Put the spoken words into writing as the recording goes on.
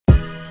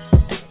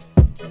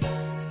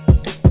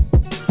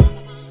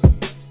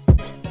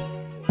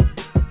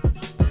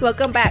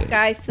Welcome back,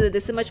 guys, to the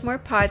This Is Much More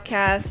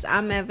podcast.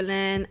 I'm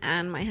Evelyn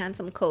and my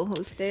handsome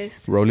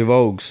co-hostess. Rolly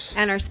Vogues.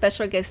 And our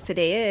special guest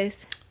today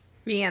is...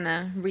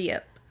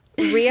 Rhea.Up.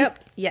 Rhea.Up?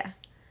 Yeah.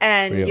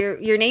 And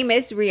Rhea.Up. your name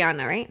is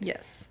Rihanna, right?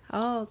 Yes.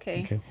 Oh,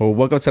 okay. Well,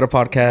 welcome to the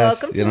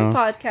podcast. Welcome to the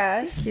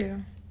podcast. Thank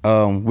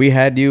you. We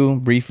had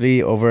you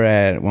briefly over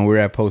when we were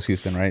at Post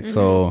Houston, right? Mm-hmm.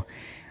 So,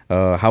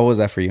 how was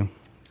that for you?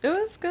 It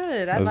was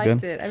good. I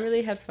liked it. I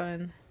really had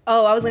fun.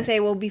 Oh, I was going to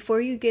say, well,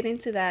 before you get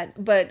into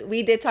that, but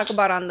we did talk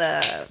about on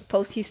the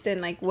Post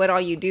Houston, like, what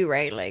all you do,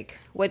 right? Like,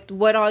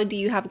 what all do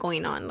you have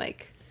going on?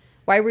 Like,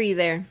 why were you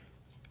there?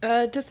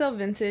 To sell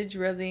vintage,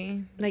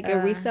 really. Like a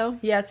resale?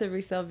 Yeah, to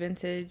resell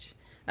vintage.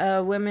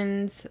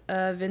 Women's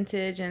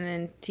vintage and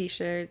then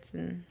T-shirts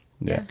and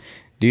yeah.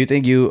 Do you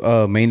think you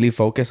mainly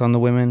focus on the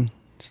women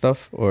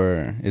stuff,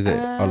 or is it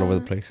all over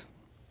the place?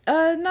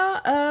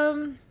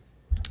 No.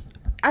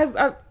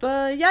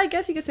 I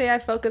guess you could say I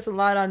focus a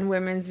lot on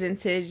women's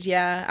vintage.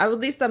 Yeah, at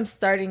least I'm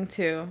starting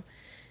to,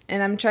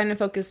 and I'm trying to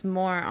focus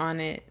more on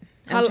it.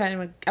 I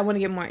want to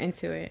get more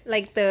into it.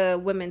 Like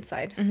the women's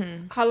side.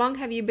 Mm-hmm. How long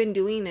have you been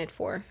doing it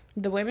for?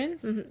 The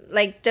women's? Mm-hmm.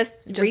 Like just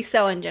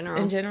resale in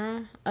general. In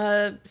general,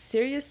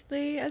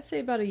 seriously, I'd say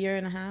about 1.5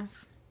 years.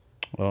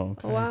 Oh,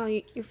 okay. Oh, wow,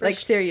 you first... like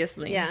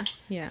seriously. Yeah.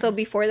 Yeah. So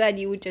before that,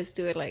 you would just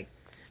do it like.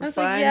 I was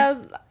fun?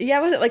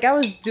 like, I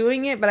was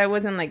doing it, but I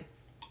wasn't like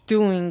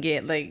doing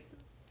it like.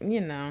 You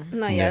know.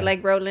 No,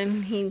 like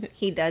Roland,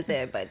 he does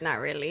it, but not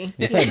really.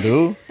 Yes, I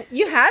do.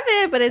 You have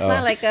it, but it's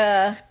not like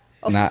a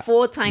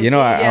full-time thing.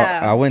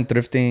 I went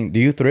thrifting. Do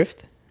you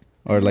thrift?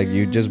 Or like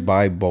you just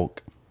buy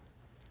bulk?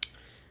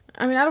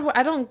 I mean,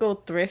 I don't go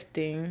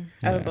thrifting.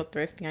 I don't go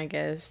thrifting, I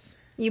guess.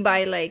 You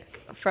buy like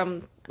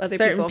from other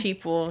certain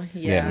people.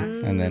 Yeah.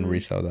 And then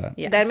resell that.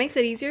 Yeah. That makes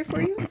it easier for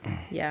you?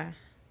 Yeah.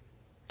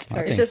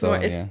 It's just more,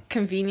 it's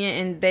convenient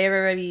and they've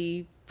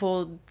already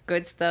pulled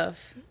good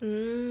stuff.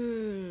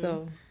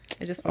 So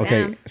it just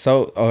okay.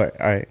 So all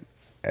right,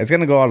 it's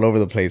gonna go all over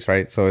the place,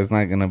 right? So it's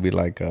not gonna be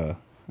like a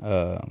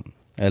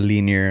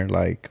linear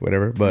like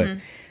whatever. But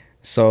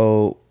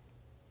so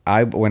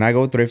when I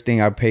go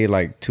thrifting, I pay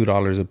like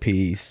 $2 a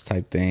piece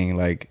type thing.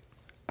 Like,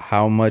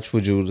 how much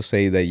would you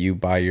say that you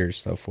buy your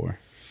stuff for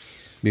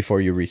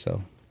before you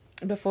resell?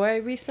 Before I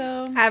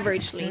resell,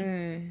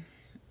 averagely,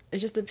 it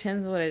just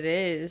depends what it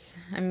is.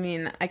 I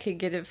mean, I could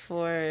get it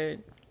for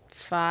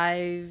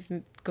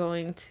 $5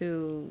 going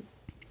to,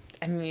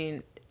 I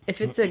mean,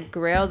 if it's a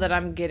grail that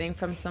I'm getting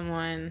from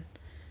someone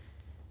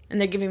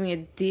and they're giving me a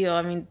deal,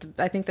 I mean,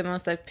 I think the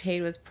most I've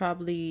paid was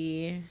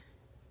probably,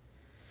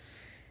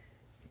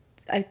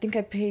 I think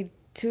I paid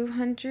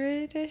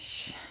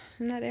 200-ish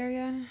in that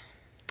area.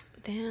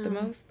 Damn. The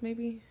most,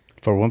 maybe.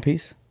 For one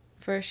piece?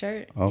 For a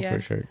shirt. Oh, yeah. for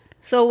a shirt.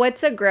 So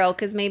what's a grail?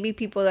 Because maybe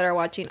people that are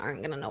watching aren't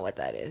going to know what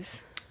that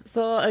is.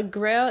 So a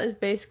grail is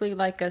basically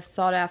like a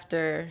sought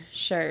after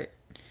shirt.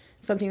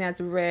 Something that's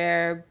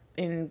rare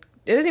and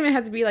it doesn't even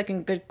have to be like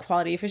in good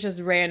quality. If it's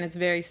just rare and it's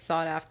very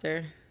sought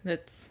after,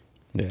 that's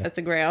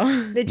a grail.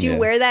 Did you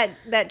wear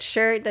that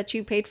shirt that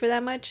you paid for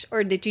that much,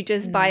 or did you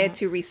just buy it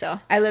to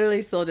resell? I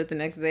literally sold it the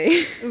next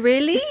day.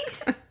 Really?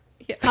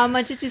 Yeah. How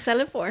much did you sell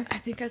it for? I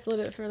think I sold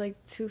it for like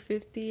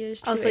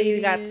 $250-ish. Oh, so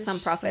you got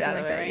some profit out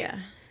of it, right?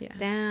 Yeah.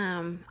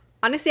 Damn.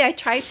 Honestly, I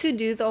tried to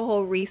do the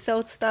whole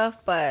resale stuff,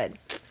 but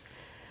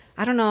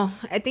I don't know.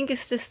 I think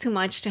it's just too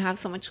much to have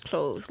so much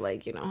clothes.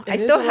 Like, you know, I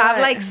still have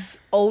like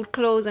old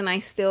clothes and I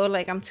still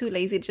like, I'm too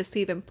lazy just to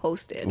even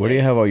post it. Where do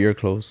you have all your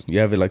clothes? You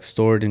have it like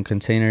stored in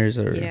containers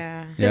or?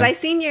 Yeah. Because I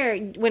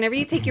seen whenever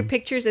you take your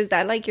pictures, is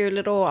that like your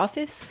little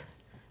office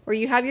where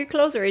you have your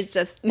clothes, or it's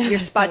just your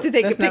spot to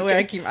take a picture? That's not where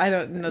I keep, I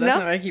don't know. That's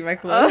not where I keep my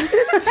clothes.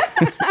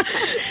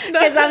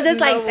 Because I'm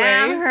just like,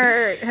 damn,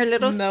 her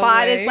little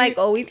spot is like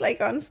always like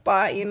on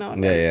spot, you know?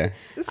 Yeah.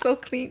 It's so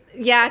clean.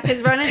 Yeah,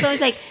 because Ronan's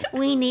always like,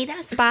 we need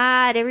a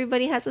spot.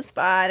 Everybody has a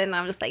spot. And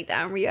I'm just like,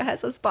 damn, Rhea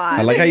has a spot.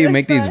 I like how you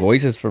make these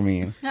voices for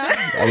me.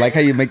 I like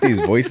how you make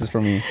these voices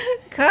for me.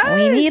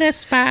 We need a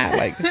spot.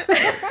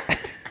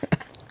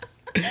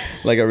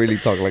 Like I really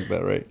talk like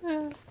that, right?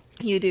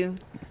 You do.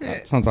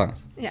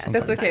 Sometimes. Yeah,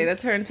 that's okay.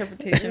 That's her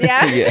interpretation.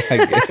 Yeah. Yeah, I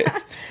get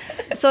it.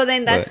 So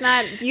then that's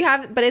not, you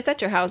have, but it's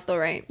at your house though,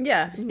 right?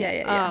 Yeah.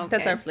 Oh, okay.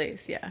 That's our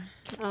place. Yeah.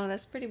 Oh,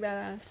 that's pretty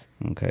badass.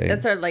 Okay.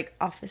 That's our like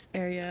office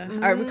area.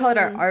 We call it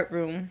our art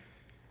room.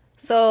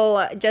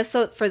 So just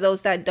so for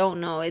those that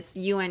don't know, it's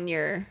you and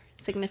your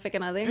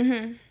significant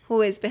other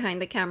who is behind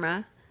the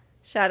camera.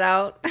 Shout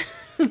out.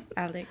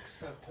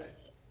 Alex.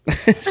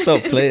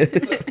 So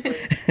please.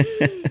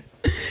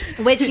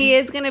 Which he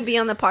is going to be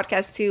on the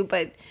podcast too,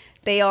 but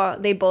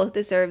they both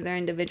deserve their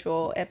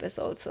individual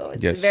episodes. So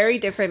it's very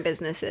different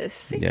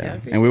businesses. Yeah.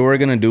 And we were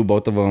going to do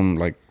both of them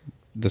like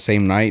the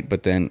same night,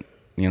 but then,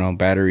 you know,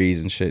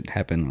 batteries and shit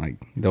happen. Like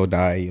they'll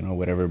die, you know,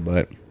 whatever.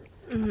 But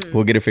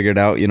we'll get it figured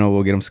out. You know,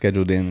 we'll get them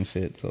scheduled in and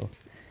shit.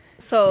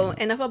 So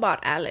enough about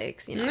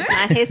Alex. You know, it's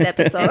not his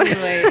episode.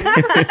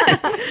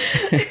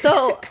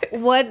 So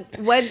what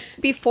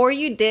before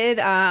you did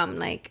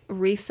like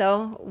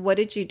resell, what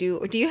did you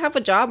do? Do you have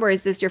a job or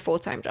is this your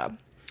full-time job?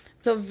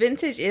 So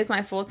vintage is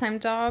my full-time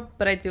job,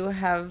 but I do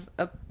have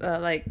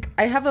I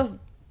have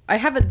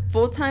a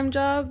full-time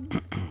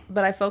job,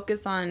 but I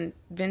focus on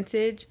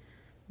vintage.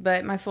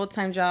 But my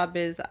full-time job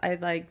is I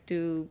like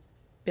do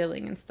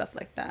billing and stuff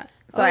like that.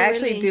 So I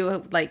actually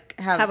do like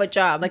have a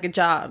job, like a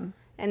job.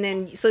 And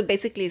then so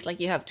basically it's like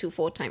you have 2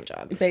 full-time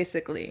jobs.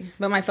 Basically,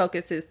 but my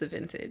focus is the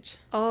vintage.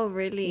 Oh,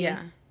 really?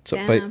 Yeah. So,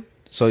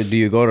 so do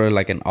you go to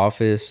like an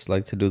office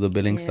like to do the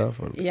billing stuff?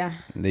 Or yeah.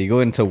 Do you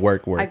go into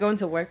work? I go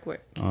into work.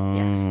 Oh.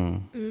 Yeah.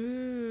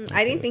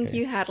 I didn't think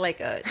you had like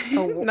a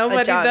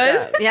Nobody a job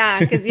does. job. Yeah,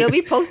 because you'll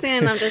be posting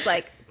and I'm just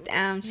like,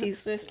 damn,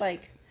 she's just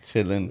like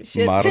chilling,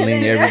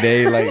 modeling every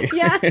day, like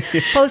yeah,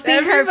 posting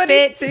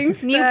Everybody her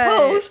fits, new that.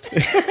 post.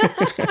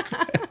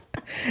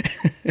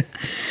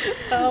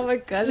 Oh my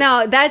gosh.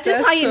 No, that's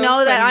just how you so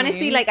know that funny.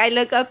 honestly, like I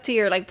look up to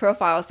your like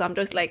profile, so I'm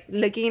just like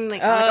looking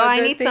like,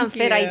 I need some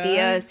fit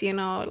ideas, you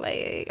know,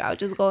 like I'll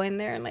just go in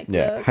there and like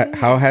yeah. look.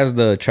 How has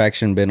the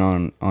traction been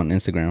on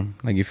Instagram?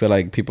 Like you feel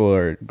like people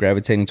are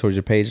gravitating towards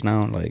your page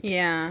now? Like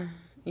Yeah.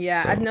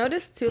 So. I've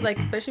noticed too, like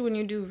especially when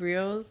you do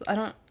reels.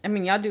 I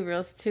mean y'all do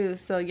reels too,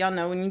 so y'all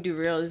know when you do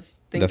reels,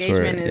 the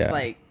engagement is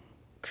like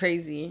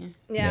crazy.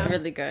 Yeah.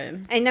 Really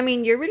good. And I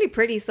mean, you're really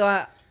pretty,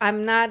 so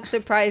I'm not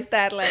surprised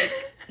that like,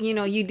 you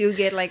know, you do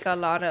get like a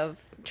lot of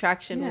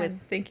traction with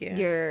thank you.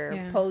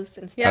 your posts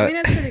and stuff. Yeah, I mean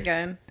it's pretty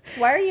good.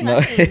 Why are you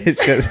not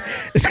it's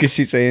because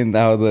she's saying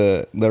how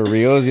the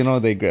reels, you know,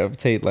 they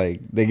gravitate,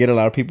 like they get a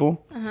lot of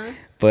people.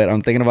 But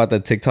I'm thinking about the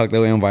TikTok that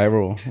went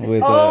viral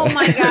with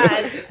my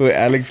god, with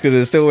Alex, because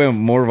it still went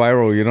more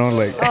viral, you know,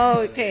 like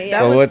okay,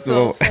 That was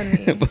so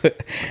funny.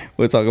 But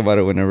we'll talk about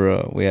it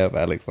whenever we have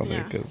Alex on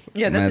there, because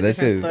that's a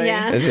different story.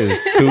 Yeah. That shit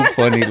is too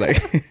funny,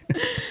 like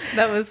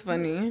That was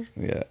funny.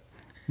 yeah.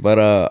 But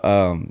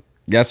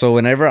yeah, so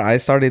whenever I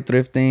started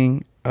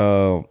thrifting,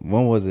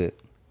 when was it?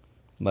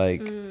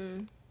 Like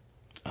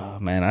oh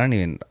man, I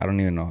don't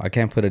even know. I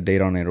can't put a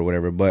date on it or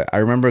whatever. But I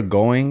remember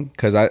going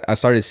because I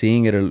started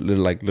seeing it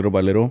little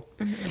by little,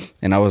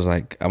 and I was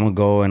like, I'm gonna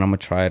go and I'm gonna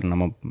try it and I'm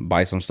gonna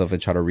buy some stuff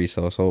and try to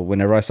resell. So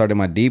whenever I started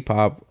my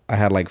Depop, I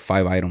had like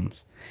 5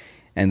 items,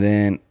 and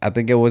then I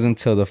think it wasn't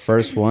until the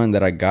first one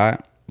that I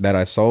got that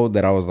I sold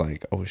that I was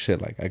like, oh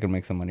shit, like I could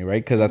make some money,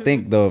 right? Because I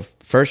think the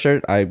first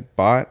shirt I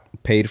bought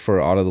paid for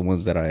all of the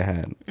ones that I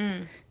had,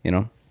 you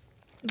know.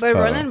 But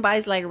Roland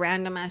buys like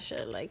random ass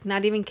shit. Like,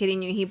 not even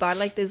kidding you. He bought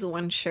like this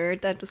one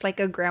shirt that was like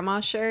a grandma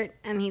shirt,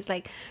 and he's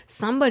like,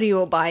 somebody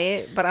will buy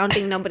it, but I don't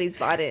think nobody's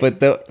bought it. But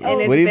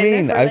what do you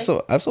mean? I've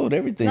sold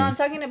everything. No, I'm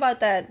talking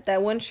about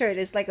that one shirt.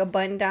 It's like a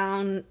button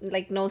down,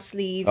 like no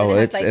sleeves, Oh, and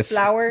it has like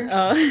flowers.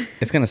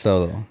 It's gonna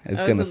sell though.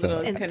 It's gonna sell.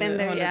 It's been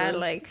there,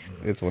 like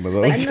It's one of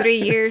those. like 3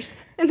 years,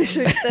 and the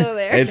shirt's still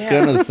there. It's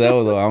gonna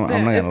sell though. I'm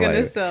not gonna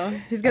lie. Sell.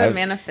 He's gonna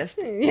manifest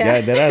it.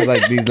 Yeah, that has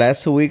like these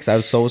last 2 weeks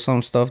I've sold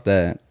some stuff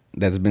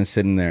that's been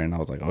sitting there, and I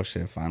was like, oh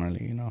shit,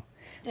 finally, you know.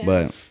 Yeah.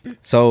 But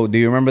so, do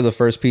you remember the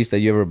first piece that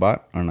you ever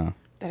bought or no?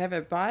 That I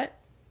ever bought?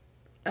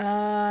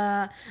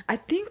 I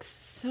think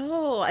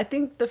so. I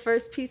think the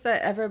first piece I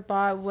ever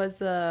bought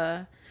was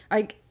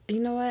you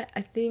know what?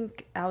 I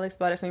think Alex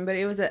bought it for me, but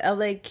it was a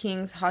LA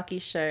Kings hockey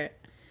shirt,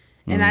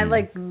 and I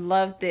like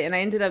loved it, and I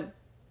ended up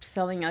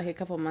selling it like a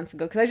couple months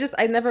ago because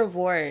I never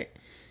wore it.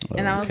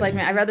 And I was like,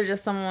 man, I'd rather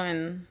just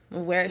someone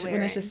wear it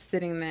when it's just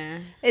sitting there.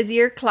 Is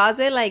your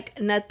closet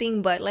like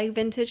nothing but like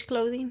vintage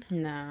clothing?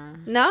 No.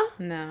 No?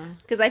 No.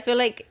 Because I feel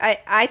like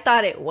I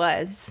thought it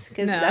was.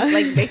 Because that's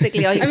like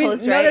basically all you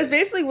post, right? No, that's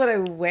basically what I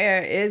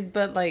wear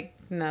but like,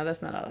 no,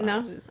 that's not all.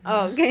 No?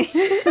 Oh, okay.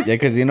 Yeah,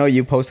 because you know,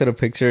 you posted a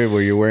picture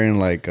where you're wearing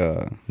like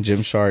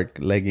Gymshark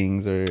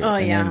leggings or... Oh,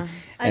 yeah.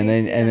 And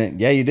then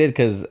yeah, you did,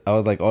 because I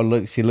was like, oh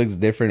look, she looks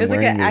different. It's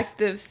like an this.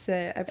 active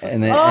set. I posted.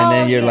 And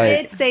then you're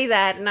like, did say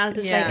that, and I was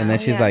just like, and then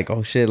she's like,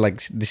 oh shit,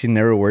 like she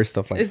never wears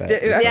stuff like that.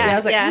 I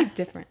was like, I'm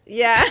different.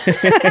 Yeah.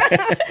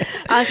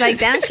 I was like,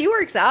 damn, she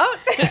works out.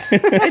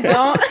 I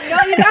don't. No,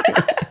 you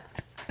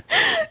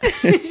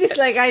don't. She's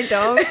like, I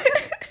don't.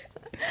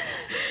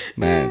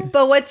 Man.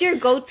 But what's your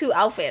go-to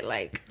outfit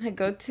like? I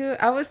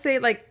would say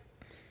like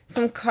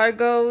some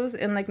cargos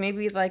and like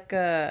maybe like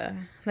a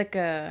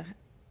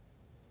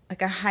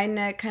high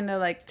neck kind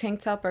of like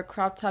tank top or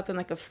crop top and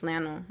like a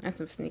flannel and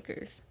some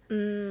sneakers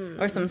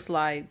or some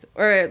slides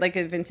or like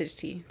a vintage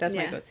tee. That's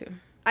my go-to.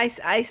 I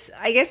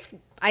guess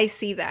I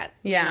see that.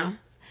 Yeah. You know?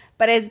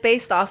 But it's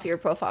based off your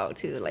profile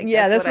too. Like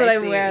that's what I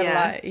wear a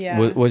lot. Yeah.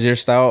 Was your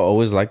style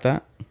always like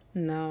that?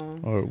 No.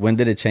 Or when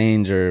did it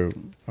change or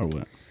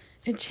what?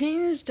 It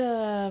changed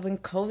when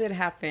COVID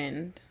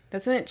happened.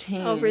 That's when it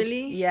changed. Oh,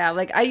 really? Yeah.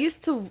 Like I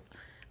used to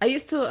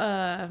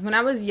when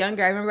I was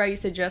younger, I remember I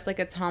used to dress like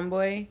a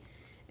tomboy.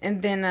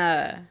 And then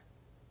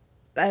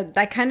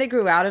I kind of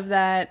grew out of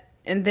that.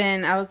 And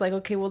then I was like,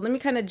 okay, well, let me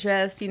kind of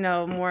dress, you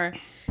know, more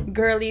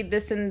girly,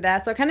 this and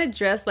that. So I kind of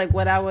dressed like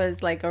what I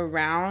was like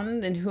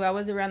around and who I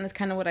was around. That's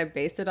kind of what I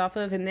based it off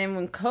of. And then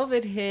when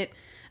COVID hit,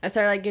 I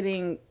started like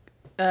getting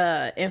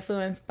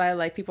influenced by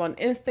like people on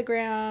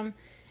Instagram.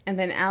 And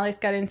then Alex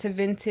got into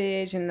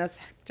vintage. And that's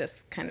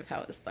just kind of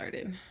how it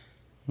started.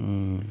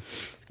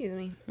 Excuse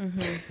me.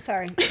 Mm-hmm.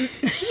 Sorry.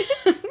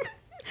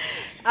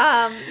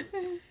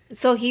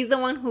 So he's the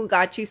one who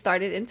got you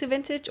started into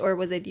vintage, or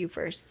was it you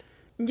first?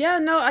 Yeah,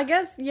 no, I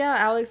guess, yeah,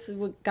 Alex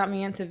got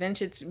me into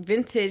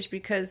vintage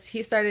because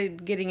he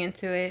started getting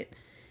into it.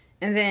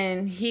 And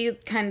then he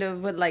kind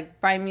of would,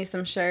 like, buy me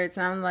some shirts.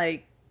 And I'm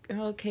like,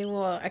 okay,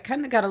 well, I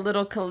kind of got a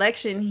little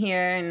collection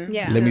here. And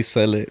Yeah. Let me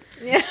sell it.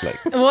 Yeah.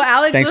 Like, well,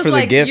 Alex thanks was for the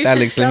like, gift, "You should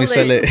Alex. Let me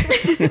sell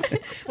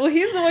it. Well,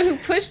 he's the one who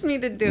pushed me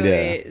to do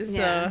it. So,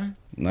 Yeah.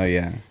 No,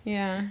 yeah.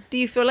 yeah. Do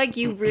you feel like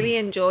you really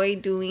enjoy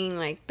doing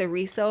like the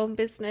resale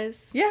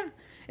business? Yeah.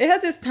 It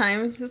has its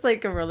times. It's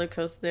like a roller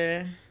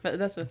coaster. But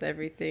that's with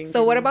everything.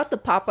 So what about the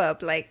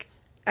pop-up? Like,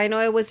 I know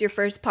it was your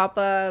first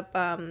pop-up.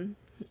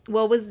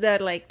 What was the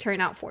like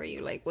turnout for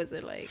you? Like, was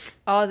it like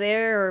all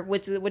there, or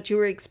what you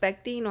were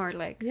expecting, or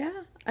like? Yeah.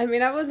 I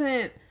mean, I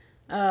wasn't,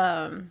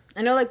 I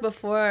know like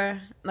before,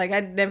 like I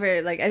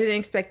didn't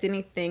expect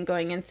anything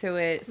going into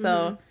it.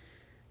 So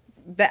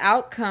the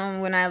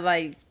outcome when I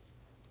like,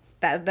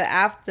 the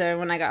after,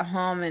 when I got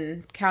home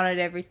and counted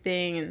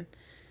everything, and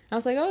I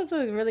was like, oh, it's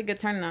a really good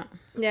turnout.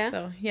 Yeah.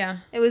 So, yeah.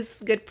 It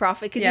was good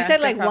profit. Because Yeah, you said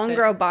good like one profit.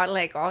 girl bought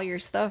like all your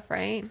stuff,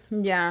 right?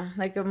 Yeah.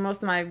 Like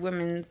most of my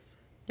women's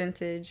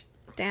vintage.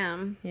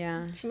 Damn.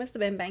 Yeah. She must have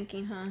been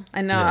banking, huh?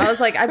 I know. Yeah. I was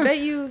like, I bet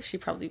you she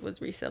probably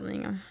was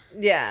reselling them.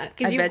 Yeah.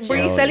 Because I bet were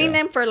you. you Oh, selling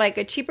yeah. them for like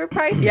a cheaper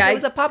price? Yeah, Yeah. It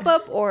was a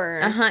pop-up,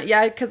 or?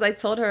 Yeah, because I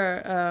told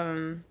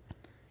her,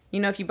 you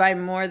know, if you buy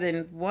more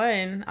than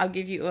one, I'll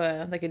give you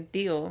a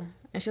deal.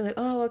 And she was like,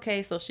 oh,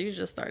 okay. So she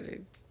just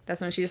started.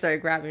 That's when she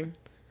started grabbing.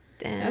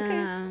 Damn.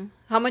 Okay.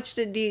 How much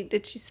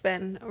did she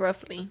spend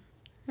roughly?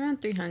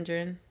 Around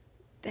 300.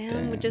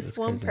 Damn, with just that's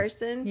one crazy.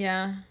 person?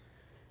 Yeah.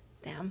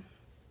 Damn.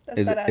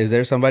 That's Is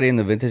there somebody in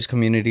the vintage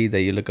community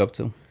that you look up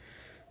to?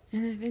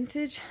 And the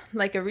vintage,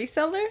 like a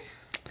reseller?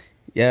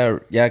 Yeah,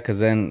 because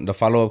then the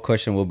follow-up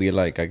question will be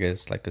like, I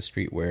guess, like a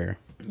streetwear.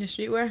 Your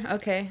streetwear?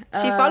 Okay.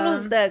 She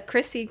follows the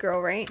Chrissy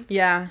girl, right?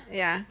 Yeah.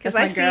 Yeah, because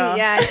That's my I girl. seen.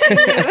 Yeah, I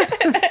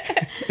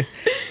seen you.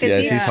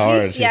 Yeah, she's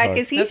hard. Yeah,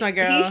 because That's my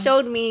girl. he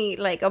showed me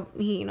like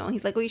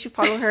he's like, oh, you should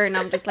follow her, and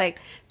I'm just like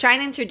trying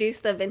to introduce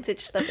the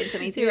vintage stuff into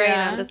me too, right?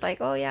 And I'm Yeah. just like,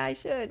 oh yeah, I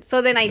should.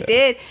 So then I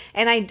did,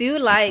 and I do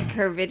like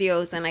her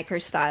videos and like her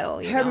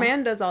style. Her know?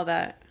 man does all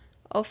that.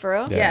 Oh, for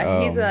real?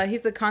 Yeah. Yeah,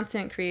 he's the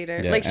content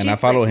creator. Yeah, Like and I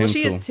follow him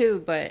she too. is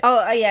too, but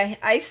Oh yeah,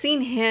 I've seen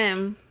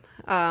him.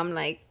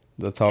 Like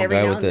The tall Every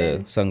guy now with and the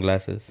then.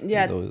 sunglasses.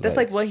 yeah, He's always that's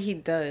like what he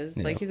does.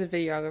 Yeah. Like he's a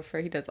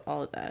videographer. He does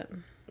all of that.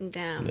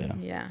 damn. Yeah.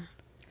 Yeah.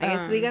 I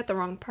guess we got the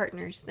wrong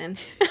partners then.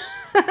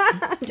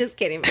 Just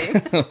kidding,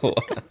 babe.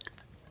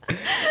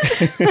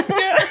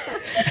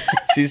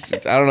 She's,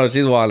 I don't know.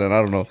 She's wilding. I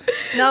don't know.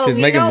 No, She's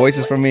you making know,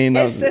 voices for me,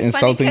 it's funny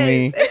insulting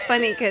me. It's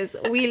funny because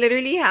we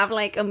literally have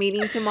like a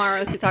meeting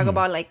tomorrow to talk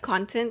about like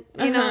content,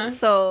 you know.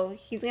 So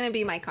he's gonna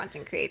be my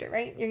content creator,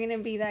 right? You're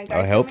gonna be that guy.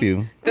 I'll for help me?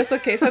 you. That's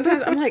okay.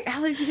 Sometimes I'm like,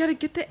 Alex, you gotta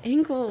get the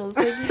angles.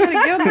 Like you gotta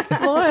get on the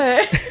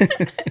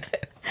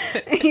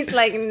floor. He's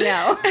like,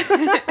 no.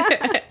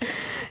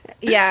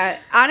 Yeah,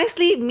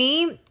 honestly,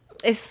 me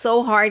is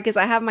so hard because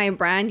I have my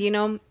brand, you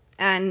know,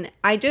 and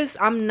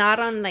I'm not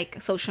on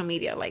like social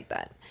media like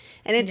that,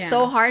 and it's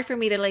so Yeah. hard for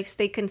me to like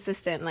stay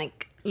consistent,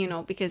 like, you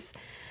know, because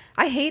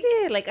I hate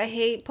it. Like I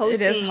hate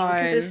posting because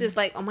hard. it's just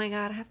like, oh my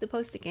god, I have to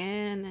post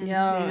again. And,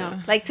 Yeah. you know,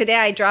 like today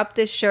I dropped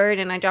this shirt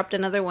and I dropped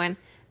another one,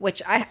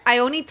 which I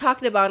only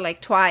talked about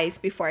like twice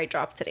before I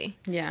dropped today.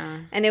 Yeah.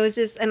 And it was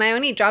just, and I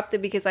only dropped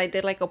it because I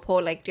did like a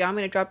poll, like, do you want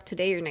me to drop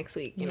today or next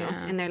week? You know?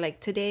 Yeah. And they're like,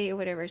 today or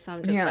whatever. So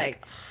I'm just You're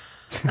like,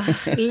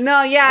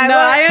 no, yeah. No,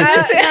 I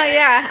understand. No,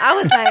 yeah. I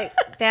was like,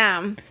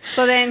 damn.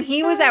 So then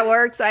he was at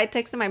work. So I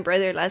texted my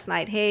brother last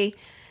night, hey,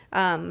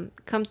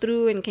 come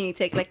through and can you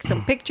take like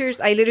some pictures?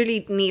 I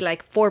literally need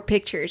like 4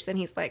 pictures. And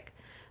he's like,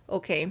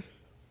 okay.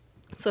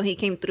 So he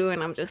came through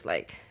and I'm just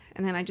like,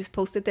 and then I just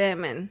posted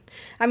them. And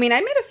I mean, I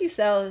made a few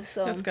sales.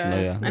 So That's good. No,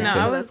 yeah, I that's know. good.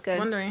 I That's was good.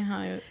 wondering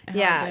how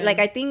yeah, it did. like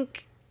I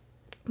think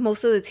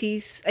most of the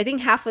teas, I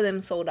think half of them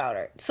sold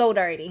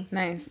already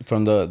Nice.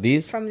 From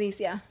these? from these.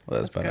 Yeah.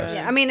 Well, that's That's badass. good.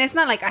 Yeah, I mean, it's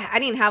not like I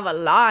didn't have a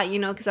lot, you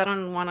know, because I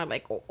don't want to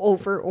like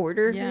over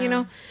order, Yeah. you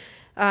know.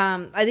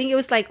 I think it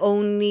was like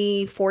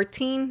only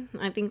 14.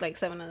 I think like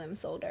 7 of them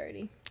sold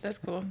already. That's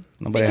cool.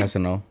 Nobody has to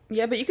know.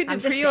 Yeah, but you could do I'm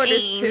just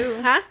pre-orders saying. too.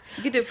 Huh?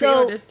 You could do So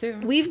pre-orders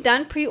too. we've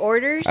done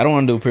pre-orders. I don't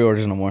want to do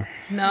pre-orders no more.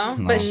 No,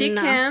 No. but she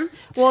No. can.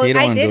 Well, She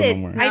don't I wanna did do it it. no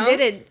more. I No? did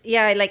it.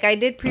 Yeah, like I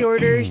did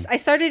pre-orders. I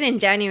started in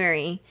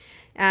January,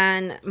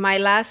 and my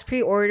last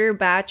pre-order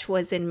batch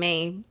was in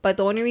May. But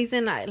the only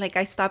reason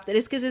I stopped it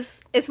is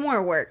because it's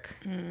more work.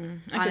 I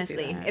can see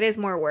Honestly, that. it is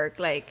more work.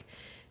 Like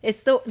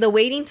it's the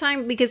waiting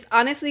time, because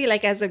honestly,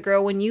 like as a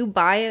girl, when you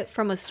buy it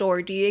from a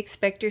store, do you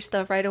expect your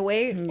stuff right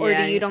away, or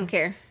Yeah, do you yeah. don't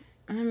care?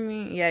 I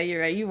mean, yeah, you're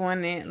right. You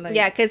want it. Like,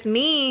 Yeah, because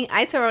me,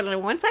 I tell her,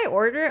 like, once I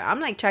order, I'm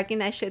like tracking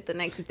that shit the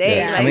next day.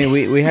 Yeah. Like, I mean,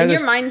 we have And this.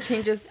 your mind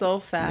changes so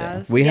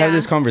fast. We have Yeah.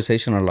 this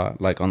conversation a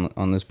lot, like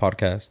on this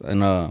podcast,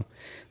 and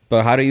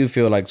but how do you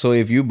feel like? So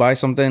if you buy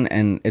something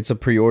and it's a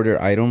pre-order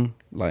item,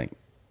 like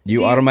you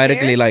Do you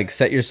automatically care? like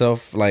set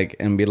yourself like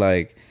and be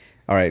like,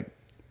 all right,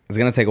 it's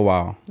gonna take a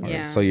while. Or-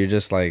 Yeah. So you're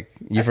just like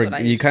That's what I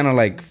you kind of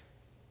like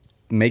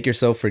make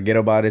yourself forget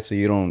about it so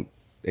you don't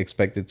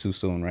expect it too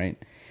soon, right?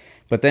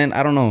 But then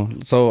I don't know.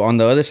 So on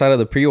the other side of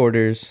the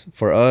pre-orders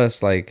for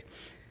us, like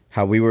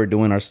how we were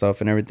doing our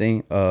stuff and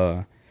everything,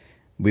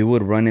 we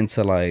would run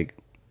into like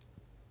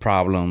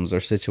problems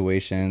or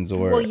situations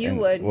or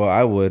well,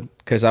 I would,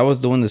 because I was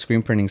doing the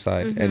screen printing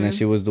side, and then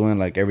she was doing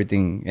like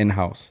everything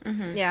in-house.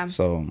 Yeah.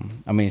 So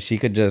I mean, she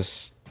could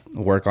just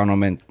work on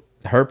them, and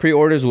her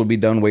pre-orders would be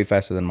done way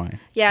faster than mine.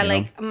 Yeah,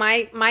 like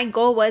my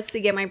goal was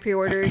to get my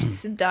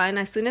pre-orders done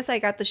as soon as I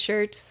got the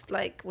shirts,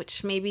 like,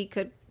 which maybe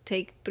could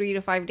take 3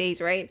 to 5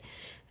 days, right?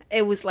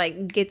 It was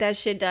like, get that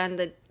shit done.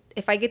 That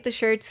if I get the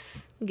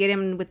shirts, get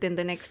them within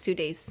the next 2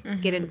 days.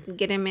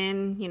 Get them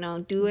in, you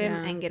know, do it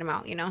and get them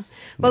out, you know.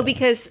 But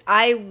because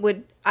I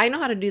know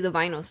how to do the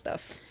vinyl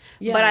stuff.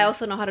 Yeah. But I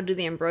also know how to do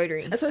the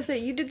embroidery. That's what I say.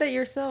 You did that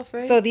yourself,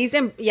 right? So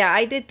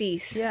I did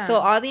these. Yeah. So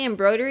all the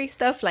embroidery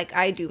stuff, like,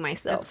 I do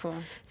myself. That's cool.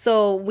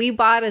 So we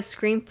bought a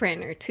screen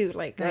printer too,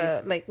 like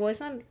nice. What's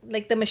that?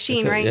 Like the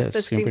machine, right? Yeah,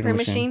 the screen print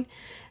machine.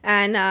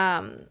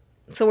 And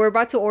so we're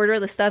about to order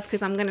the stuff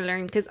because I'm gonna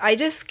learn, because I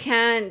just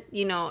can't,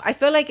 you know. I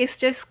feel like it's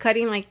just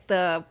cutting like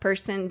the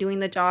person doing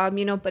the job,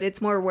 you know. But it's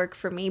more work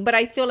for me. But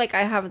I feel like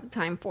I have the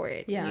time for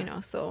it. Yeah. You know.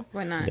 So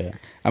why not? Yeah.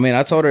 I mean,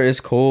 I told her it's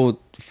cool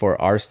for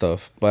our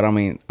stuff, but I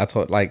mean, I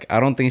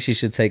don't think she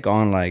should take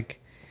on like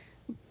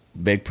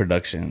big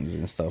productions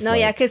and stuff. No,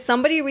 yeah, because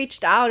somebody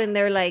reached out and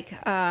they're like,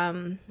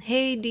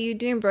 "Hey, do you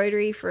do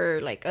embroidery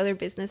for like other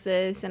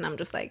businesses?" And I'm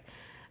just like,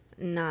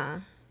 "Nah."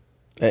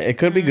 It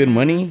could be good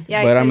money,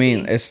 yeah, but I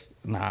mean, it's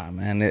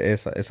man.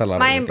 It's a lot.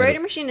 My embroidery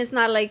machine is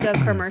not like a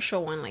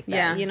commercial one like that.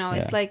 Yeah. You know,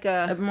 it's like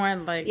a more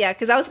like, yeah.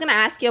 Because I was gonna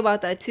ask you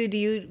about that too. Do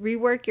you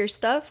rework your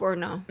stuff or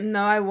no?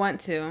 No, I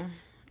want to.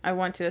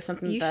 It's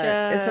something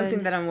it's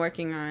something that I'm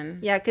working on.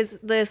 Yeah,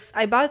 because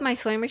I bought my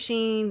sewing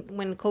machine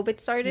when COVID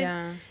started.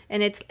 Yeah.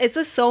 And it's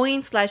a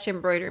sewing /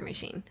 embroidery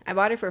machine. I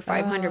bought it for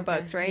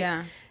 $500, right?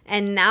 Yeah.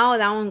 And now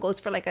that one goes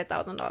for like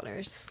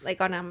 $1,000,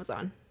 like on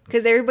Amazon.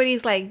 Because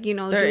everybody's like, you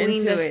know, they're doing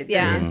into this. It.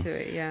 Yeah. They're into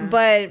it, yeah.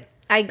 But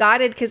I got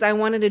it because I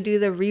wanted to do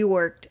the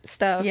reworked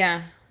stuff.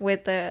 Yeah.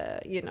 With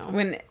the, you know,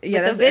 with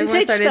the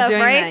vintage stuff,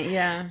 right? That,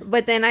 yeah.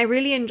 But then I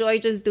really enjoy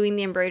just doing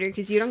the embroidery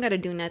because you don't got to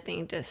do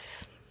nothing.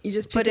 You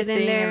just put it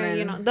in there, then...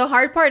 you know. The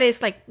hard part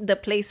is like the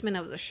placement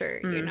of the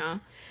shirt, you know.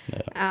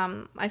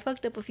 Yeah. I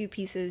fucked up a few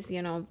pieces,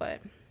 you know, but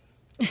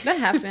that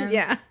happens.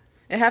 Yeah.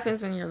 It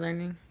happens when you're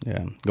learning.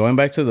 Yeah. Going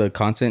back to the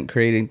content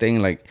creating thing,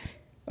 like,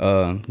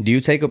 do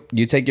you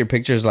take your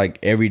pictures like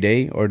every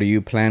day, or do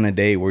you plan a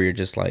day where you're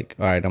just like,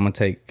 all right, I'm gonna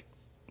take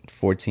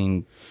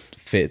 14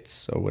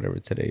 fits or whatever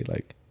today,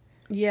 like?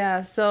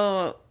 Yeah,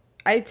 so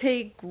I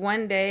take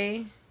one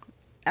day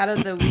out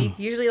of the week,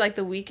 usually like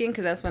the weekend,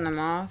 because that's when I'm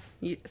off.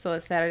 So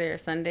it's Saturday or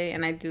Sunday,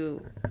 and I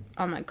do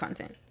all my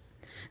content,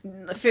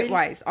 fit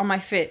wise, all my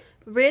fit,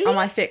 all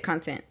my fit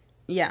content.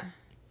 Yeah,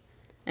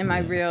 and my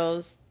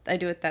reels, I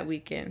do it that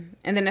weekend.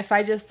 And then if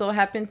I just so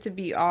happen to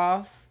be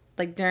off,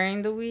 like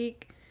during the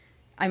week,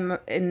 I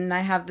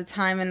have the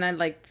time and I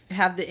like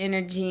have the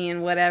energy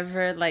and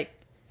whatever, like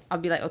I'll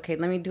be like, okay,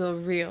 let me do a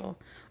reel,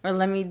 or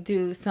let me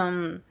do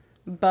some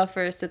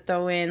buffers to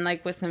throw in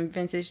like with some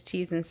vintage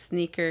tees and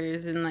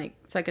sneakers, and like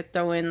so I could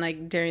throw in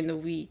like during the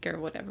week or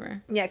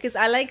whatever. Yeah, because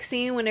I like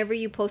seeing whenever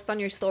you post on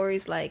your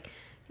stories, like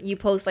you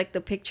post like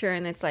the picture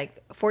and it's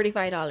like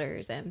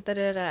 $45 and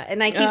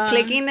and I keep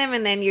clicking them,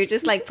 and then you're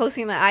just like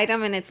posting the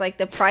item and it's like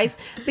the price,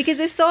 because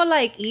it's so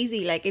like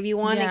easy, like if you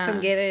want to come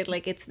get it,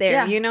 like it's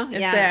there, you know. It's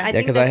there.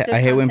 Because I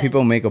hate when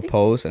people make a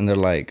post and they're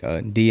like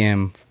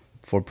DM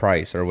for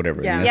price or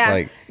whatever. Yeah, and it's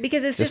like,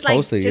 because it's just like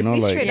post it, just you know,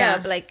 be like, straight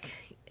up, like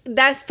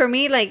that's for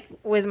me. Like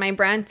with my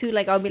brand too,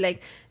 like I'll be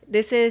like,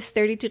 this is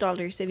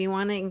 $32 if you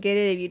want it, and get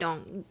it. If you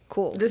don't,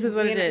 cool. This is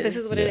what it is. This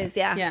is what it is.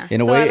 Yeah.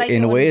 In a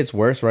way, it's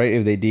worse, right?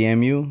 If they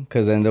DM you,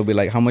 because then they'll be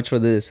like, "How much for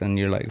this?" And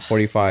you're like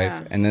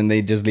 45, and then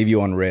they just leave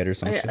you on red or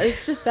something.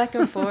 It's just back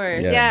and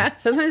forth. Yeah.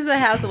 Sometimes the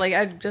house, like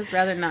I'd just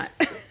rather not.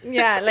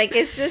 Yeah, like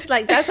it's just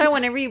like that's why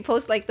whenever you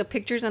post like the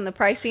pictures and the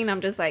pricing,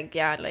 I'm just like,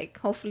 yeah, like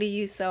hopefully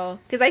you sell,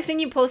 because I've seen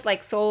you post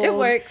like sold. It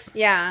works.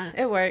 Yeah,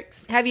 it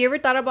works. Have you ever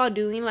thought about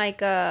doing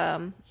like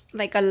a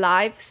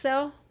live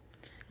sell?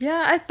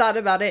 Yeah, I thought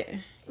about it.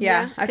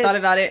 Yeah, I thought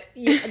about it.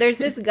 There's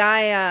this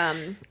guy.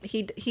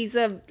 He's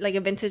a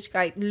vintage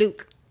guy,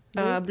 Luke.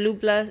 Blue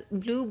Bus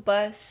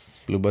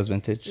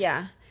Vintage.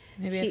 Yeah.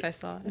 Maybe if I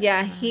saw it.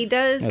 Yeah, he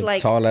does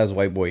like tall ass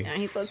white boy. Yeah,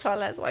 he's a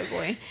tall ass white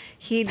boy.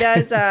 He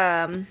does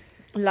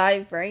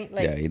live, right?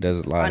 Like, yeah, he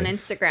does it live on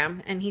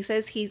Instagram, and he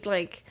says he's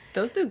like,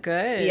 those do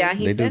good. Yeah,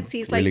 he says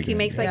he's like, he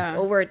makes like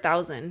over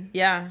 1,000.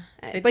 Yeah,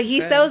 but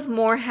he sells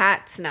more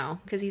hats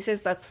now, because he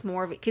says that's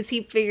more because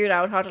he figured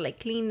out how to like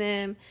clean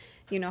them,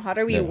 you know, how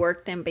to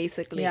rework them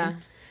basically. Yeah.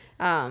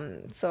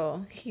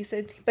 So he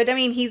said, but I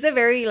mean, he's a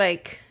very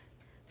like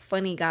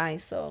funny guy,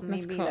 so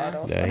maybe that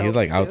also helps he's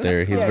like out too.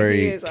 there. He's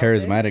very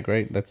charismatic,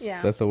 right?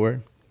 That's the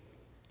word.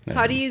 Yeah.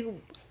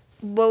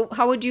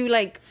 How would you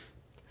like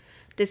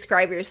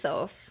describe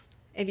yourself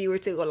if you were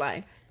to go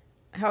live?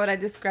 How would I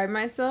describe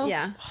myself?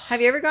 Yeah.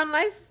 Have you ever gone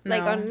live?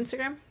 Like No. on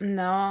Instagram?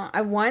 No,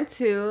 I want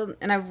to,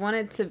 and I've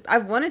wanted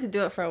to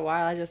do it for a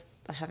while.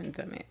 I haven't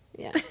done it.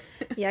 Yeah.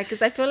 Yeah,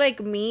 because I feel like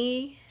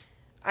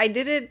I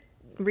did it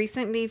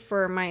recently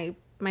for my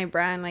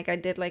brand. Like I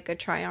did like a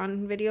try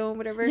on video or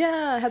whatever.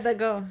 Yeah, how'd that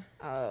go?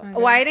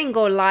 Well, I didn't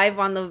go live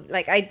on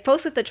I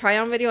posted the try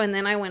on video and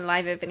then I went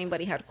live if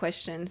anybody had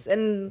questions.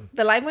 And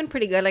the live went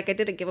pretty good. Like I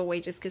did a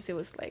giveaway just because it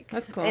was like,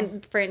 that's cool.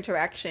 And for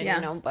interaction, you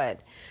know,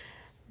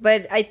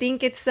 but I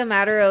think it's a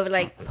matter of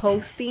like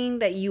posting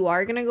that you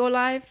are going to go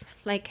live.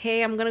 Like,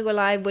 hey, I'm going to go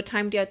live. What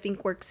time do you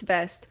think works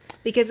best?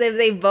 Because if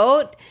they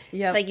vote,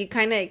 like you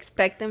kind of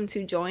expect them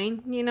to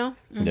join, you know?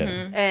 Mm-hmm.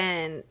 Yeah.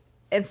 And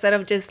instead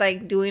of just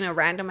like doing a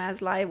random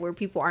ass live where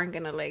people aren't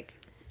going to like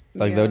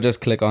they'll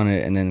just click on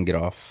it and then get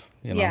off,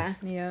 you know? Yeah.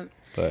 Yeah.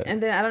 But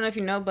and then I don't know if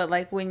you know, but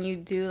like when you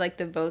do like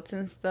the votes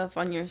and stuff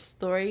on your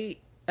story,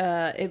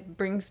 it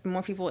brings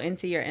more people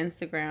into your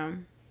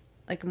Instagram,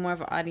 like more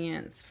of an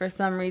audience. For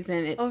some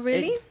reason, Oh,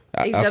 really?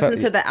 It jumps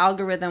into the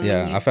algorithm.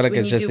 Yeah, when I feel like when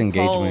it's you just do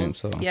engagement. polls.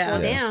 So Yeah.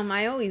 Well, damn,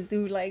 I always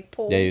do like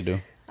polls. Yeah, you do.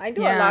 I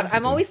do a lot.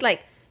 I'm always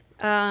like,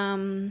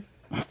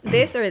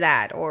 this or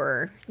that,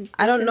 or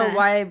I don't this know and that.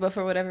 why, but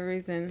for whatever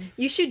reason.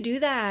 You should do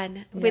that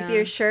with Yeah.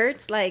 your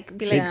shirts. Like,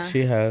 be like,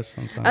 she has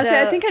sometimes.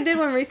 I think I did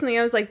one recently.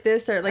 I was like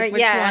this or like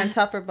which one,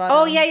 top or bottom.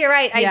 oh yeah, you're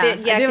right. I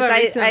did. Yeah, I did one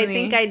because I recently.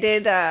 think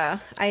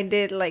I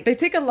did like. They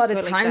take a lot of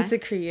Go like time that. to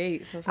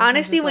create. So sometimes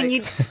Honestly, it's when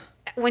like-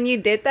 when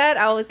you did that,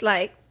 I was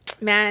like,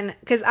 man,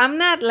 because I'm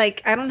not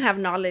like, I don't have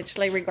knowledge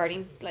like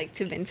regarding like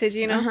to vintage,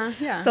 you know.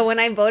 Yeah. So when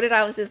I voted,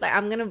 I was just like,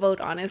 I'm gonna vote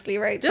honestly,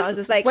 right? So I was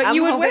just like, what I'm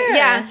you would hoping- wear.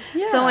 Yeah.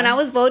 Yeah. So when I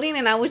was voting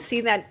and I would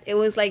see that it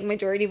was like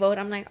majority vote,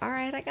 I'm like, all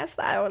right, I guess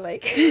that. Or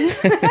like,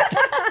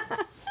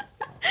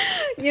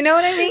 you know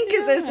what I mean?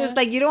 Because it's just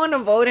like you don't want to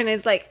vote and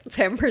it's like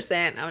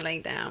 10%. I'm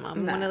like, damn,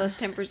 I'm one of those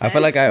 10%. I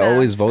feel like I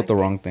always vote the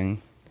wrong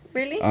thing.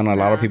 Really? On a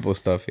lot of people's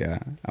stuff, yeah.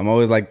 I'm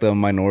always like the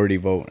minority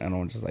vote, and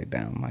I'm just like,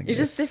 damn, I guess. You're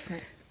just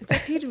different. It's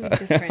okay to be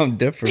different. I'm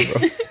different,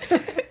 bro.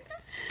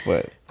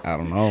 But I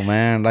don't know,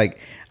 man. Like,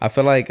 I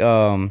feel like,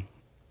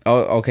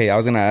 okay, I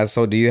was gonna ask,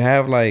 so do you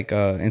have like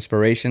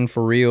inspiration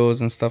for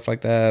reels and stuff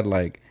like that?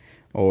 Like,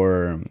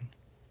 or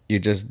you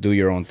just do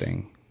your own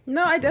thing?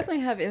 No, I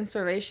definitely have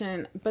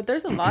inspiration, but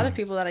there's a lot of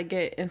people that I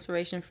get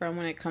inspiration from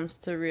when it comes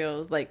to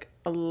reels. Like,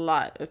 a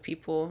lot of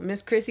people.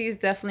 Miss Chrissy is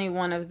definitely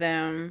one of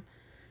them.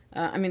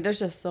 I mean, there's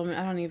just so many.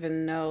 I don't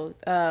even know.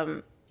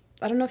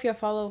 I don't know if you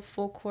follow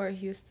Full Court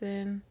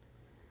Houston,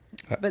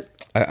 but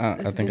I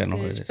it's think I know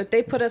who it vintage. is. But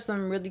they put up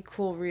some really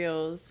cool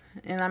reels,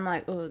 and I'm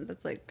like, oh,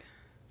 that's like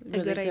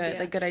really good idea.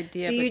 Like, good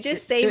idea. Do you but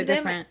just do save it them,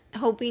 different.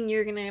 hoping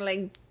you're gonna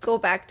like go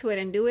back to it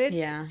and do it?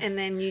 Yeah. And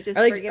then you just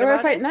Or like, forget or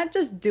about if I it. not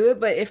just do it,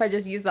 but if I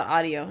just use the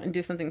audio and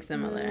do something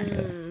similar.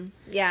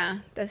 Yeah,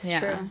 that's Yeah.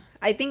 true.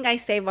 I think I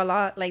save a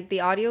lot. Like the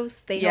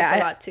audios, they Yeah,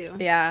 help a lot too.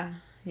 Yeah.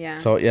 Yeah.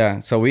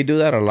 So we do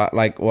that a lot.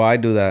 Like, well, I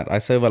do that. I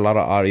save a lot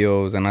of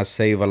audios and I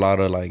save a lot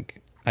of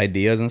like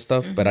ideas and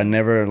stuff, but I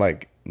never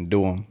like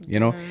do them, you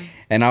know.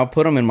 And I'll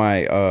put them in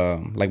my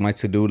like my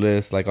to-do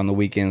list, like on the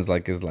weekends,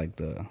 like is like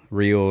the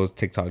reels,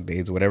 TikTok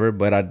days, whatever.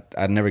 But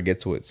I never get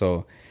to it.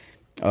 So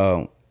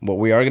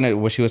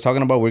what she was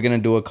talking about, we're gonna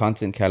do a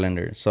content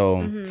calendar.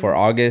 So for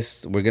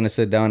August, we're gonna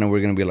sit down and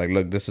we're gonna be like,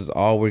 look, this is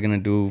all we're gonna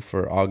do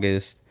for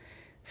August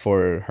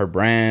for her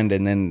brand,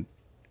 and then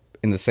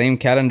in the same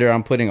calendar,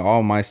 I'm putting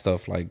all my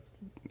stuff, like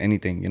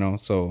anything, you know.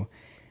 So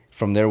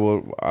from there,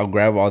 I'll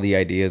grab all the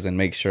ideas and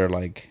make sure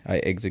like I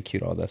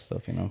execute all that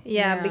stuff, you know.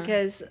 Yeah,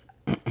 because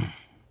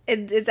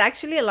it's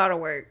actually a lot of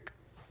work,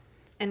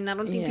 and I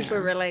don't think people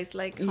realize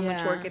like how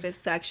much work it is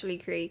to actually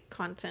create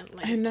content.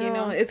 Like, I know. you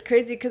know, It's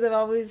crazy because I've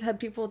always had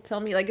people tell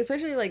me, like,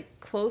 especially like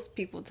close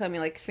people tell me,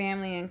 like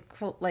family and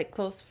like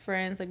close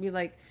friends, like be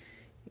like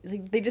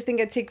they just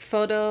think I take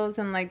photos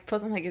and like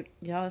post. I'm like,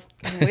 y'all,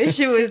 I wish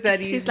it was that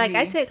easy. she's like,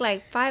 I take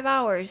like 5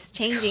 hours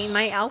changing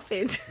my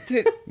outfit.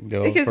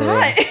 Yo, Because for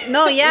real. hot.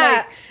 No, yeah.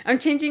 Like, I'm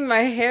changing my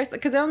hair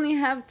because I only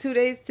have 2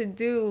 days to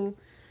do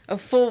a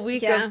full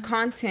week of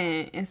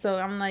content, and so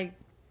I'm like,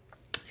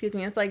 excuse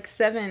me, it's like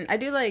 7. I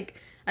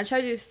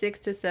try to do 6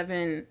 to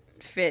 7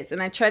 fits,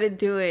 and I try to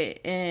do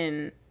it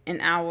in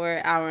an hour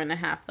and a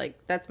half. Like,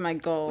 that's my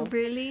goal.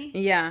 Really?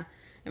 Yeah.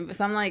 And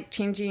so I'm like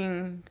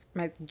changing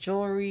my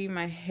jewelry,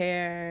 my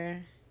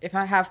hair. If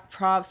I have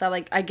props, I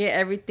get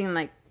everything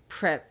like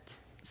prepped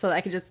so that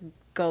I can just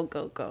go.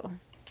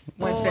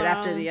 One fit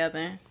after the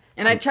other.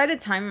 And I try to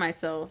time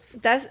myself.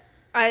 That's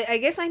I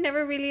guess I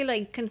never really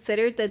like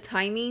considered the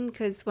timing,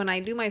 because when I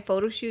do my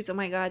photo shoots, oh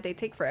my god, they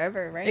take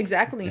forever, right?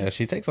 Exactly. Yeah,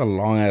 she takes a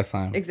long ass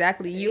time.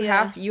 Exactly. You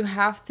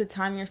have to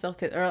time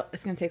yourself, or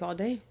it's gonna take all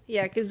day.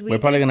 Yeah, because we're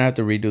probably gonna have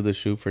to redo the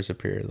shoot for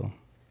Superior though.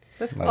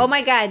 That's cool. Oh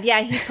my god,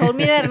 yeah, he told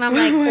me that, and I'm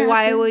like,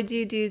 why would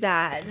you do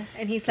that?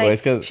 And he's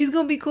like, she's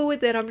gonna be cool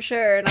with it, I'm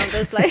sure. And I'm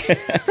just like,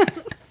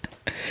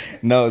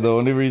 no, the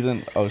only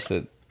reason. Oh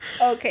shit.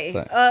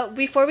 Okay.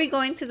 Before we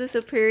go into the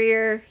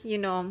Superior,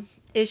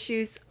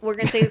 issues, we're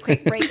gonna take a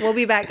quick break. We'll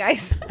be back,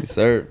 guys. Yes,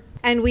 sir.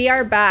 And we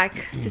are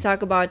back to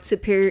talk about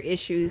superior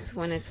issues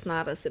when it's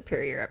not a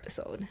superior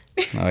episode.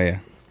 Oh yeah,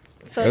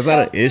 So there's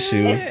not an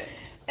issue.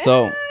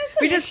 So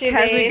we just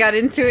casually got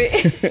into it.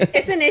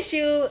 It's an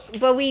issue,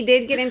 but we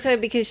did get into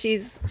it because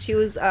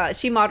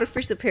she modeled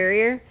for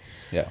Superior.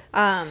 yeah.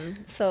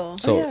 So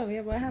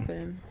Yeah. What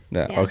happened?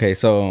 Yeah. Yeah. Okay.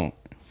 So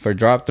for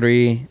drop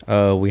 3,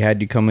 we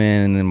had you come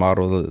in and then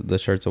model the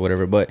shirts or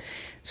whatever. But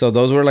so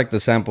those were like the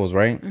samples,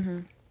 right? Mm-hmm.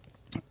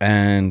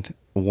 And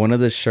one of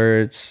the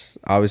shirts,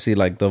 obviously,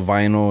 like the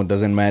vinyl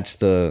doesn't match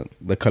the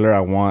color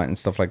I want and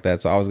stuff like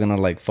that. So I was gonna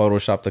like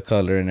Photoshop the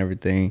color and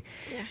everything.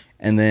 Yeah.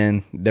 And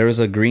then there was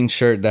a green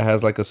shirt that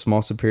has like a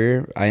small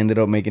Superior. I ended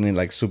up making it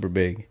like super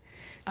big.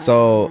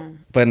 So,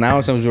 but now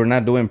since we're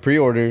not doing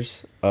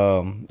pre-orders,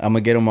 I'm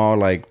gonna get them all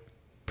like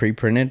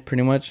pre-printed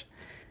pretty much.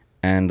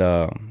 And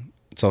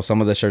so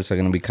some of the shirts are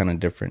gonna be kind of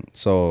different.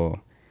 So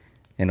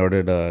in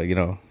order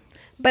to,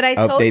 but I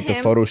told update him,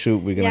 the photo shoot,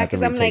 we're gonna have to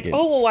because I'm retake like, it.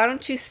 oh, well, why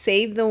don't you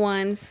save the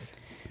ones?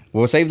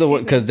 We'll save the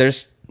one because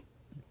there's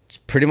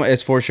pretty much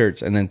it's 4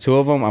 shirts, and then 2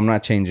 of them I'm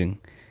not changing,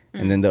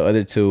 and then the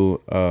other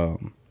 2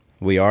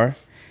 we are.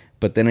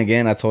 But then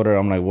again, I told her,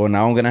 I'm like, well,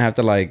 now I'm gonna have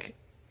to like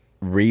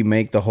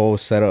remake the whole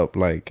setup,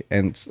 like,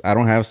 and I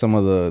don't have some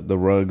of the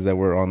rugs that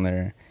were on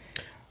there.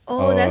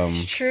 Oh,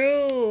 that's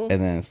true.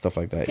 And then stuff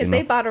like that. Because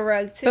they bought a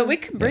rug too. But we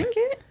could bring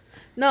it.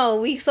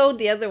 No, we sold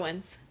the other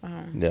ones.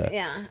 Yeah.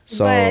 Yeah.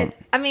 So, but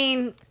I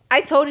mean,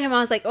 I told him, I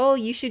was like, oh,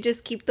 you should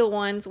just keep the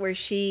ones where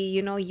she,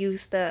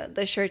 use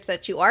the shirts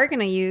that you are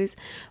gonna use.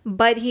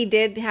 But he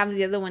did have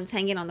the other ones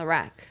hanging on the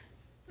rack.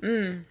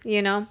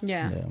 Yeah.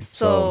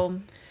 So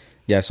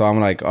so I'm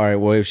like, all right,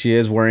 well, if she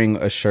is wearing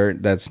a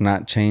shirt that's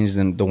not changed,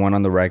 then the one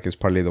on the rack is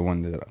probably the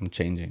one that I'm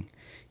changing.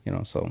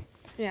 So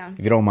yeah.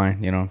 if you don't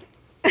mind,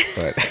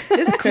 but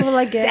It's cool,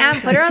 I guess. Damn,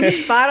 put her on the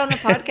spot on the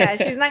podcast.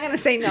 She's not gonna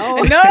say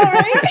no. No,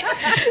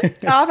 right?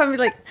 Off and be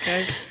like,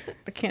 guys,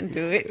 I can't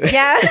do it.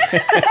 Yeah.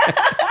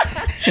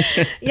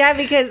 Yeah,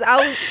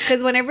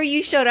 because whenever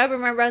you showed up,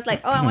 remember I was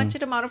like, oh, I want you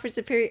to model for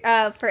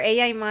Superior, for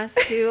AI Mas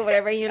too,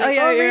 whatever. And you're like,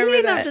 yeah, I remember really?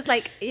 And I'm that. just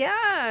like,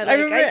 yeah,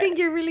 remember- I think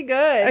you're really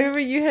good. I remember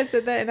you had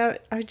said that, and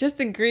I just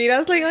agreed. I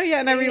was like, oh yeah,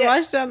 and I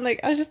rewatched it. I'm like,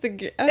 I just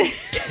agreed.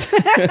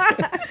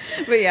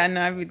 But yeah,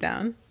 no, I'd be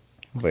down.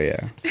 but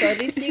yeah. So at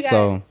least you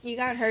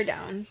got her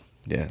down.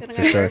 Yeah, You don't for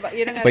gotta sure. worry about-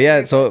 you don't gotta But yeah,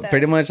 worry so about that.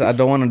 pretty much I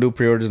don't want to do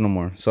pre-orders no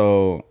more.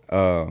 So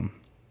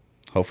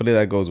hopefully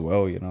that goes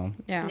well, Yeah.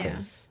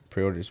 Yeah.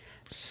 Pre-orders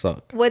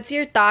suck. What's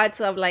your thoughts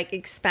of like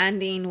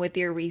expanding with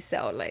your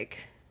resale?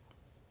 Like,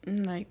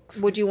 Like,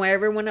 would you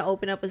ever want to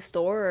open up a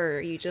store,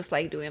 or you just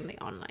like doing the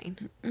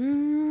online?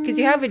 Because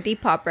you have a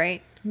Depop,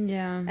 right?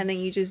 yeah. And then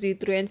you just do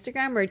through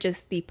Instagram or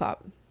just Depop?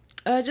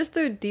 Just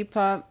through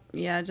Depop.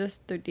 Yeah,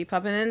 just through Depop.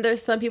 And then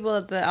there's some people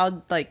that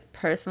I'll like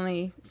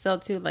personally sell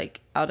to,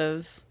 like out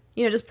of,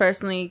 just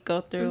personally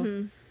go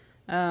through.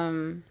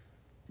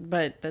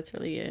 But that's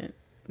really it.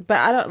 But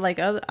I don't like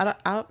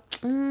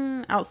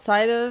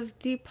outside of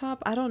Depop.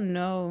 I don't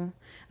know.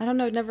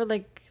 Never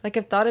like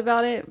I've thought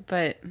about it,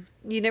 but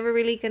You never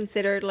really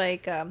considered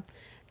like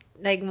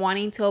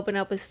wanting to open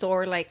up a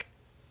store like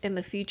in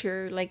the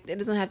future. Like it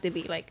doesn't have to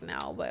be like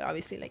now, but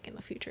obviously like in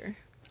the future.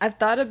 I've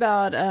thought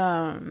about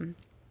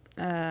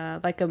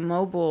like a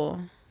mobile.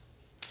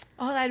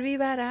 Oh, that'd be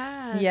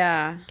badass.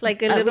 Yeah,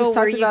 Like a we've little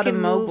where talked you about can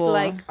move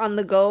like on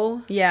the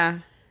go. Yeah,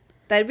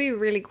 That'd be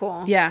really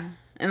cool. yeah,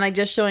 and like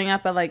just showing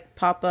up at like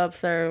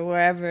pop-ups or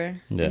wherever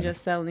Yeah. and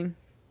just selling.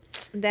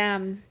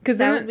 Damn. Because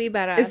that would be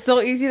badass. It's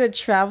so easy to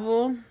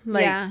travel.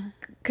 Like, yeah.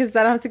 because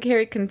I don't have to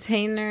carry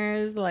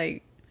containers.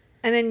 Like,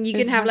 And then you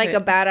Just can have have like it.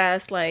 a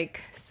badass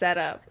like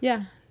setup.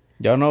 yeah.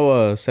 Y'all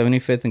know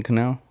 75th and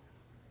Canal?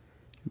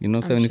 You know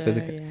 75th? Sure,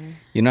 and Canal? yeah.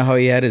 You know how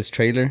he had his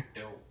trailer?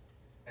 Dope.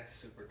 That's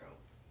super dope.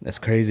 That's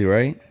crazy,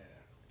 right?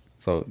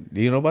 So,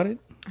 do you know about it?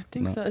 I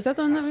think No. so. Is that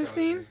the one that I we've showed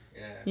seen? you.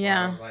 Yeah.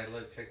 Yeah. I was like,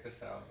 look, check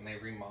this out. And they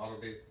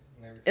remodeled it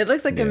and everything. It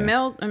looks like Yeah.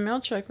 a mail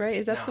truck, right?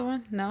 Is that No. the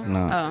one? No.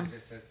 No. Oh.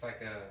 It's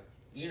like a,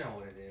 you know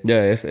what it is.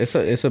 Yeah,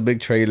 it's a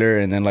big trailer,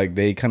 and then like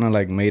they kind of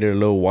like made it a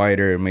little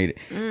wider.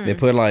 They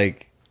put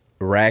like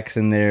racks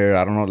in there.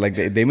 I don't know, like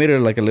they made it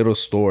like a little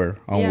store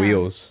on Yeah.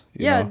 wheels.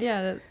 you Yeah,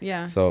 know?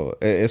 yeah. So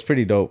it's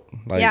pretty dope.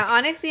 Like, Yeah,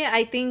 honestly,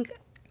 I think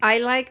I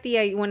like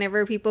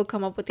whenever people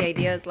come up with the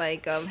ideas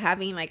like of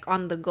having like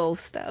on the go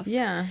stuff.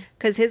 Yeah.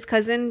 Cause his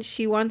cousin,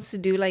 she wants to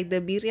do like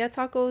the birria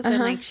tacos, and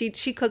like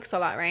she cooks a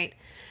lot, right?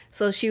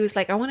 So she was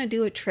like, I want to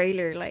do a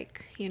trailer,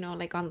 like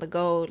like on the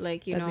go,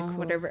 like That'd be cool.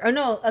 whatever. Oh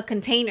no, a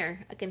container,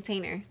 like the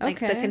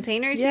Okay.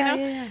 containers, Yeah,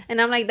 yeah. And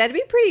I'm like, that'd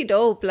be pretty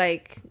dope.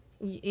 Like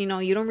you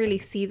don't really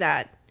see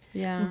that.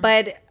 Yeah.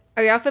 But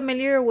are y'all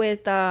familiar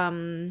with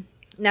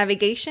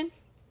Navigation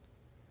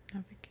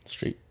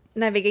Street?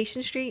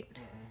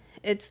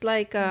 It's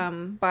like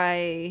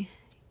by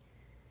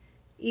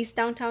East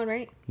Downtown,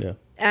 right? Yeah.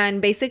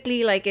 And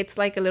basically like it's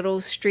like a little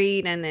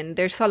street, and then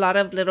there's a lot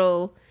of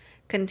little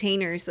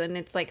containers, and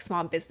it's like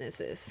small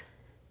businesses.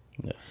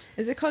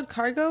 Is it called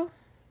Cargo?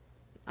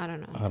 I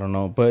don't know. I don't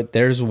know, but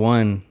there's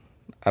one.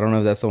 I don't know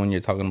if that's the one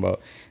you're talking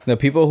about. The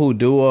people who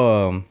do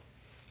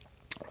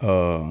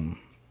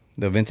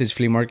the vintage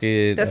flea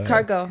market. That's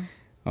Cargo.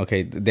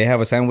 Okay, they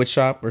have a sandwich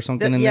shop or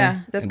something in there. Yeah,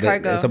 that's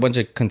Cargo. There's a bunch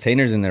of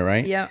containers in there,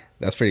 right? Yeah.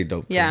 That's pretty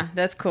dope. Too. Yeah,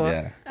 that's cool.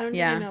 Yeah. I don't think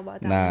Yeah. I know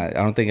about that. Nah,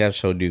 I don't think I've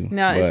showed you.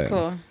 No, but it's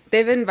cool.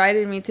 They've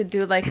invited me to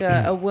do like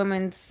a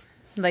women's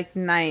like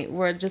night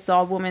where just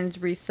all women's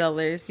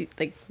resellers,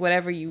 like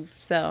whatever you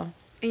sell.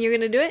 And you're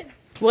gonna do it?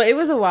 Well, it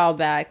was a while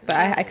back, but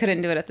I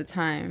couldn't do it at the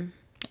time.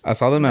 I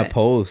saw them at But-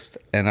 Post,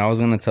 and I was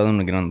gonna tell them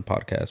to get on the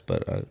podcast,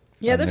 but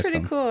Yeah, I they're missed pretty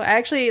them. cool. I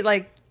actually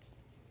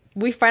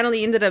we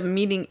finally ended up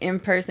meeting in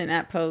person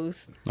at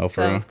Post. Oh, for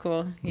So that real? was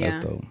cool. Yeah.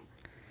 That's dope.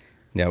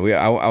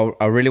 Yeah,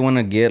 I really want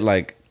to get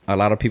like a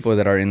lot of people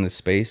that are in the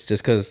space,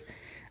 just because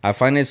I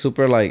find it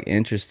super like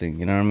interesting.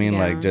 You know what I mean? Yeah.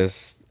 Like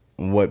just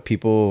what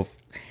people,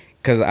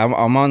 because I'm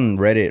on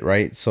Reddit,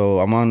 right? So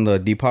I'm on the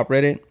Depop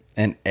Reddit,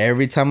 and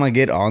every time I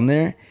get on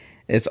there,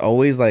 it's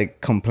always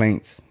like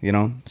complaints. You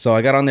know? So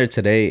I got on there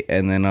today,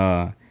 and then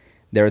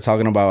they were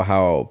talking about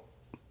how,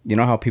 you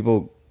know how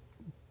people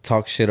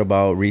talk shit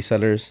about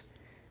resellers,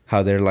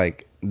 how they're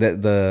like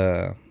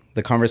the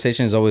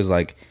conversation is always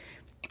like,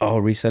 oh,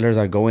 resellers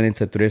are going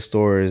into thrift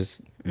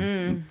stores,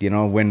 you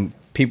know, when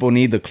people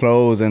need the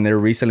clothes and they're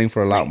reselling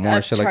for a lot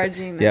more shit, like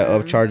upcharging yeah,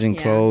 them. upcharging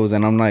Yeah. clothes.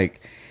 And I'm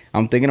like,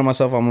 I'm thinking to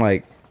myself, I'm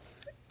like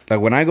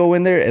when I go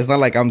in there, it's not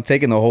like I'm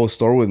taking the whole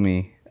store with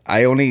me.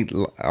 I only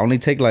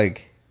take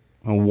like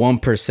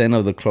 1%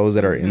 of the clothes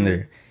that are in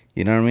there.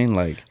 You know what I mean?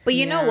 Like, But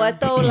you know Yeah. what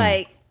though?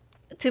 Like,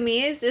 to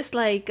me, it's just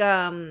like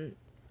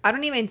I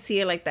don't even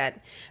see it like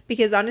that,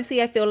 because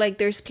honestly, I feel like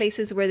there's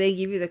places where they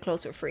give you the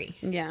clothes for free.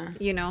 Yeah.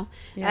 You know,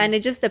 Yeah. and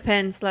it just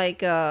depends.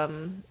 Like,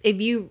 if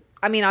you,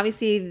 I mean,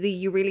 obviously, if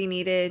you really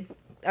need it.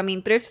 I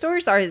mean, thrift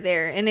stores are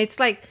there, and it's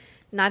like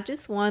not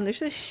just one.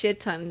 There's a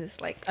shit ton.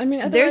 It's like, I mean,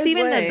 there's otherwise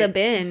even what? the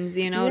bins.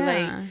 You know, like,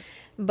 Yeah.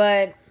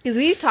 but because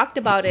we talked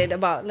about it,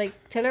 about like,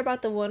 tell her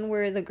about the one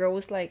where the girl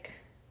was like,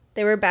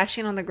 they were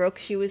bashing on the girl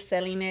because she was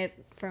selling it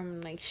from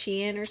like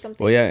Shein or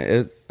something. well, yeah,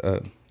 it's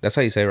that's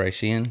how you say it, right?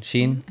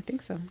 Shein. I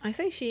think so. I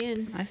say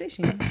Shein. I say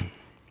Shein.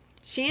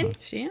 Shein?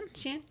 Shein?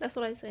 Shein? That's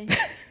what I say.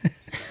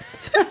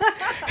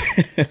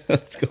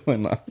 What's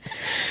going on?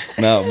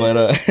 No,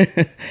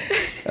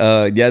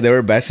 but yeah, they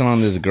were bashing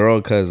on this girl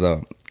because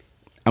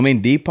I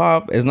mean,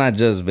 Depop is not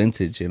just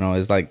vintage, you know.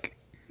 It's like,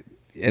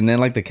 and then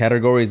like the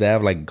categories, they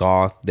have like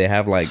goth, they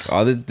have like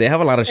all they have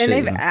a lot of shit. And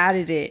they've you know?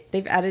 added it.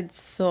 They've added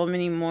so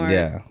many more.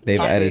 Yeah, they've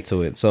added to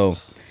topics. it. So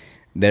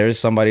there's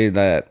somebody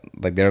that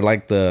like they're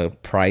like the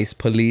price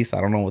police.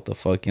 I don't know what the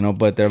fuck, you know,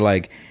 but they're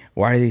like,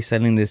 why are they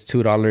selling this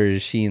 $2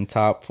 Shein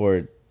top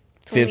for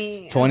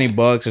 20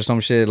 bucks or some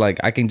shit? Like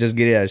I can just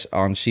get it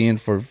on Shein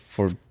for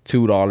 $2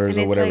 And or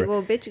it's whatever. like,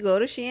 well, bitch, go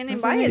to Shein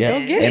and buy it. Yeah,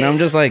 then. get and it. I'm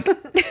just like,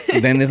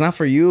 then it's not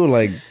for you.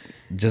 Like,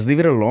 just leave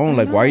it alone.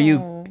 Like, why are you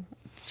No.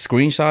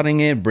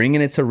 screenshotting it,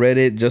 bringing it to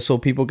Reddit just so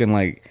people can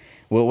like,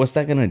 well, what's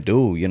that gonna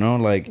do? You know,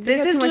 like, This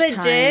got is too much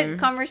legit time.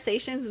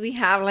 conversations we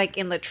have like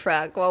in the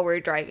truck while we're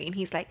driving.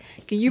 He's like,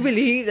 can you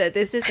believe that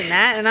this and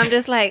that? And I'm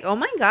just like, oh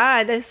my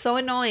God, that's so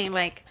annoying.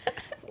 Like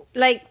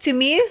to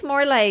me, it's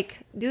more like,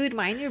 dude,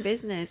 mind your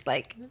business.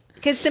 Like,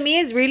 because to me,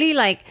 it's really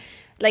like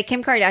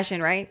Kim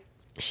Kardashian, right?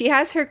 She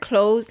has her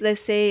clothes, let's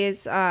say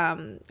is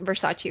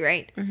Versace,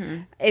 right?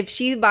 If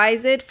she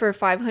buys it for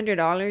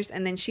 $500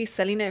 and then she's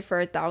selling it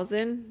for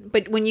 $1,000,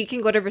 but when you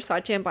can go to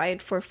Versace and buy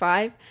it for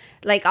 $5,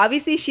 like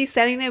obviously she's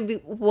selling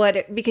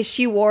it because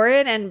she wore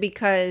it and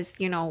because,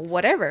 you know,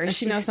 whatever. And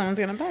she knows someone's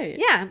going to buy it.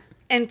 Yeah.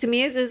 And to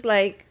me, it's just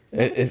like,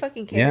 nobody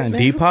fucking yeah, cares.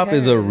 Man, who Depop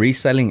is a cares?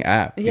 reselling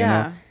app. You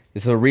Yeah. know?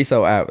 It's a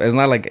resale app. It's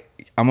not like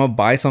I'm gonna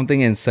buy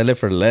something and sell it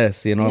for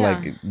less. You know, Yeah.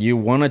 like you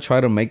want to try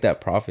to make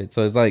that profit.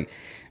 So it's like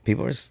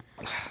people are.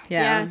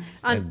 Yeah.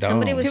 On, They're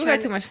somebody dumb. was People got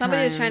trying too much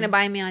somebody was time. trying to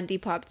buy me on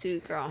Depop too,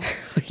 girl.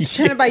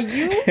 Trying to buy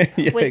you?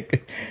 Yeah,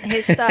 With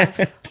his stuff.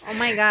 Oh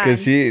my God.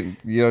 because she,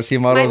 you know, she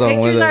My modeled on one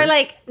of pictures the. are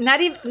like not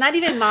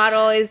even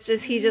model. It's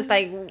just he's just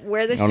like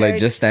wear the shirt. I'm like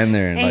just stand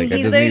there and, and like I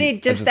he's just literally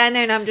need, just stand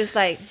there, and I'm just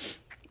like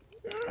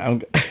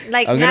I'm,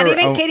 like I'm not gonna-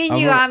 even I'm- kidding I'm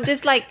you. gonna- I'm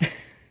just like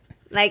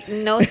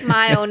no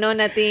smile, no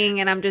nothing,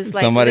 and I'm just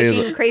like Somebody-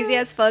 looking crazy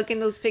as fuck in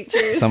those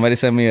pictures. Somebody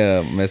sent me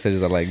a message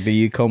that like, do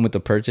you come with the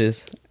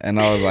purchase? And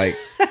I was like,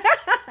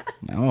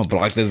 I'm gonna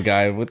block this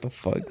guy. What the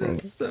fuck, bro?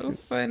 So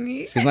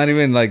funny. She's not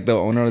even like the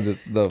owner of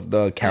the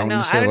I account know.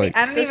 and shit. Like,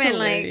 I don't That's even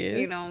like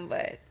hilarious.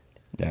 but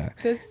yeah.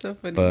 That's so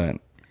funny. But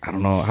I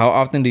don't know. How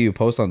often do you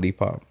post on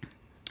Depop?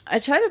 I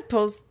try to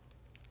post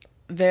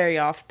very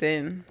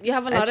often. you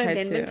have a I lot of try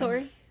to.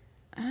 inventory.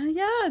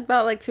 Yeah,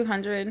 about like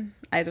 200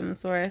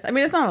 items worth. I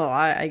mean, it's not a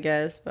lot, I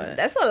guess, but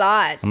That's a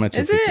lot. I'm at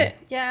is 250. it?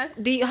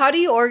 Yeah. How do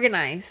you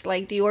organize?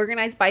 Like, do you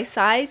organize by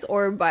size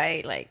or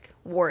by like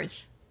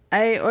worth?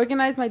 I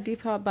organize my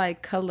Depop by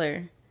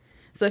color.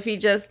 So if you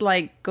just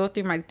like go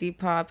through my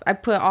Depop, I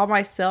put all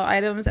my sale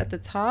items at the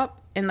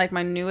top, and like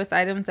my newest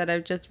items that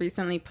I've just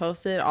recently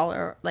posted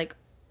are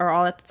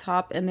all at the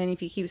top. And then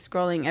if you keep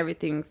scrolling,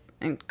 everything's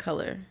in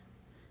color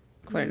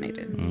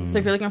coordinated. So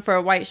if you're looking for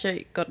a white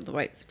shirt, go to the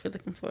whites. If you're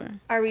looking for,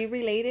 Are we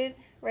related?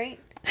 Right?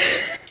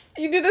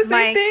 You do the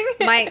same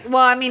thing?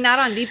 Well, I mean, not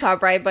on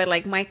Depop, right? But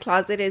like my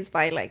closet is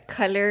by like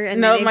color.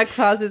 And no, then my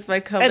closet's by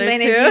color and then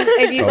too.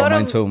 if you go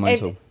to mine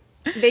too.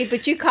 Babe,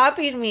 but you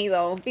copied me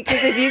though,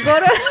 because if you go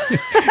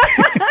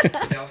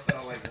to They all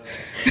sound like that.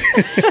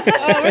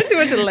 Oh, we're too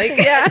much alike.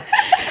 yeah,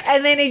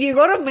 and then if you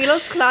go to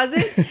Milo's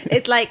closet,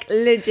 it's like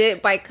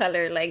legit by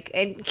color, like,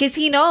 and because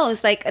he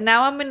knows, like,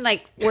 now I'm in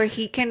like where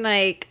he can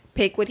like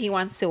pick what he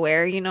wants to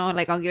wear, you know,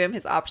 like I'll give him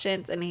his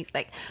options, and he's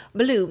like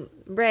blue,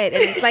 red,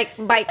 and it's like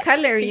by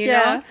color, you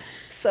know.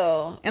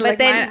 So, And but like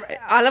then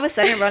all of a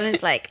sudden,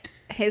 Roland's like,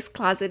 his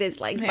closet is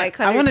like by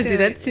color. I want to do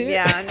that too.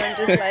 Yeah, and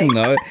I'm just like,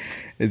 No,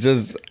 it's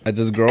just I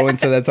just grow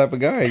into that type of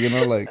guy, you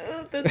know, like.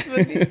 That's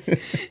funny.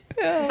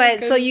 Oh,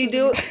 but so you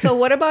do. So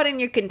what about in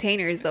your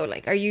containers though?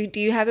 Like, do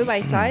you have it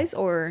by size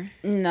or?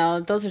 No,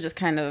 those are just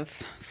kind of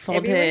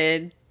folded.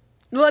 Everywhere?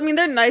 Well, I mean,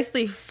 they're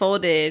nicely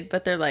folded,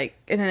 but they're like,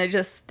 and then they're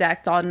just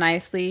stacked all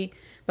nicely.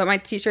 But my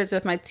t-shirts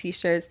with my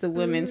t-shirts, the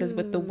women's is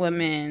with the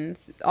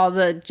women's. All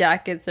the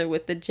jackets are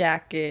with the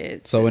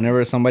jackets. So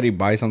whenever somebody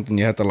buys something,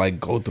 you have to like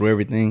go through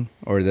everything,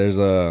 or there's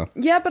a.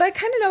 Yeah, but I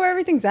kind of know where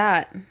everything's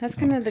at. That's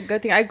kind of the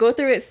good thing. I go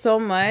through it so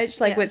much,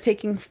 like with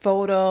taking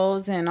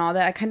photos and all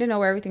that. I kind of know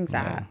where everything's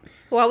at.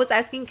 Well, I was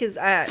asking because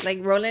like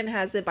Roland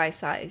has it by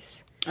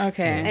size.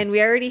 Okay. And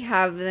we already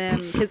have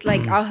them because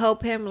like I'll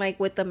help him like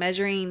with the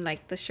measuring,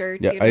 like the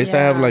shirt. Yeah, you know? I used to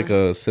have like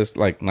a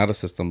like not a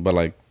system, but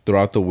like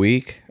throughout the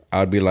week,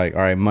 I'd be like,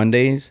 all right,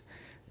 Mondays,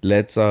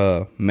 let's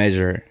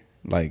measure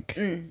like.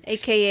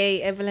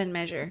 AKA Evelyn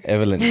measure.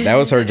 Evelyn, that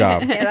was her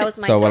job. Yeah, that was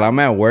my so job. while I'm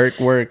at work,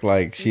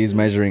 like she's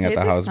measuring at It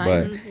the takes house,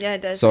 time. but Yeah,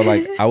 it does. so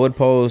like I would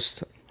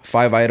post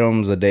 5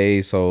 items a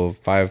day, so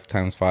 5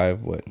 times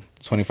 5, what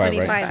 25,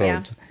 25, right? So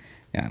yeah.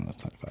 yeah, that's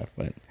 25,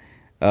 but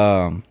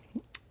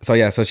so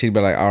yeah, so she'd be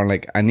like, "Oh,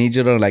 like I need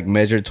you to like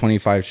measure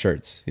 25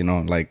 shirts, you know,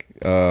 like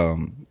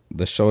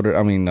the shoulder,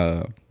 I mean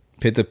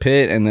pit to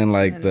pit, and then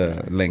like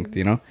the length,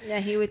 you know." Yeah,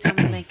 he would tell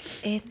me like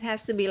it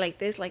has to be like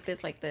this, like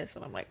this, like this,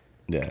 and I'm like,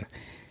 Yeah.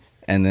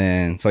 And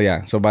then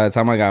so by the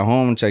time I got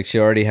home, like she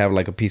already have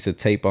like a piece of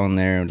tape on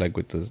there, like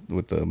with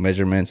the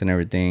measurements and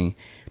everything.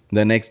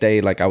 The next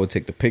day, like I would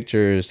take the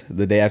pictures.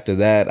 The day after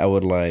that, I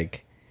would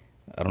like,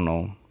 I don't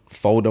know,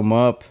 fold them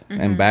up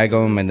and bag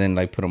them, and then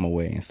like put them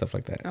away and stuff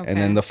like that. Okay. And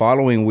then the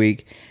following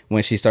week,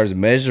 when she starts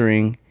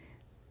measuring,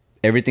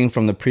 everything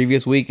from the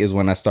previous week is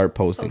when I start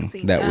posting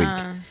that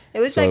week. it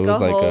was So like it was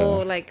a like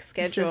whole a like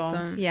schedule.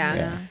 system. Yeah.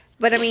 Yeah.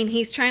 But I mean,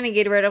 he's trying to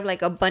get rid of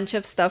like a bunch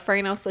of stuff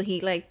right now, so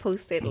he like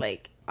posted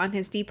like on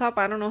his Depop.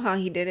 I don't know how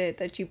he did it.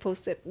 That you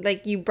posted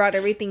like you brought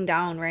everything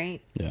down, right?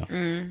 Yeah.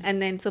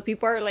 And then so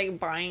people are like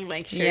buying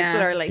like shirts Yeah.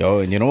 that are like. Yo,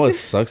 and you know what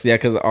sucks? Yeah,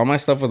 because all my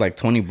stuff was like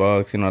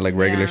 $20, you know, like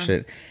regular Yeah.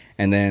 shit.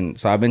 And then,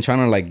 so I've been trying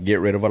to like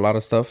get rid of a lot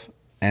of stuff.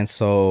 And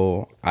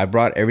so I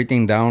brought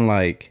everything down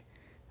like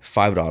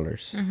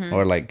 $5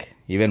 or like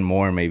even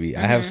more maybe.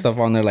 I have stuff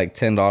on there like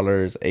 $10,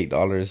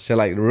 $8, shit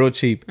like real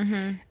cheap.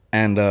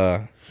 And,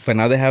 but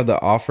now they have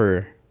the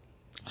offer,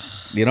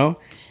 you know?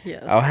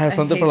 Yes, I'll have I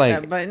something hate for like,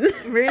 that button.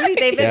 Really,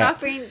 they've been Yeah.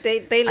 offering. They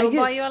I lowball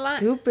you a get lot.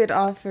 stupid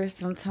offers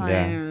sometimes.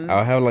 yeah,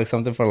 I'll have like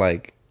something for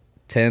like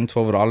 $10,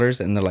 $12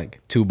 and they're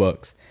like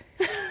 $2.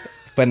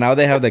 But now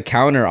they have the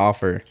counter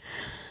offer.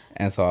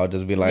 And so I'll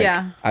just be like,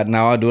 Yeah.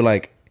 now I'll do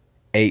like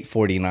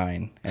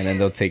 $8.49 and then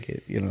they'll take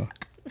it, you know.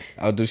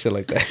 I'll do shit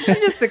like that. I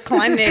just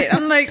decline it.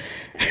 I'm like,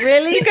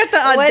 Really? you got the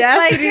What's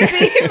audacity like-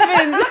 to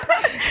even.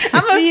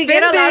 I'm Do you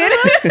get a lot of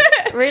offended.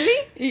 those?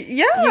 Really?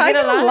 Yeah, You I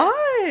get a get a lot? lot.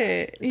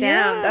 Damn,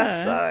 Yeah.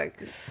 that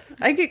sucks.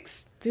 I get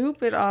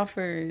stupid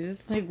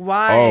offers. Like,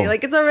 why? Oh.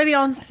 Like, it's already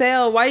on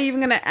sale. Why are you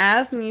even gonna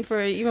ask me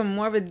for even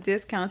more of a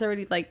discount? It's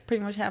already like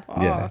pretty much half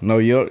off. Yeah. No,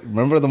 you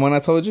remember the one I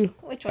told you?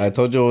 Which one? I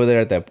told you over there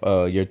at that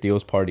your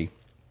Theo's party.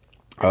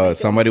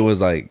 Somebody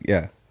was like,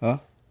 yeah. Huh?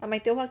 Am I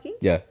still walking?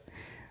 Yeah.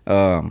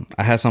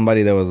 I had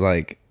somebody that was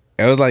like,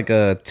 it was like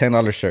a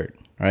 $10 shirt,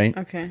 right?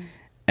 Okay.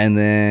 And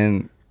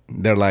then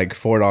they're like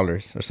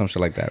 $4 or some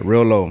shit like that,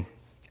 real low.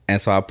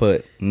 And so I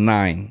put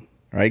 9,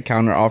 right?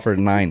 Counter offer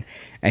 9,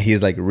 and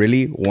he's like,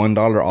 really,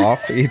 $1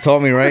 off? He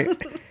told me, right?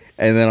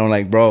 And then I'm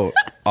like, bro,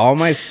 all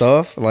my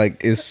stuff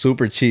like is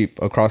super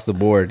cheap across the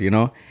board, you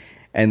know.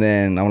 And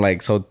then I'm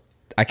like, so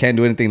I can't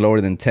do anything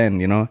lower than 10,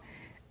 you know.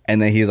 And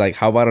then he's like,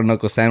 how about a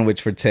knuckle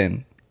sandwich for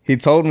 10? He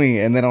told me,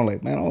 and then I'm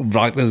like, man, I'll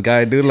block this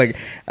guy, dude. Like,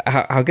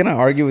 how can I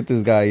argue with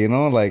this guy, you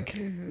know? Like,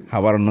 how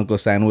about a knuckle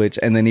sandwich?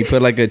 And then he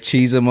put like a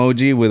cheese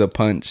emoji with a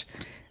punch.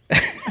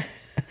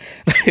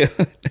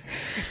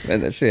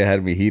 Man, that shit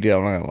had me heated.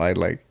 I'm not gonna lie.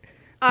 Like,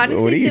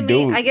 Honestly, what do you to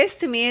do? me, I guess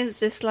to me, it's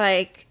just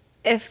like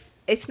if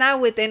it's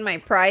not within my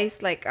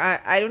price, like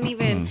I don't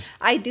even.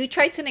 I do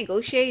try to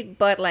negotiate,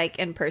 but like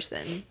in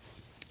person.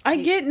 I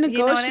get You know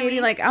negotiating. what I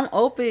mean? Like, I'm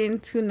open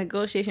to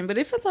negotiation, but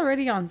if it's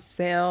already on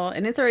sale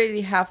and it's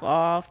already half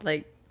off,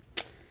 like,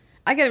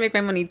 I gotta make my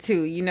money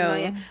too, you know? No,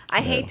 yeah.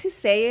 I hate to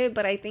say it,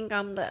 but I think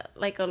I'm the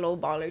like a low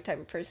baller type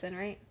of person,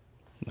 right?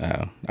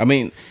 I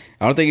mean,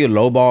 I don't think you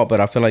lowball, but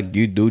I feel like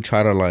you do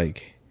try to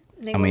like.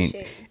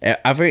 Negotiate.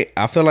 I mean,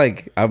 I feel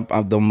like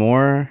the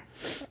more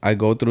I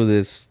go through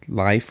this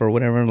life or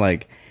whatever,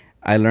 like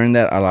I learned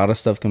that a lot of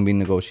stuff can be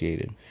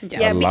negotiated.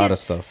 Yeah, a lot of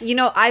stuff. You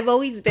know, I've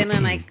always been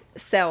in like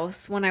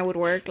sales when I would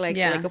work like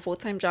Yeah. like a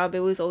full-time job.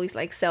 It was always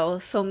like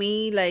sales. So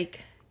me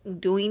like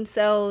doing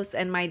sales,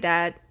 and my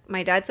dad's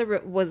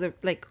was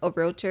like a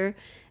realtor,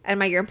 and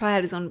my grandpa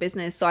had his own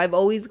business. So I've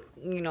always,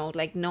 you know,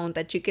 like known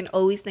that you can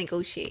always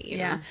negotiate. You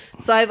know?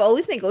 So I've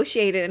always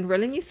negotiated, and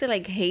Roland used to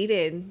like hate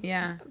it.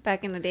 Yeah.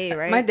 Back in the day,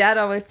 right? My dad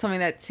always told me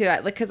that too.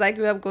 Like, cause I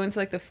grew up going to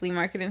like the flea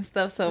market and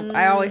stuff, so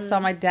I always saw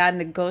my dad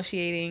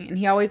negotiating, and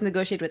he always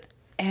negotiated with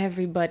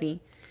everybody,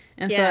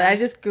 and so I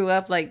just grew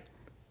up like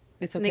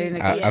it's okay to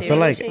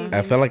negotiate.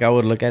 I feel like I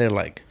would look at it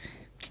like,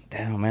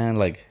 damn man,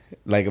 like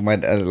my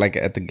like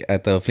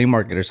at the flea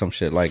market or some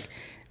shit. Like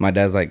my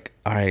dad's like,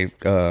 all right,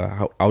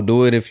 I'll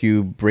do it if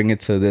you bring it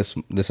to this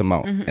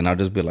amount, and I'll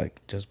just be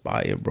like, just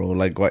buy it, bro.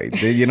 Like, why?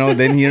 You know,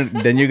 then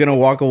you're gonna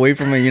walk away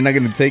from it. You're not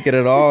gonna take it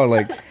at all.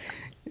 Like,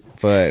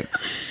 but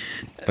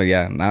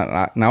yeah,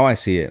 now I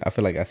see it. I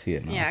feel like I see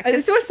it now. Yeah,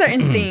 It's with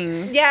certain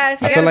things. yeah.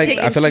 So I feel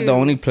like the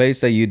only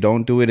place that you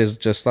don't do it is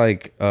just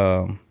like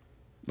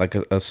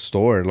a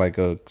store, like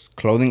a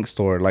clothing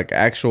store, like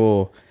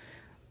actual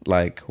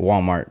like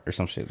Walmart or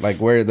some shit, like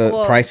where the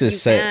price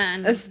is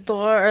set. A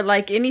store or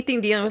like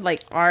anything dealing with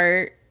like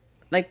art,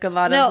 like a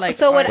lot of like.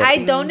 So what art I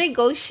things. don't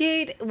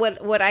negotiate, what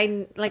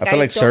I like. I feel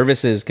like don't-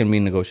 services can be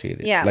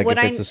negotiated. Yeah, like what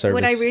if it's a service.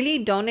 what I really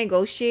don't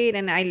negotiate,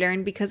 and I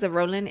learned because of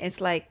Roland, is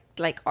like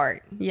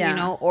art. Yeah. You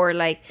know, or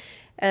like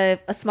a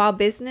small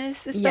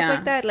business and stuff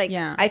like that. Like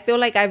I feel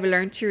like I've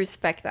learned to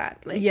respect that.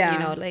 Like you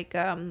know, like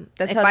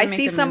That's if how they I make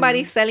see the somebody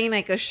money. selling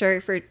like a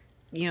shirt for,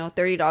 you know,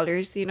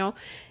 $30, you know,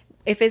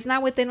 if it's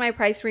not within my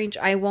price range,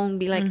 I won't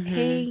be like,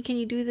 hey, can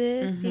you do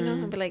this? You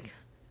know, I'll be like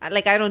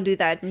I don't do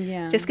that.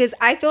 Yeah. Just because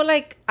I feel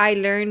like I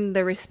learned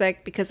the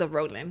respect because of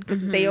Roland,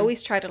 because they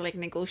always try to like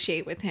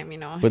negotiate with him, you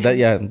know. But that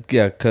yeah,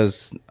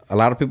 because a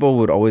lot of people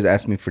would always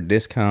ask me for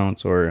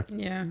discounts or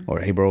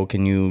hey bro,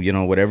 can you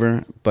know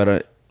whatever.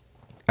 But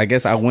I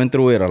guess I went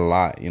through it a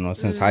lot, you know,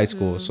 since high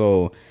school.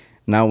 So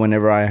now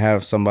whenever I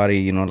have somebody,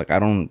 you know, like I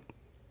don't.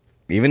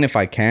 Even if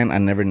I can, I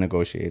never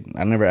negotiate.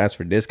 I never ask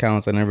for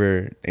discounts. I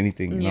never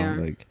anything. You know,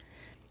 like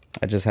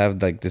I just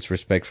have like this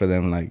respect for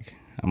them. Like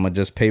I'm gonna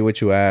just pay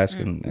what you ask,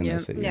 and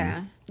that's it.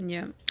 Yeah.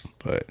 Yeah.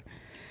 But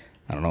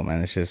I don't know,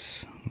 man.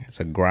 It's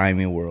a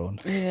grimy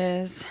world. It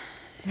is.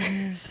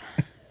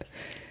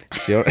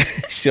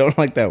 She don't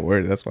like that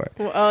word. That's why.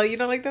 Well, oh, you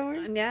don't like that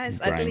word? Yeah, it's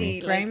Grimy. ugly.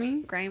 Grimy?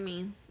 Like,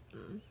 grimy.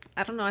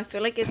 I don't know. I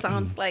feel like it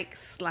sounds like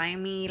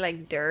slimy,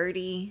 like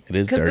dirty. It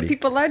is Because dirty. the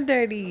people are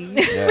dirty.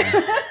 Yeah.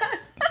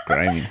 It's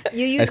grimy.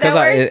 You use that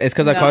word? It's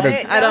because I called her.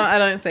 No. I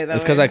don't say that.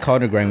 It's because I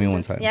called her grimy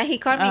one time. Yeah, he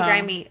called me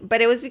grimy, but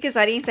it was because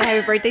I didn't say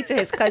happy birthday to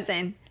his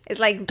cousin. It's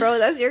like, bro,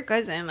 that's your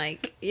cousin.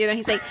 Like, you know,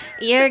 he's like,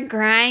 you're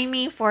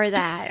grimy for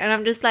that, and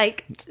I'm just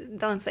like,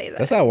 don't say that.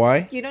 That's not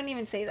why. You don't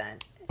even say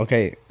that.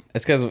 Okay,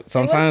 it's because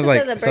sometimes 'cause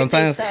like of the birthday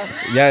sometimes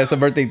stuff. yeah, it's a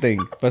birthday thing.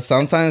 But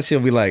sometimes she'll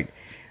be like,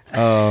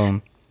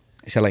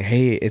 she'll like,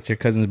 hey, it's your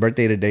cousin's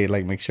birthday today.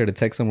 Like, make sure to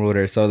text them with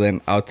her. So then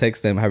I'll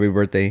text them happy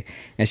birthday,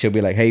 and she'll be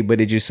like, hey, but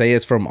did you say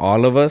it's from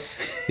all of us?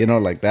 You know,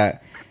 like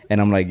that.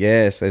 And I'm like,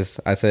 yes.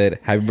 I said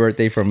happy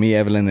birthday from me,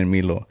 Evelyn, and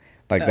Milo.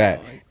 Like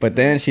that. But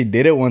then she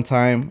did it one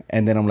time,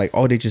 and then I'm like,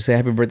 oh, did you say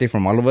happy birthday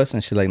from all of us?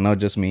 And she's like, no,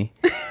 just me.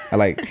 I'm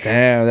like,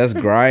 damn, that's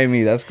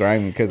grimy. That's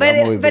grimy. Because I'm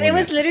always But it doing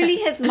was that. literally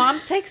his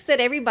mom texted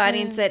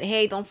everybody and said,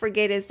 hey, don't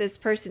forget it's this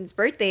person's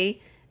birthday.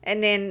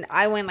 And then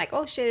I went like,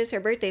 oh shit, it's her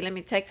birthday. Let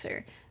me text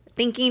her.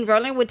 Thinking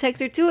Roland would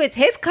text her too. It's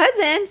his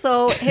cousin,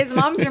 so his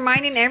mom's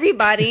reminding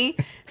everybody.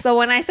 So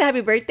when I said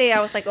happy birthday, I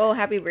was like, oh,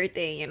 happy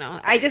birthday, you know.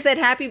 I just said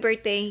happy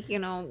birthday, you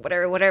know,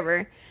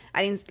 whatever.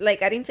 I didn't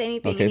say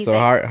anything. Okay, And he's so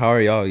like, how are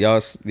y'all?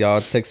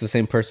 Y'all text the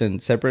same person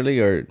separately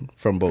or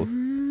from both?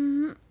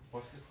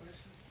 What's the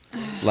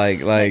question? Like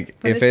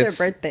When if is it's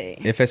their birthday?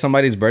 if it's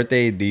somebody's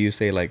birthday, do you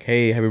say like,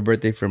 hey, happy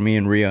birthday for me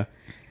and Rhea?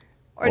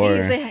 or do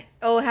you say,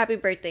 oh, happy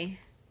birthday?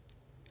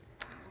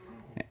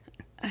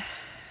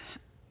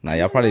 Nah,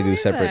 y'all probably do Either.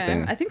 separate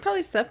things. I think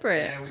probably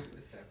separate. Yeah, we do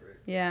it separate.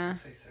 Yeah.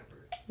 Say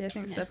separate. Yeah, I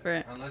think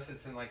separate. Unless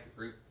it's in like a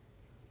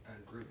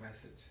group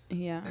message.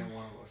 Yeah. Then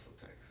one of us will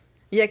text.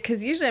 Yeah,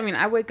 because usually, I mean,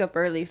 I wake up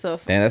early, so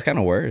Damn, that's kind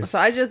of worse. so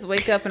I just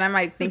wake up and I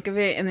might think of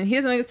it, and then he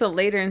doesn't wake up till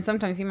later, and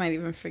sometimes he might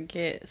even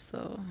forget.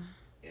 So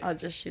I'll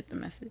just shoot the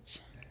message.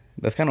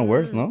 That's kind of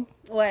worse, no?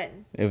 What?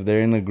 If they're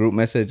in a group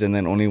message and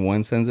then only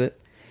one sends it,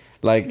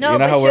 like No, you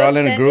know but how we're she'll all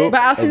in a send group. it-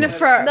 But I'll send it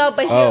for No,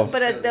 but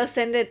Oh. they'll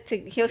send it to.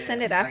 He'll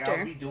send it Like, after.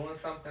 I'll be doing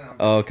something. I'm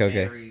Oh, okay,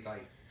 okay. Very,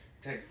 like,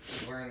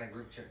 text. We're in that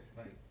group chat.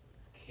 Like,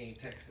 can you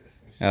text this?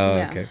 And shit. Oh,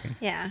 Yeah. okay.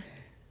 Yeah. 'Cause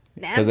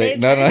Damn, they- babe,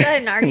 no, no, no.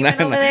 an argument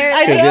No, over no. there.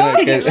 I Like,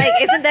 know. he's like,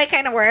 isn't that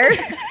kind of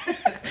worse?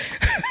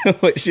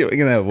 What she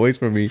making that voice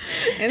for me?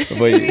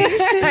 But,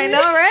 I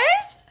know, right?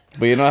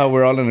 but you know how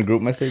we're all in a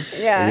group message?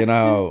 Yeah. You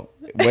know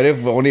how, what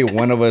if only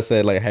one of us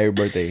said like happy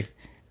birthday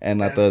and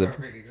not That's the a other?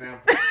 perfect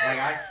example. Like,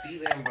 I see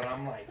them, but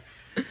I'm like,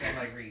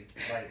 read.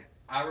 Like,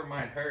 I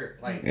remind her,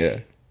 like, Yeah.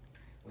 hey,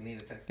 we need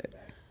to text it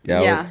back.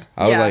 Yeah. Yeah.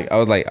 I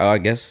was like, oh, I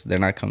guess they're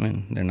not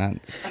coming. They're not.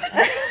 It's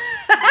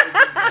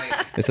just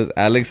like, It says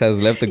Alex has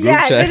left the group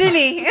Yeah, chat.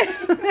 literally.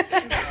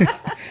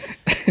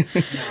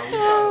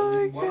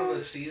 One of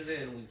us sees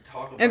it and we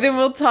talk about it. And then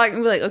we'll talk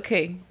and be like,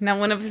 okay, now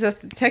one of us has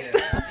to text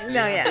them.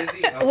 No, yeah.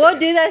 Busy? Okay. We'll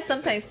do that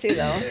sometimes too,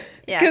 though.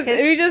 Yeah, Because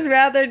we just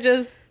rather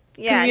just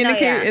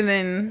communicate and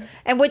then...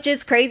 And which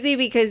is crazy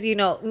because, you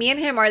know, me and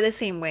him are the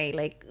same way.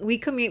 Like,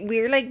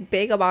 we're, like,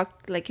 big about,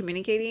 like,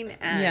 communicating.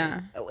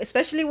 And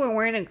especially when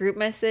we're in a group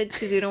message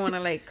because we don't want to,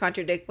 like,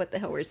 contradict what the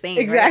hell we're saying.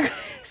 Exactly.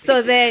 Right?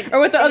 So then... Or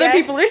what the other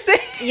people are saying.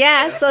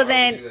 Yeah, so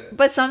then...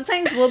 But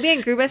sometimes we'll be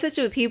in group message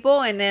with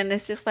people and then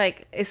it's just,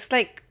 like... It's,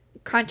 like,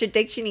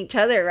 contradiction each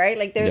other, right?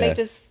 Like, they're, like,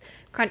 just...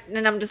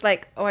 And I'm just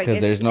like, oh, I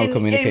guess... there's no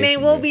communication. And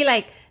then we'll be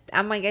like...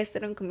 Damn, I guess they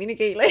don't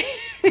communicate. Like,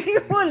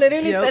 we'll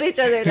literally tell each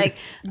other, like,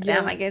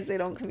 damn, I guess they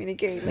don't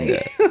communicate.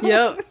 Like,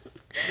 Yep.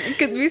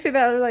 Because we say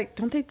that, we're like,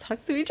 don't they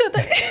talk to each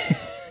other?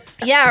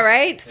 Yeah,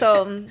 right?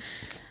 So,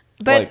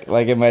 but...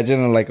 Like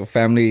imagine, like, a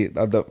family,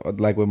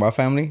 like, with my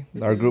family,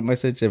 our group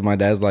message, if my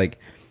dad's, like,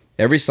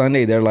 every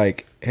Sunday, they're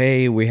like,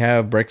 hey, we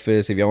have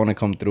breakfast if y'all want to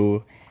come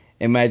through.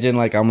 Imagine,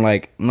 like, I'm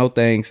like, no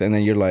thanks. And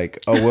then you're like,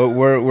 oh,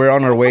 we're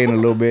on our way in a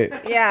little bit.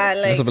 Yeah,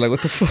 like... So be like,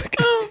 what the fuck?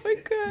 Oh, my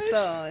God.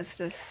 So, it's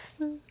just...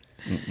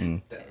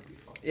 Mm-mm. That'd be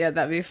fun. Yeah,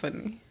 that'd be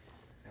funny.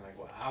 And like,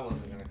 well, I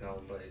wasn't gonna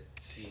go, but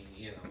she,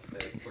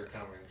 said we're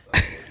coming.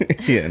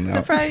 So Yeah,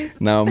 Surprise.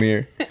 now I'm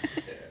here.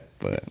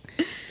 But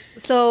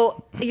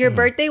So, your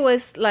birthday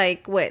was,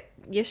 like, what?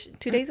 2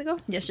 days ago?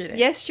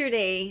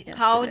 Yesterday.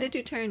 How did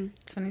you turn?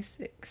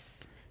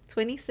 26.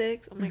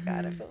 26? Oh, my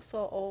God, I feel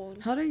so old.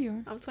 How old are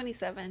you? I'm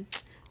 27.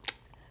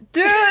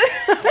 Dude!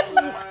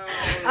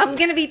 I'm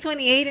gonna be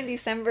 28 in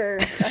December.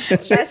 That's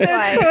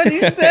why.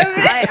 27.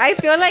 I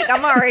feel like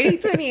I'm already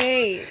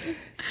 28.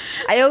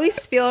 I always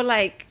feel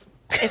like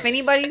if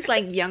anybody's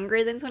like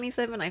younger than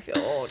 27, I feel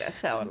old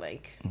as hell.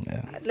 Like,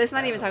 let's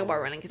not even talk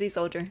about running because he's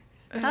older.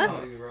 Huh? how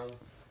old are you,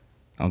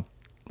 Ron?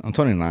 I'm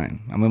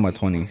 29. I'm in my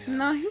 20s.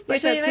 No, he's You're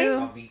like that 29? too.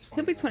 I'll be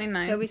He'll be 29.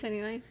 29. He'll be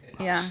 29.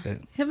 Yeah.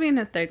 Shit. He'll be in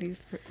his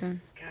 30s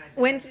soon.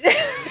 When's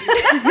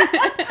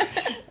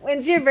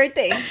When's your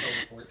birthday? I'm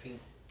 14.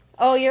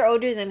 Oh, you're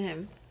older than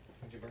him.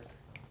 When's your birthday?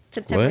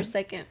 September What?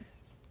 2nd.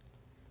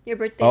 Your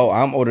birthday. Oh,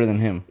 I'm older than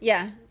him.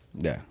 Yeah.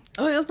 Yeah.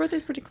 Oh, his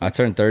birthday's pretty close. I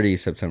turned 30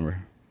 September.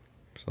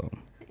 So,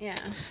 Yeah.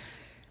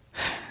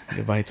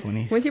 goodbye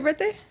 20s. When's your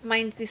birthday?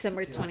 Mine's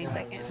December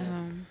 22nd.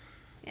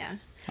 Yeah.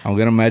 I'm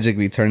going to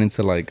magically turn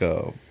into like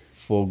a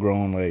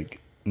full-grown like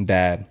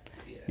dad.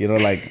 You know,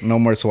 like no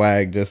more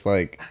swag, just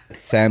like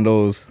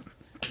sandals,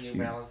 New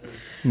Balances.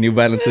 New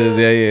Balances.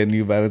 Yeah,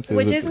 New Balances.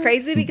 Which is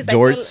crazy because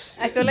Jorts.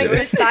 I feel like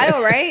the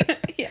style, right?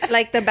 Yeah.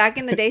 Like the back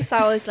in the day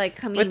style is like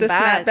coming With the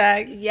back.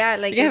 snapbacks. Yeah,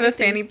 like You have a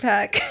everything. fanny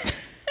pack.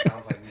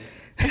 Sounds like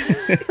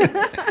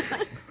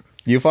me.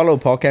 You follow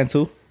Paul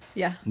Cantu?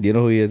 Yeah. Do you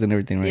know who he is and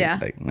everything, right? Yeah.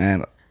 Like,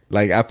 man,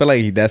 like I feel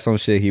like that's some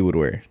shit he would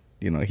wear.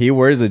 You know, he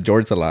wears the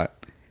jorts a lot.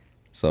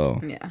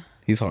 So, Yeah.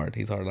 he's hard.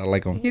 He's hard. I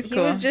like him. He's He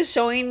cool. was just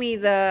showing me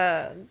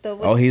the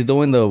Oh, he's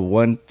doing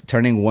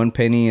turning one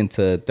penny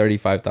into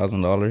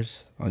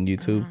 $35,000 on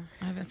YouTube.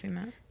 I haven't seen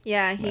that.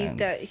 yeah, Man.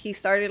 he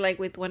started like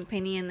with 1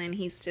 penny and then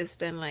he's just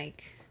been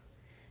like,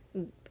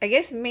 I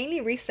guess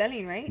mainly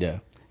reselling, right? Yeah.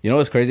 You know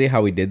what's crazy?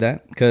 How we did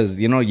that? Because,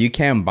 you know, you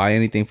can't buy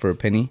anything for a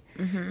penny.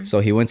 Mm-hmm. So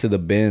he went to the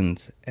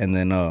bins and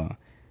then,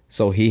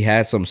 so he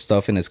had some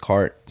stuff in his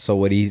cart. So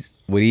what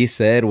he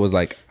said was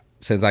like,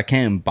 since I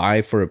can't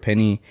buy for a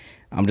penny,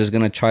 I'm just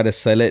going to try to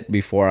sell it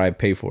before I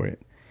pay for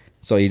it.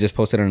 So he just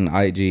posted it on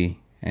IG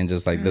and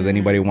just like, does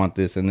anybody want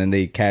this? And then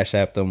they cash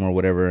apped him or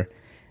whatever.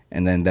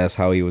 And then that's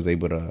how he was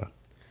able to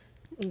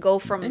Go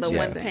from the 1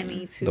 Interesting.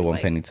 penny to the 1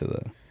 like, penny to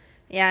the...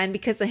 Yeah, and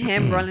because of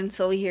him, Roland's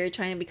over here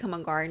trying to become a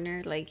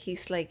gardener. Like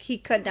he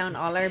cut down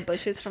all our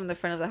bushes from the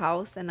front of the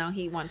house, and now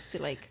he wants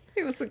to like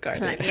He was the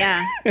gardener. plant.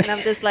 Yeah, and I'm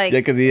just like,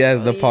 Yeah, because he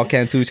has the oh, Paul yeah.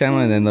 Cantu channel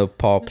and then the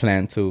Paul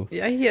Plant too.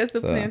 Yeah, he has the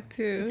So- plant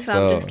too.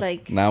 So I'm just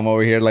like, now I'm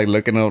over here like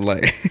looking up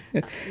like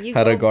You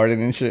how to go. garden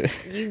and shit.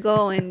 you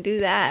go and do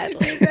that,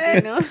 like,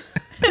 you know.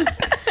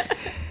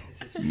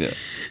 Yeah.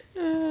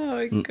 Oh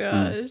my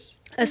gosh.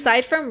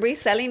 Aside from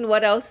reselling,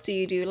 what else do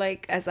you do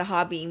like as a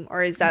hobby,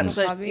 or is that As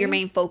a what hobby? your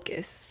main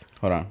focus?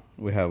 Hold on.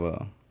 We have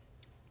a...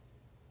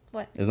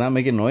 What? Is that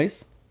making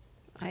noise?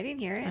 I didn't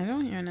hear I it.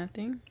 don't hear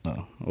nothing.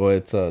 Oh. Well,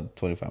 it's a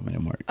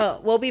 25-minute mark. Oh,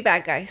 we'll be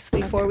back, guys.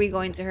 Before we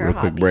go into her Real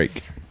hobbies. quick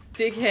break.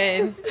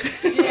 Dickhead.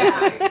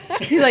 Yeah.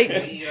 He's like,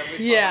 Hey, I've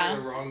been Yeah.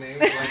 calling the wrong name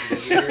for like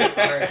a year.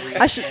 All right, Reed.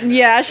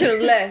 I should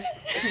have left.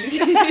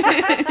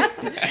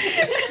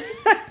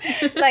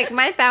 Like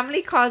my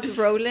family calls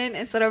Roland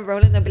instead of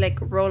Roland, they'll be like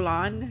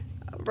Roland.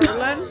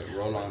 Roland.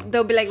 Roll on.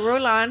 They'll be like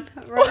Roland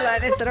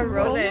instead of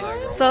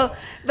Roland. So,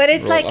 but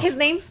it's like his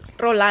name's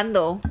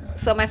Rolando.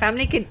 So my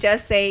family could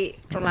just say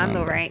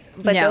Rolando, right?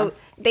 But Yeah.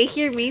 they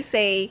hear me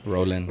say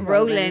Rolling.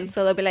 Roland,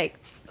 so they'll be like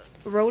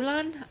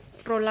Roland.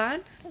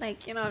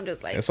 Like, you know, I'm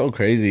just like, It's so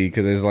crazy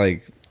because it's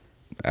like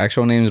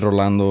actual name's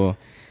Rolando.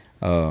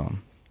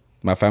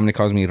 My family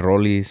calls me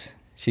Rollies.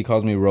 She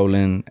calls me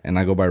Roland, and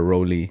I go by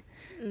Rolly.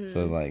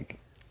 So like,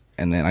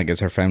 and then I guess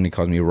her family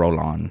calls me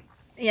Roland.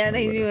 yeah,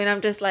 they do, and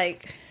I'm just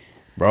like,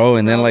 Bro,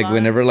 and then like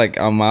Roland. whenever like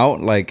I'm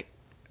out, like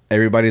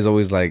everybody's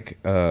always like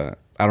I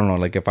don't know,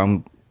 like if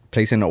I'm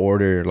placing an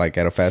order like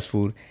at a fast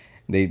food,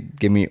 they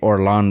give me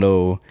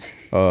Orlando,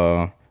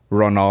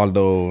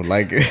 Ronaldo,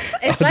 like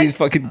all like, these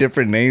fucking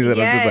different names that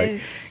I'm just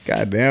like,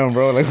 God damn,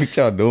 bro, like what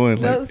y'all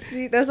doing? No, Like,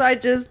 see, that's why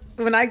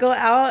when I go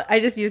out, I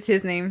just use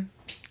his name,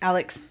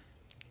 Alex.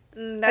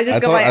 I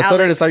told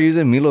her to start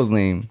using Milo's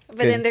name. But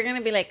then they're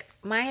gonna be like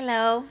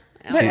Milo.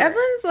 But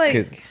Evelyn's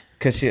like,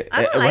 cause she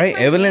I don't right,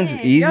 like Evelyn's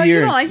name.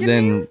 easier like your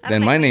name?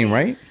 than my name,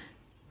 right?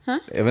 Huh?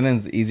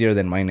 Evelyn's easier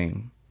than my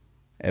name,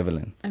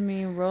 Evelyn. I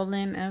mean,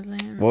 Roland,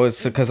 Evelyn. Well,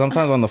 it's because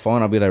sometimes on the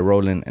phone I'll be like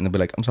Roland, and they'll be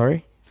like, I'm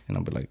sorry, and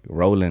I'll be like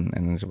Roland,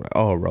 and then she'll be like,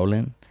 oh,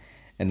 Roland,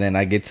 and then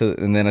I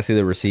see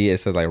the receipt, it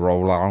says like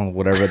Roland,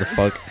 whatever the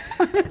fuck.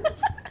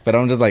 But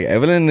I'm just like,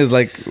 Evelyn is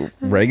like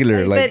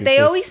regular. Like, but they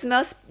always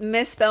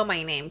misspell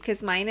my name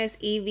because mine is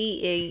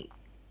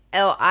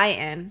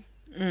Evelin,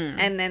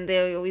 and then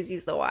they always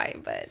use the Y.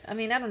 But I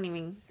mean, I don't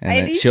even.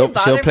 And she'll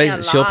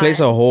place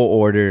a whole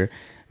order.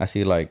 I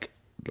see like,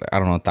 I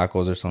don't know,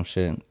 tacos or some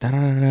shit.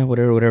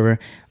 Whatever.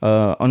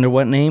 Under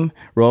what name?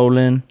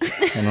 Roland.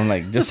 And I'm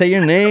like, just say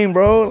your name,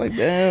 bro. Like,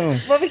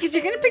 damn. Well, because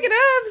you're gonna pick it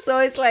up, so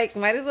it's like,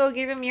 might as well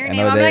give him your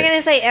name. I'm not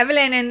gonna say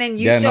Evelyn, and then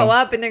you show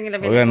up, and they're gonna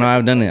be. Okay, no,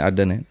 I've done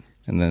it.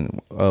 And then,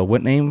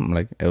 what name? I'm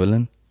like,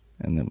 Evelyn.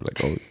 And then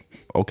like,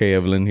 oh, okay,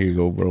 Evelyn, here you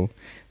go, bro.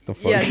 The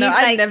fuck? Yeah, no,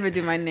 I never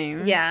do my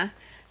name. Yeah.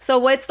 So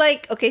what's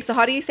like? Okay, so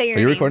how do you say your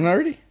name? Are you recording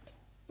already?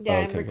 Yeah,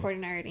 okay, I'm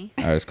recording already.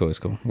 All right, it's cool.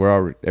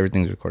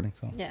 Everything's recording.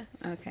 So Yeah.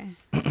 Okay.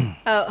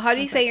 How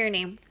do you say your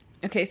name?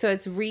 Okay, so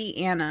it's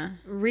Rhea.Up.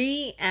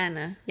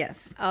 Rhea.Up.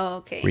 Yes. Oh,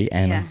 okay. Rhea.Up.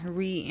 Yeah,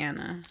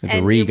 Rhea.Up. It's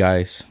a Rhea,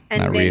 guys,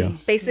 not Rhea.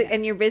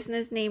 And your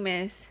business name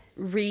is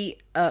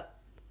Rhea.Up.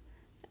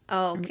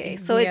 Oh, okay.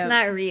 So it's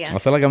not Rhea. I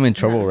feel like I'm in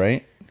trouble,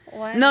 right?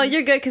 What? No,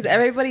 you're good because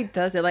everybody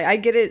does it. Like I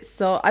get it.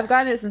 So I've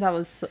gotten it since I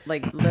was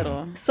like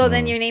little. So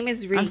then your name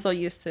is Rhea. I'm so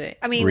used to it.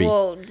 I mean, Rhea.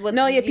 well,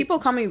 No, yeah, people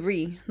call me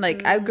Rhea.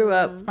 Like I grew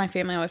up, my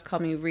family always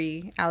called me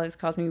Rhea. Alex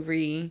calls me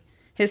Rhea.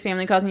 His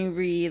family calls me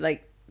Rhea.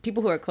 Like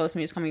people who are close to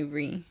me just call me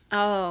Rhea.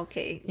 Oh,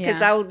 okay. Because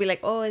Yeah. I would be like,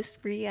 oh, it's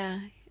Rhea.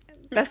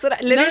 That's what I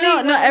literally.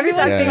 No.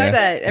 Everyone thinks Yeah.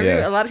 that.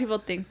 Yeah. A lot of people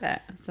think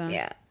that. So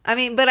Yeah. I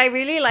mean, but I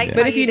really like. Yeah.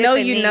 how But if you did know,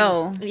 the you name.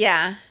 know.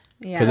 Yeah.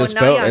 Yeah. Because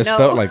Well, now y'all it's know.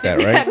 spelled like that,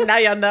 right? Now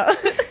y'all know.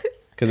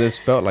 Because it's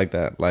spelled like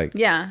that, like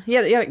Yeah. My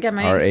name's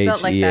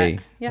spelled like RHEA,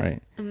 that. Yeah.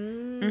 right?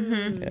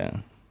 Mm-hmm. Yeah.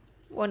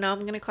 Well, now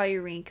I'm gonna call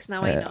you Rhea because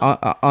now I Yeah.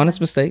 know.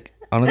 Honest mistake.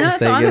 Honest No, it's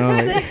mistake. You know.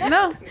 honest Like, mistake.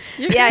 No.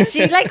 You're Yeah, good.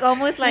 she like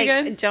almost like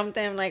You're good. jumped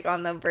him like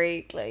on the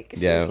break, like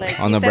she yeah. was like,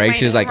 On "You the said break, my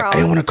she's name like, I wrong."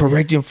 didn't want to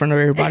correct you in front of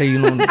everybody. You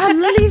know. I'm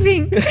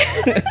leaving.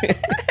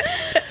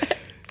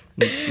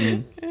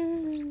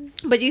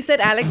 But you said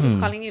Alex was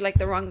calling you like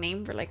the wrong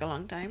name for like a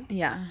long time.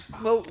 Yeah.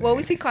 What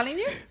was he calling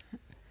you?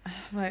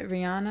 What,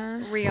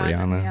 Rihanna?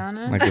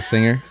 Rihanna. Like the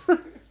singer.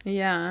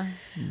 Yeah.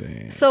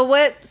 Damn. So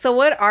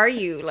what are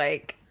you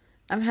like?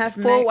 I'm half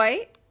Full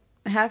white?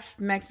 half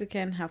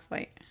Mexican, half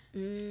white.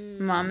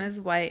 Mom is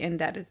white and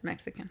dad is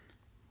Mexican.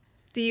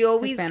 Do you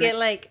always Hispanic. get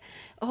like,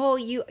 oh,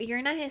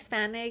 you're not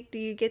Hispanic? Do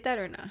you get that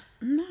or not?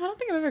 No, I don't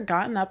think I've ever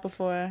gotten that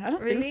before. I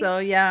don't Really? think so.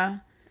 Yeah.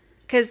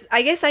 Because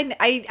I guess I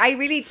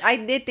really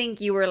did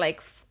think you were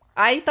like,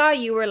 I thought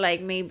you were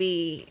like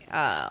maybe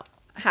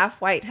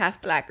half white,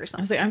 half black or I was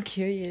something. like, I'm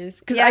curious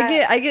because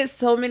Yeah. I get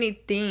so many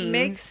things.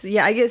 Mix?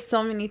 Yeah, I get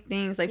so many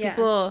things. Like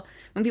Yeah.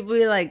 when people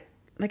be like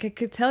I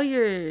could tell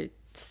you're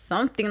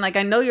something. Like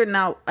I know you're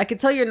not. I could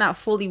tell you're not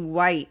fully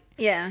white.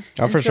 Yeah.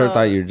 I for sure so-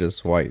 thought you're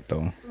just white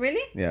though.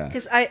 Really? Yeah.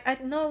 Because I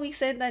know we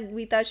said that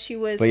we thought she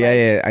was. But like,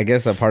 yeah. I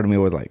guess a part of me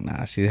was like,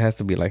 nah, she has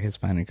to be like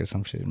Hispanic or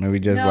some shit. Maybe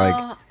just No.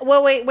 like,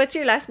 Well, wait. What's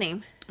your last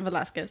name?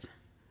 Velasquez.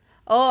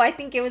 Oh, I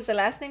think it was the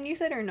last name you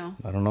said, or no?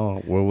 I don't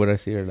know. Where would I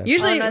see her?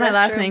 Usually no, my that's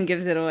last true. name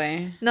gives it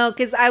away. No,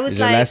 because I was Is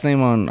your like, last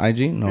name on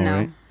IG? No, No.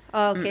 right?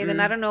 oh, okay, then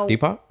I don't know.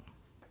 Depop?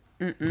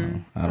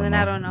 Mm-mm. No, Then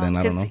I don't know. Then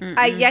I don't know.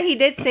 'Cause yeah, he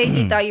did say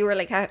he thought you were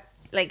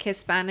like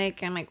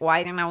Hispanic and like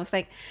white, and I was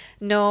like,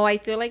 no, I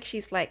feel like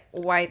she's like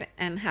white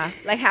and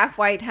half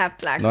white, half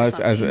black. No, or it's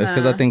something.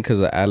 because I think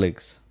because of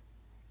Alex.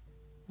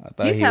 I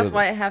thought He's he half was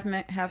white, half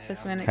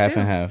Hispanic half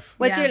too. and half.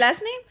 What's Yeah. your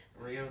last name?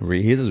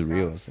 Rio. He's just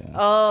real. Yeah.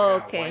 Oh,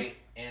 Yeah, okay. White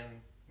and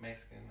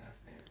Mexican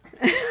last name.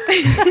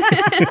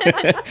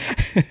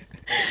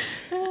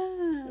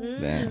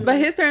 Damn. But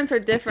his parents are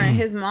different.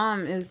 His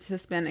mom is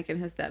Hispanic and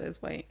his dad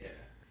is white.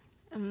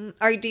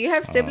 Do you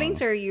have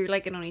siblings or you're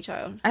like an only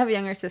child? I have a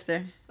younger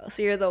sister.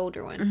 So you're the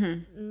older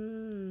one.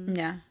 Mm-hmm.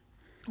 Yeah,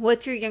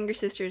 What's your younger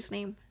sister's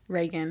name?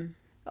 Reagan.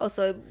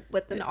 Also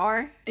with an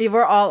R. Yeah,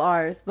 we're all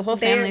ours. The whole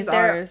They're- family's they're-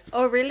 ours.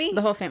 Oh, really?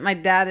 The whole family. My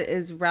dad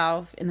is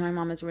Ralph and my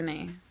mom is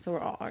Renee. So we're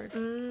all ours.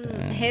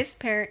 His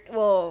parent,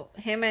 well,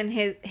 him and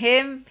his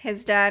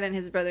dad and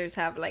his brothers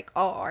have like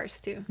all ours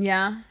too.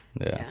 Yeah.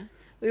 Yeah.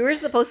 We were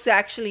supposed to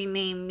actually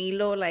name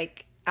Milo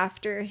like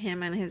after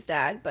him and his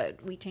dad,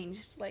 but we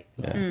changed like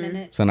last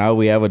minute. So now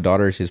we have a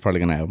daughter. She's probably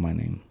gonna have my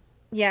name.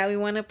 Yeah, we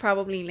want to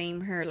probably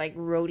name her like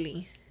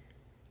Rolly.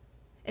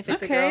 If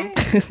it's Okay. a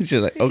girl. She's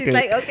like, okay. She's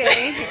like,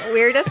 okay,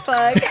 weird as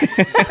fuck.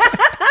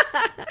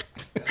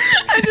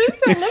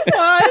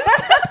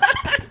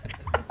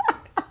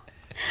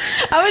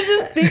 I was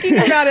just thinking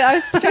about it. I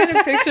was trying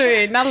to picture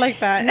it. Not like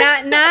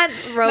that. Not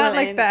Roland. Not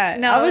like that.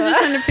 No, I was just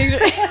trying to picture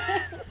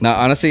it. No,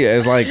 honestly,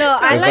 it's like No,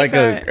 I it's like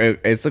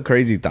it's a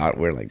crazy thought.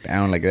 We're like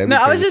down like that. No,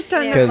 I was just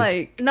trying to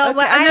like. No,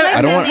 but I never- like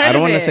I don't the want. I name.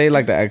 don't want to it. say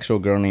like the actual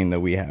girl name that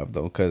we have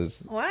though, because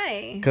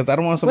Why? I don't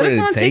want What somebody if to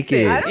someone take takes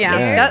it? it. I don't Yeah,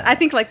 care. that, I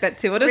think like that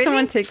too. What if Really?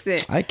 someone takes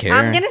it? I care.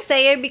 I'm gonna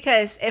say it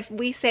because if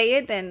we say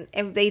it, then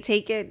if they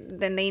take it,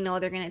 then they know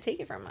they're gonna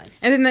take it from us.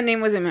 And then the name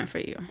wasn't meant for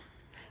you.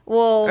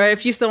 Well, Or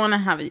if you still want to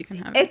have it, you can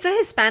have it. it's a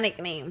Hispanic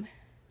name.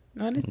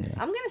 What is Yeah.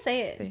 I'm gonna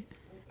say it. Say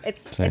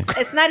Say.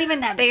 It's not even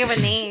that big of a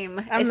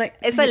name.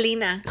 It's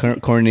Alina.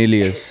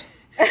 Cornelius.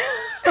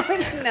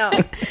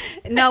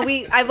 No,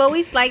 I've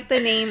always liked the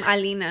name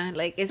Alina.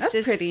 Like it's That's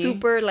just pretty.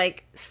 super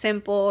like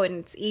simple and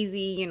it's easy.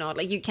 You know,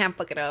 like you can't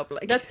fuck it up.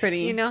 Like That's pretty.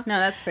 You know. No,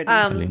 that's pretty.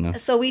 Alina.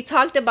 So we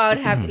talked about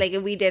having like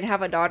if we did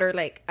have a daughter,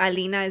 like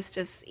Alina is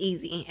just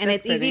easy and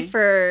That's it's easy pretty.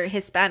 for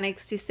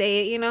Hispanics to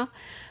say it. You know,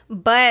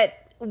 but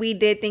we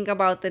did think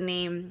about the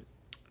name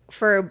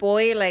for a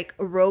boy like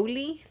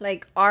Roli,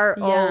 like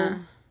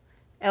Roli,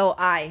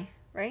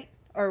 right?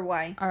 Or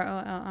Y.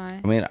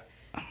 ROLI. I mean,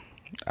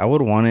 I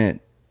would want it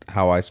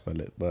how I spell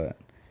it, but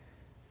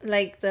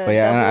Like the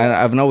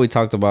yeah, I know we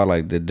talked about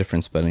like the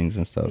different spellings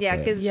and stuff. Yeah,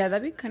 but- 'cause- Yeah,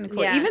 that'd be kind of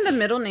cool. Yeah. Even the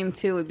middle name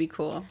too would be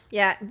cool.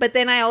 yeah, but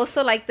then I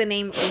also like the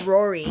name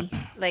Rory.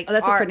 Like Oh,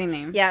 that's a pretty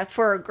name. Yeah,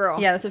 for a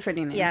girl. Yeah, that's a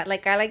pretty name. Yeah,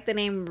 like I like the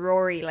name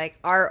Rory, like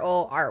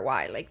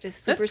Rory, like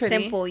just That's super pretty.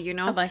 simple, you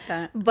know. I like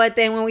that. But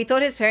then when we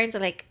told his parents,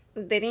 like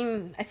they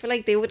didn't. I feel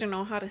like they wouldn't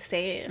know how to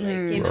say it, like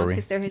you know, Rory.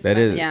 because they're That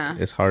Hispanic. is, Yeah.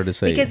 it's hard to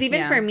say. Because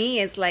even Yeah. for me,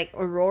 it's like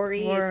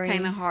Rory is Rory.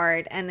 kind of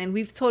hard, and then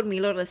we've told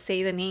Milo to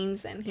say the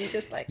names, and he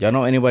just like. Y'all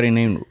know anybody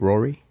named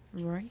Rory?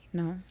 Right?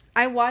 No.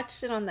 I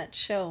watched it on that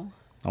show,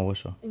 Oh, what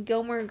show?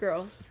 Gilmore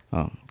Girls.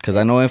 Oh, because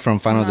I know him from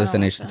Final No, I don't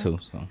Destination watch 2.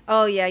 So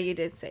Oh yeah, you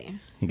did say.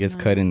 he gets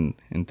cut in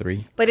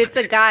 3. But it's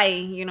a guy,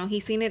 you know.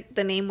 He's seen it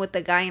the name with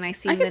the guy, and I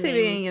seen I can the see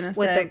being name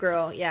with the unisex.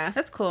 girl. Yeah.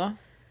 That's cool.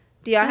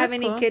 Do y'all Yeah, have that's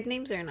any cool. kid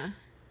names or not?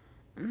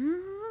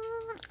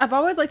 I've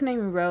always liked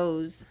naming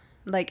Rose,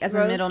 like as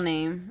Rose? a middle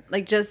name,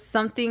 like just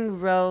something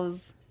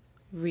Rose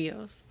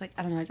Rios. Like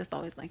I don't know, I just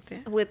always liked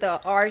it. With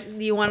the R,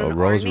 do you want an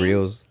Rose R name?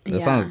 Rios. That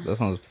Yeah.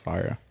 sounds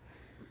fire.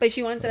 But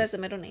she wants it as a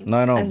middle name. No,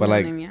 I know, As but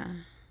middle like name, yeah.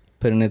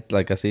 putting it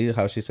like I see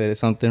how she said it,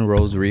 something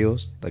Rose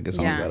Rios. Like it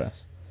sounds Yeah.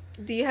 badass.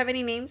 Do you have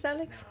any names,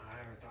 Alex? I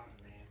haven't thought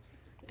of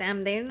names.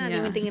 Damn, they're not Yeah.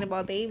 even thinking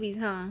about babies,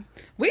 huh?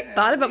 We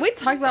thought about, we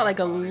talked about it like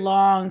a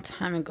long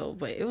time ago,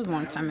 but it was a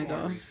long That time was more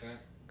ago. recent.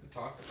 We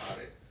talked about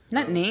it.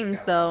 Not So, names,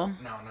 yeah. though.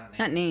 No, not names.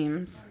 Not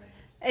names. Not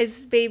names.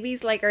 Is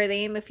babies like, are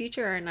they in the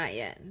future or not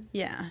yet?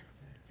 Yeah,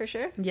 For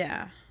sure.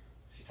 yeah.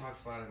 She talks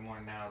about it more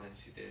now than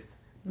she did.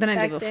 Than I did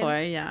Back then? before,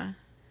 yeah.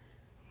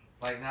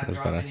 Like not That's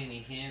dropping badass. any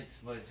hints,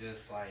 but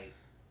just like,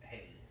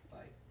 hey,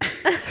 like,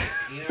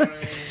 you know what I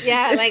mean?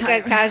 Yeah, It's like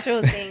time. a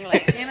casual thing,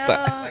 like you It's know.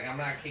 time. Like I'm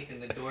not kicking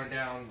the door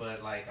down,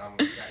 but like I'm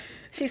scratching.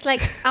 She's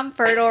like, I'm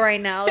fertile right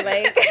now,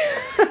 like.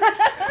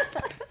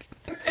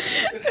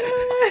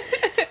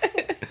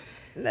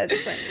 That's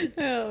funny.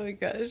 Oh my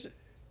gosh.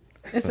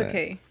 It's But-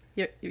 okay.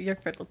 You're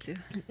fertile too.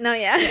 No,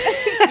 yeah.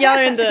 Y'all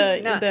are in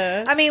the No. in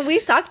the I mean,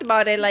 we've talked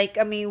about it. Like,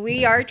 I mean,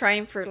 we are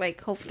trying for like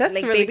hopefully That's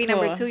like really baby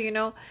number cool. 2, you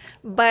know.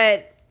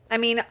 But I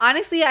mean,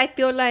 honestly, I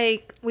feel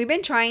like we've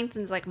been trying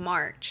since like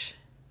March,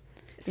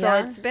 so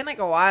Yeah. it's been like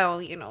a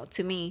while, you know,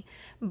 to me.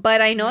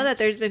 But I know that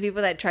there's been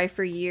people that try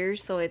for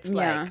years, so it's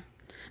yeah. like,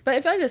 But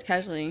if I just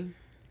casually,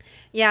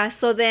 yeah.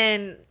 So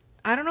then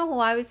I don't know who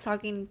I was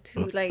talking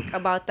to like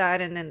about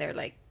that, and then they're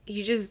like,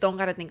 you just don't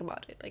gotta think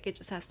about it. Like it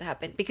just has to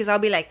happen because I'll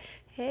be like,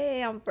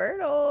 hey, I'm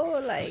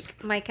fertile.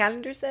 Like my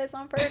calendar says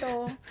I'm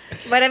fertile.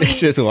 But I mean, It's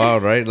just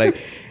wild, right? Like,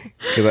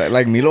 cause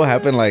like Milo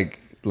happened like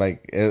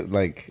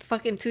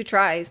fucking 2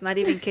 tries. Not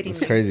even kidding.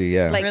 it's me. crazy.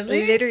 Yeah. Like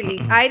Really? literally,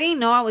 I didn't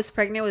know I was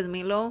pregnant with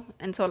Milo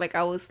until like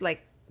I was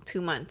like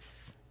 2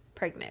 months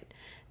pregnant,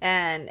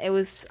 and I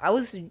was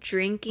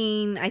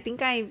drinking. I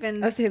think I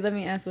even I would say, let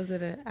me ask, was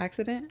it an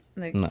accident?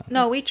 Like, No.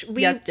 no, we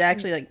you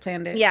actually like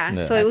planned it. yeah,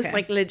 Yeah. so it was Okay.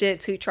 like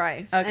legit 2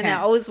 tries, and Okay.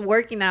 I was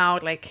working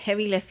out like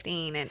heavy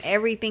lifting and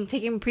everything,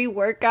 taking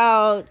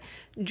pre-workout,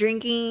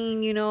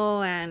 drinking, you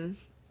know, and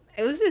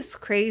it was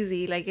just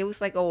crazy. Like it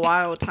was like a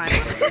wild time.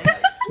 Honestly.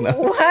 No.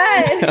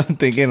 What? I'm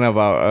thinking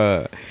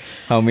about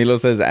how Milo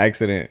says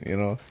accident. You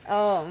know,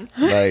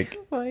 like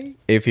Why?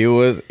 if he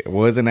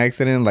was an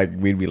accident, like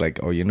we'd be like,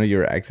 oh, you know,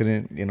 you're an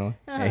accident. You know,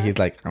 and he's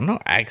like, I'm no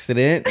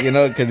accident. You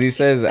know, because he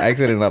says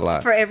accident a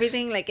lot. For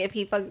everything, like if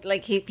he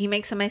like he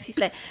makes a mess, he's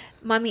like,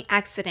 "Mommy,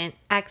 accident."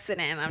 I'm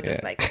just Yeah.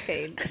 like,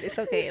 okay, it's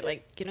okay,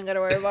 like you don't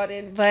gotta worry about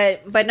it.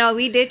 But no,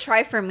 we did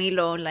try for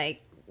Milo,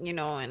 like you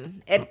know,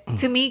 and it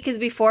to me, because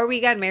before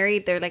we got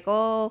married, they're like,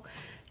 oh,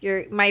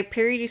 my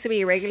period used to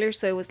be irregular,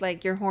 so it was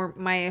like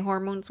my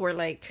hormones were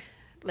like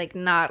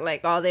not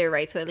like all there,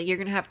 right? So like you're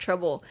gonna have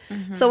trouble.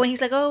 So when he's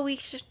like, oh, we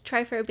should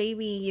try for a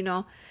baby, you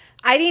know,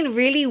 I didn't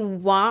really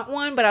want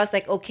one, but I was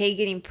like, okay,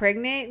 getting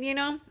pregnant, you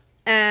know,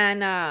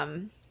 and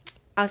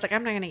I was like,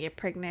 I'm not gonna get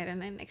pregnant,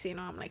 and then next thing you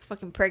know, I'm like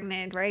fucking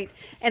pregnant, right?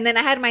 And then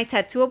I had my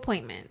tattoo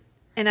appointment,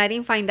 and I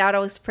didn't find out I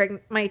was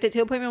pregnant. My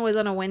tattoo appointment was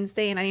on a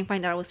Wednesday, and I didn't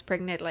find out I was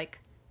pregnant like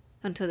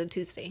until the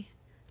Tuesday,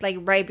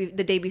 like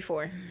the day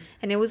before,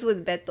 and it was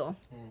with Beto,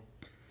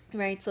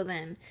 right? So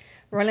then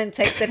Roland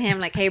texted him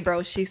like, "Hey,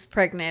 bro, she's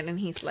pregnant," and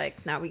he's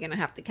like, "Now we're gonna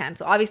have to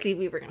cancel." Obviously,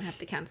 we were gonna have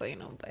to cancel,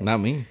 but Not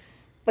me.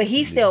 But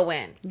he still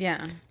went,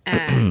 Yeah.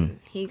 and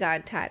he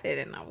got tatted,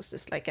 and I was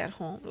just like at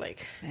home,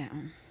 like Yeah.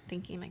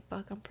 thinking like,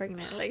 "Fuck, I'm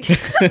pregnant." Like,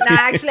 nah,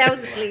 actually, I was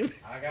asleep.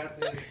 I got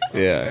this.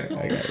 Yeah,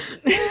 I got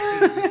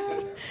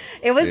it.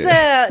 It was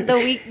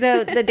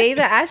the day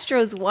the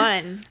Astros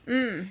won,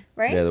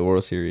 right? Yeah, the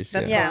World Series.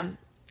 That's yeah. Yeah.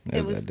 That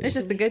It was- that day. It's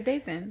just a good day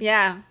then.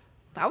 Yeah.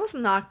 I was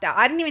knocked out.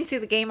 I didn't even see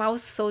the game. I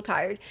was so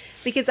tired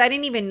because I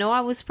didn't even know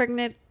I was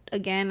pregnant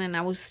again, and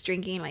I was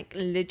drinking like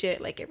legit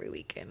like every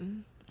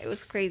weekend. It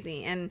was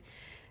crazy. And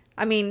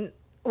I mean,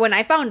 when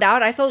I found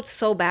out, I felt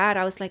so bad.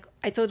 I was like,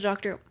 I told the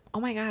doctor,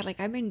 "Oh my God, like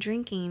I've been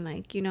drinking,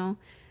 like, you know."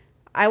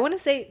 I want to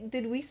say,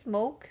 did we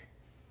smoke?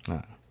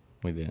 Nah,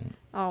 we didn't.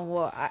 Oh,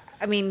 well,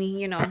 I mean,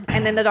 you know.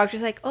 And then the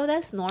doctor's like, "Oh,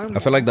 that's normal." I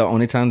feel like the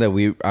only time that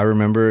I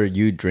remember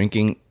you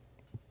drinking,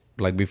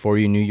 like before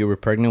you knew you were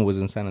pregnant, was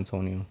in San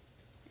Antonio.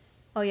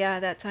 Oh yeah,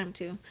 that time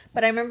too.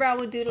 But I remember I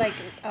would do like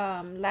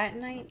Latin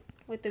night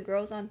with the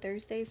girls on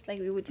Thursdays. Like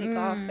we would take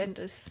off and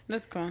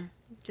That's cool.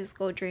 just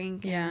go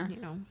drink. Yeah. And,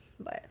 you know,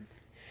 but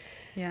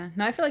Yeah.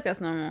 No, I feel like that's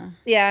normal.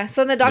 yeah.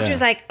 So the doctor's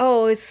Yeah. like,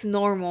 "Oh, it's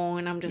normal,"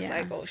 and I'm just Yeah.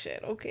 like, "Oh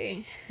shit,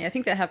 okay." Yeah, I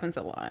think that happens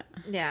a lot.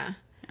 Yeah.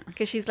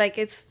 Because she's like,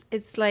 it's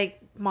like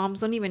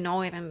moms don't even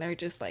know it, and they're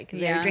just like they're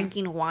Yeah.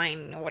 drinking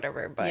wine or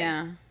whatever. But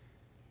Yeah.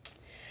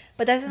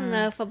 but that's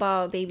enough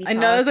about baby talk. I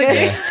know. It's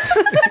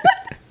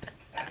like,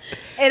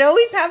 It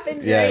always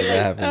happens, Yeah, right? that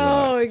Like, happened. a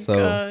lot. oh my So,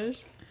 gosh.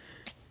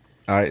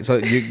 all right. So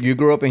you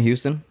grew up in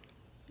Houston?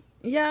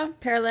 Yeah,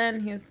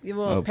 Pearland.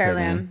 Oh, Pearland.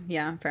 Pearland.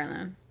 Yeah,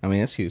 Pearland. I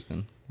mean, it's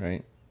Houston,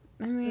 right?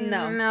 I mean,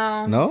 No.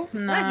 no, No?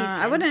 not I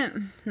Houston.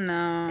 wouldn't.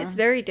 No, it's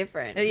very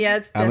different. yeah,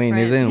 it's. I mean,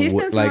 different. isn't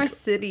Houston's like more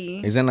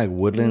city? isn't like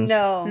Woodlands?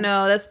 No.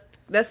 No, that's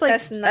like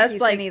That's not Houston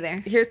like either.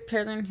 Here's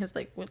Pearland. Here's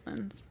like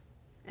Woodlands.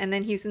 And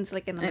then Houston's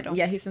like in the middle.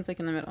 Yeah, Houston's like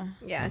in the middle.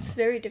 Yeah, it's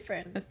very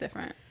different. That's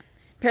different.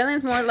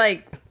 Pearland's more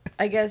like,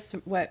 I guess,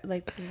 what,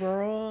 like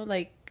rural,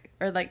 like,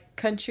 or like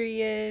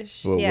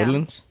country-ish. What, Yeah.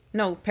 Woodlands?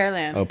 No,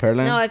 Pearland. Oh,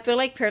 Pearland. No, I feel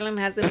like Pearland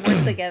has it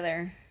more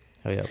together.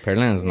 Oh yeah,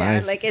 Pearland is Yeah,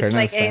 nice. like, it's Pearland's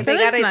like, fun. they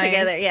got Pearland's it nice.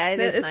 together. Yeah, it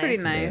is It's nice. pretty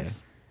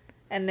nice.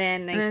 And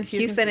then like, And then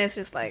Houston is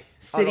just like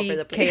all City over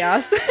the place.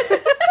 chaos.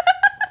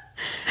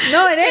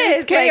 No, it is.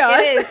 It's chaos.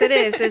 Like, it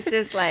is. It's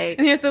just like,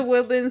 And here's the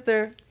Woodlands.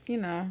 They're,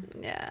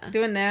 yeah.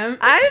 doing them.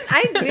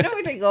 We don't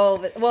really go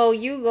over. Well,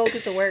 you go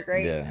because of work,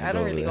 right? Yeah, I I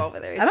don't go really over go over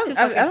there. It's I don't. too I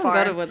fucking don't far.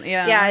 go to Woodlands.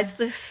 Yeah. Yeah, it's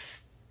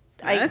just.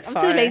 I'm it's too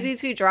far. lazy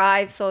to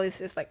drive, so it's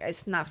just like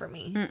it's not for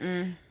me.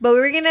 But we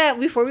were gonna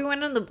before we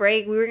went on the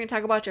break, we were gonna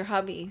talk about your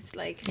hobbies.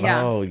 Like,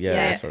 Yeah. Oh yeah,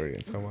 Yeah. that's what we're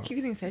gonna talk about. Keep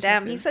getting such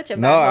damn, a- he's such a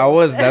No, bad I boy.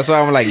 was. That's why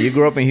I'm like, you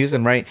grew up in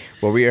Houston, right?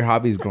 What were your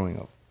hobbies growing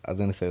up? I was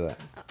gonna say that.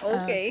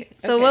 Okay.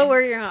 So Okay. what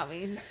were your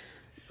hobbies?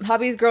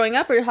 hobbies growing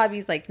up or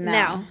hobbies like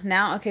Now.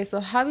 Now. Okay,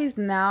 so hobbies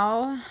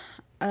now.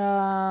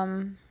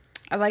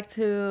 I like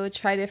to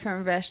try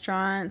different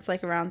restaurants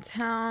like around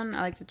town.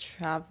 I like to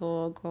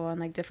travel, go on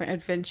like different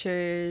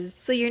adventures.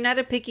 So you're not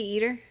a picky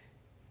eater?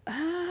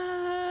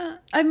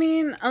 I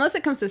mean, unless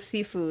it comes to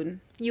seafood.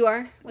 You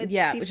are? With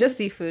Yeah, seafood? just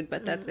seafood,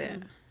 but that's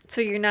it. So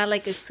you're not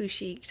like a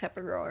sushi type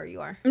of girl, or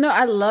you are? No,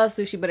 I love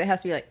sushi, but it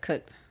has to be like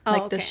cooked. Oh,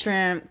 Like the okay.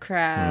 shrimp,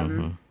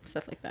 crab,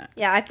 stuff like that.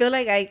 Yeah, I feel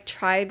like I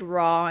tried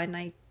raw and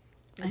I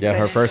Yeah, her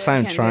couldn't. first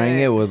time Can't do trying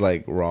it. it was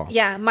like raw.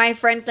 Yeah, my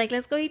friend's like,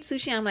 let's go eat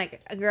sushi. I'm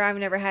like, girl, I've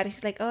never had it.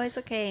 She's like, oh, it's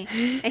okay.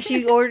 And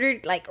she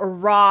ordered like a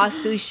raw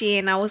sushi,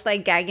 and I was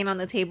like gagging on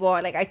the table.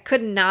 Like I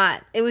could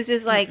not. It was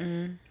just like,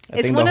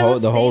 I think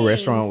the whole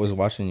restaurant was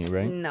watching you,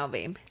 right? No,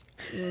 babe.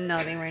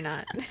 No, they were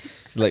not.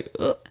 She's like,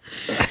 ugh.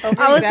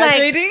 I was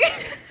like, Exaggerating?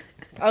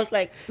 I was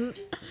like,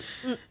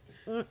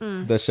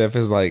 The chef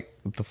is like,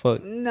 what the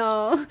fuck?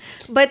 no.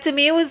 But to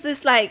me, it was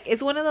just like,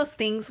 it's one of those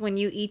things when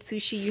you eat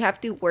sushi, you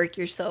have to work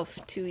yourself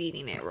to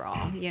eating it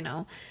raw, you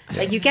know?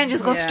 Like, you can't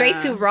just go straight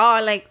to Yeah. raw.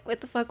 Like, what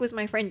the fuck was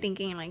my friend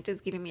thinking? Like,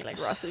 just giving me like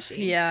raw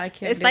sushi. Yeah, I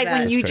can't. It's do like that.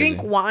 when you That's drink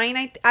crazy.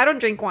 wine. I don't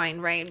drink wine,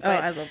 right? Oh,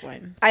 But I love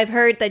wine. I've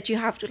heard that you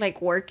have to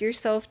like work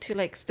yourself to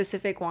like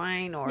specific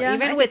wine, or Yeah, I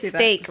even can with see that.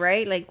 steak,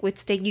 right? Like with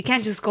steak, you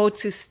can't just go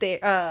to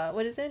steak.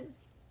 What is it?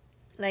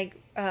 Like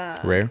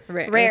Rare?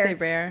 Rare. Rare. I say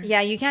rare.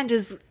 Yeah, you can't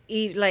just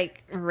eat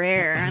like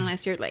rare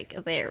unless you're like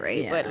there,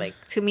 right? But Yeah. like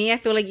to me, I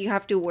feel like you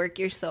have to work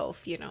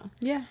yourself, you know.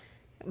 Yeah.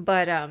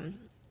 But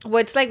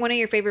what's like one of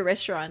your favorite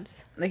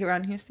restaurants? Like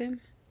around Houston.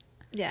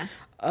 Yeah.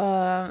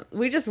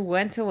 We just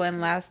went to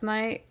one last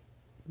night.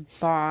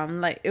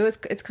 Bomb. Like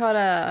it's called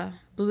a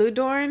Blue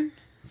Dorn.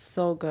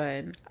 So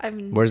good.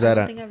 Where's that I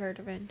don't at? think I've heard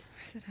of it.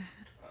 Where's it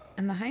at?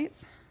 In the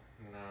Heights?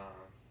 No.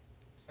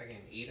 It's like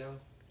in Edo.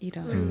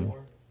 Edo. Mm.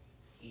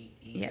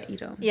 Yeah,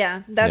 Edo.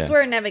 Yeah, that's Yeah.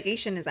 where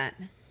navigation is at.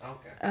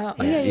 Okay. Oh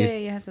yeah, East-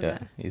 yeah. I said Yeah,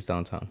 that. he's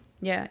downtown.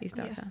 Yeah, East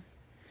downtown.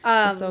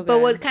 But so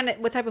what good.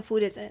 what type of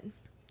food is it?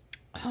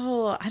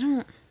 Oh, I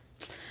don't.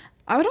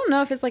 I don't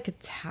know if it's like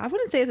I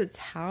wouldn't say it's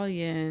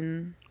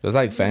Italian. It's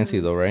like fancy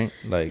though, right?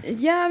 Like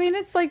Yeah, I mean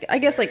it's like I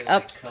guess like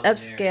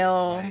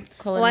upscale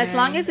culinary. Well, as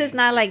long as it's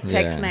not like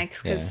Yeah,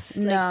 Tex-Mex, because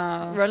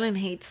No. Roland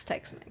hates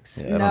Tex-Mex.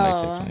 yeah, I don't no,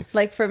 like Tex-Mex.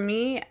 like for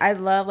me, I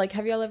love like.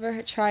 Have y'all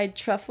ever tried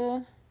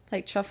truffle?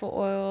 Like truffle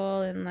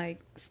oil and like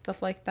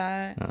stuff like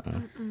that.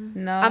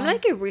 No, I'm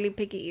like a really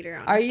picky eater.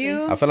 Honestly. Are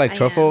you? I feel like I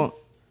truffle.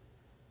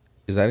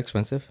 Is that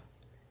expensive?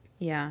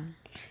 Yeah.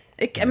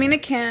 I mean,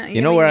 it can't.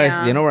 You know where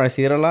I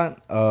see it a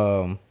lot.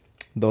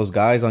 Those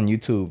guys on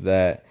YouTube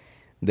that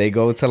they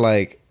go to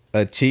like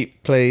a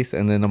cheap place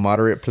and then a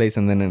moderate place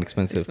and then an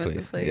expensive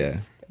place. Yeah,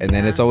 and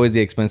then it's always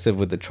the expensive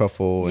with the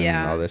truffle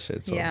and all that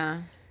shit. So.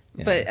 Yeah.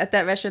 But at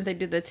that restaurant, they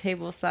do the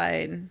table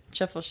side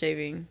truffle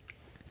shaving.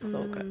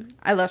 So good.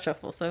 I love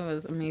truffle, so it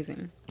was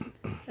amazing.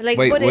 Like,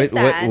 what is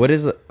that? What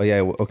is it? Oh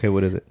yeah, okay.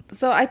 What is it?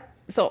 So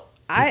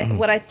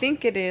what I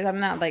think it is, I'm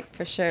not like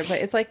for sure,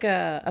 but it's like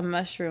a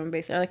mushroom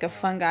basically, or like a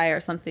fungi or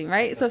something,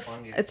 right? It's a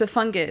fungus. It's a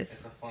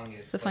fungus.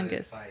 It's a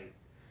fungus.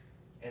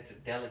 It's a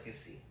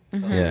delicacy.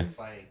 So it's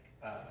like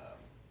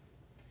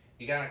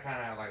you gotta kind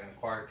of have like an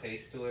acquired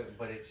taste to it,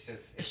 but it's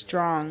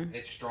strong.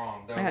 It's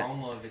strong. The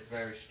aroma of it's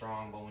very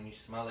strong, but when you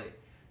smell it,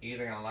 you're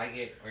either gonna like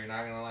it or you're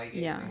not gonna like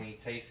it. Yeah. And when you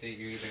taste it,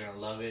 you're either gonna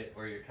love it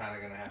or you're kind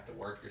of gonna have to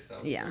work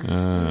yourself. Yeah.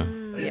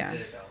 But it's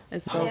good though.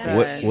 It's so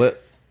Yeah. good.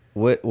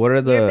 What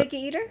are the? You're a picky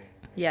eater?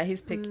 Yeah,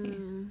 he's picky.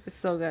 It's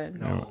so good.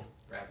 No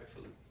rabbit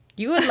food.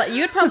 You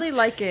would probably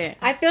like it.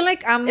 I feel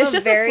like It's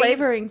just a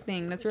flavoring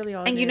thing. That's really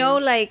all. And it you know,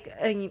 is.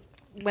 like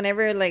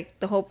whenever like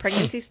the whole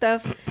pregnancy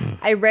stuff,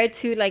 I read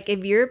too, like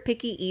if you're a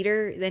picky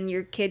eater, then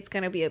your kid's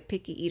gonna be a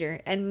picky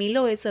eater. And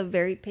Milo is a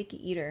very picky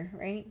eater,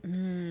 right?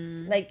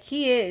 Like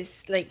he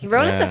is. Like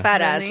Roland's a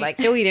fat ass. Really? Like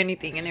he'll eat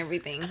anything and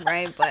everything,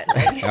 right? But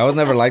like, I was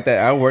never like that.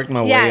 I worked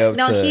my way yeah, up.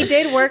 no, to, he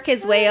did work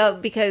his way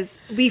up because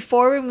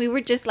before when we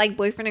were just like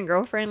boyfriend and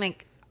girlfriend,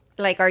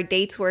 like our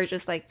dates were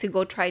just like to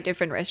go try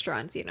different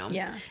restaurants, you know.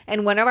 Yeah.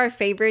 And one of our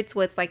favorites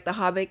was like the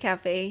Hobbit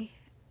Cafe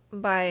it's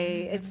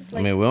I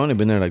like mean, we only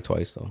been there like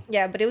twice though.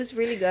 yeah, but it was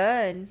really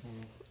good.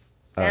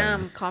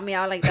 Damn, call me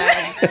out like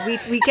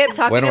that. We kept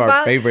talking One of about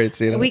our favorites.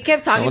 You know? we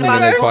kept talking only about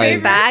been there going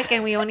twice. back,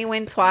 and we only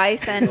went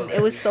twice, and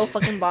it was so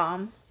fucking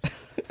bomb.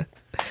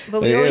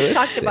 But we Yeah, always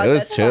talked about it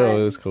was that chill. spot.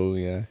 It was cool.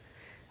 Yeah,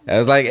 it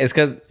was like it's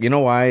because you know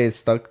why it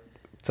stuck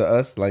to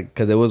us, like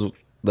because it was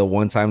the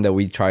one time that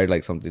we tried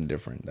like something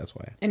different. That's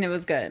why. and it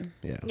was good.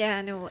 Yeah. Yeah,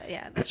 I know.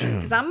 Yeah, that's true.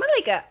 Because I'm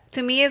like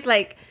to me, it's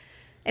like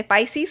if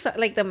I see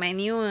like the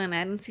menu and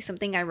I don't see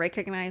something I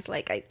recognize,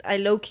 like I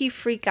low key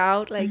freak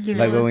out. Like you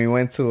know, Like when we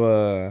went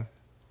to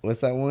what's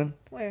that one?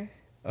 where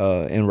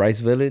In Rice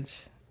Village.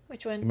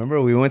 which one?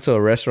 Remember we went to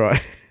a restaurant.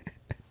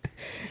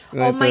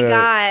 Oh my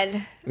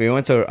god! We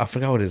went to I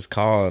forgot what it's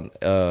called.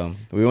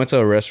 We went to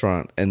a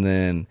restaurant and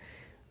then,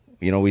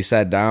 you know, we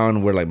sat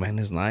down. We're like, man,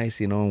 it's nice,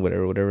 you know,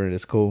 whatever.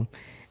 It's cool.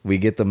 We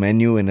get the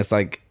menu and it's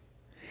like,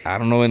 I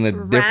don't know, in a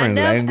different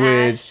Random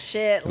language. ass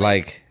shit.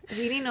 Like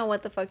we didn't know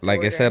what the fuck. To like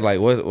I order. said, like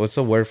what's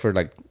the word for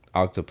like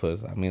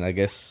octopus? I mean, I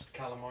guess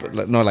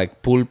Calamari. no,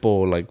 like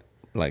pulpo, like.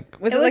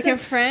 Was It it like in wasn't-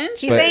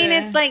 French? He's But- saying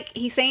it's like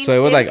he's saying. So it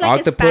was like a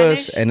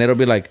octopus, Spanish- and it'll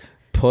be like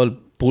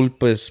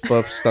pulpus,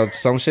 pup stuff,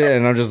 some shit,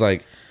 and I'm just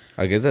like,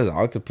 I guess that's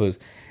octopus.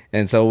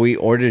 And so we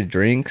ordered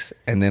drinks,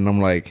 and then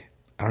I'm like,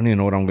 I don't even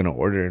know what I'm gonna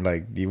order.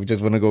 Like, do you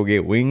just want to go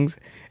get wings?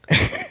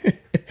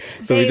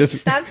 So Dave, we just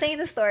stop saying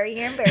the story.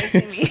 You're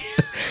embarrassing me.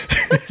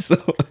 so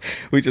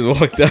we just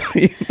walked out.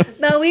 You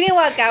know? No, we didn't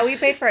walk out. We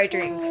paid for our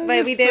drinks,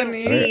 but we did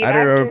funny. leave. I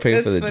don't remember after-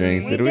 paying for the That's funny.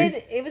 drinks. We Did we?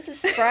 did. It was a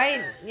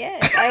Sprite.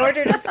 Yes, I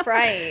ordered a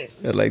Sprite.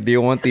 They're like, do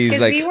you want these? 'Cause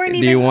Like, we weren't do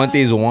you even- want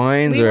these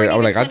wines? We Or weren't I'm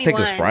even like, I'll take a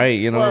 21. Sprite.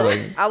 You know, Well,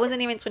 like. I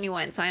wasn't even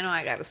 21, so I know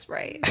I got a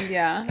Sprite.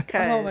 Yeah.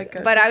 Oh my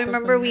god. But I that's so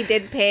remember funny. we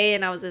did pay,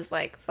 and I was just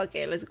like, "Fuck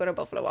it, let's go to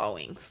Buffalo Wild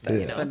Wings."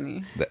 That's you know?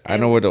 funny. I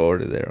know what to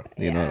order there.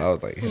 You know, Yeah. I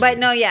was like, But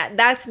no, yeah,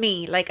 that's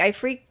me. Like I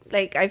freak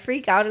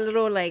out a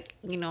little. Like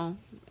you know,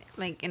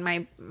 like in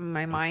my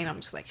mind, I'm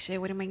just like, shit,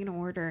 what am I gonna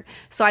order?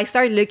 So I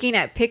start looking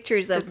at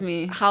pictures of That's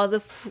me. how the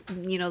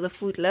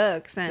food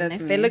looks, and That's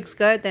if me. it looks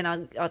good, then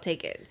I'll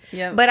take it.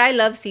 Yeah. But I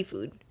love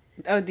seafood.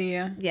 Oh, do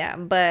you? Yeah,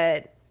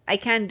 but I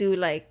can't do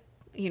like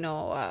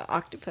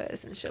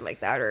octopus and shit like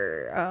that.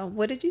 Or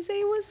what did you say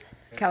it was?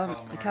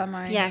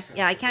 Calamari.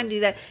 Yeah, I can't do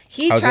that.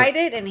 He How's it? tried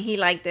it and he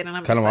liked it, and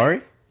I'm just calamari,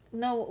 like,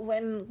 no.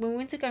 When we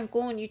went to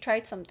Cancun, you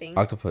tried something.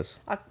 octopus,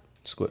 Oc-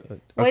 squid.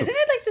 Wasn't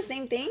it like the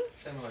same thing?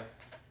 Similar.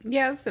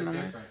 Yeah, it's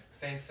similar. Different.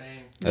 Same.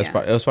 Yeah.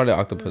 It was probably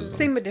octopus. though.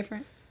 Same but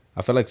different.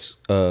 I feel like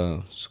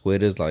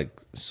squid is like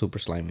super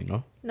slimy,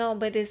 no? No,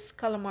 but it's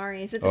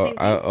calamari. Is it the Oh, same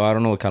thing? I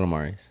don't know what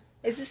calamari is.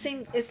 It's the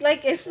same. It's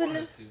like it's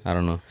the. I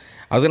don't know.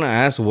 I was gonna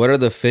ask what are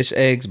the fish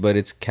eggs, but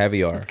it's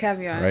caviar. It's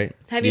caviar. right?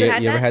 Have you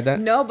had You ever that? had that?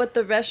 No, but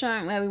the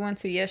restaurant that we went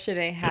to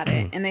yesterday had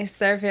it, and they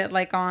serve it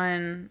like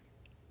on,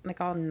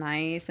 like all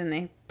nice, and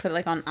they put it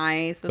like on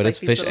ice. With, But like, it's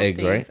these fish little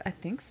eggs, right? I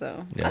think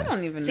so. Yeah. I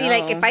don't even See, know.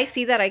 like if I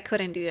see that, I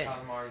couldn't do it.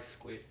 Calamari,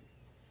 squid.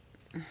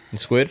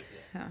 Squid?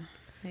 Yeah,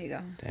 there you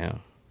go. Damn.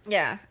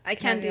 Yeah, I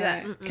can't do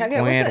that. Mm-mm.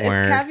 Caviar. What's that? Squidward.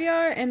 It's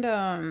caviar and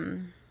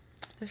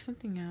There's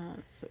something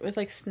else. It was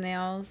like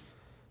snails.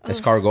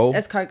 Escargot.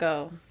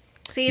 Escargot.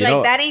 See, You like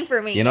know- that ain't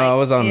for me. You know, like, I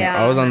was on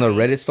the for me.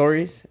 Reddit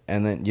stories,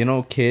 and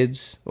then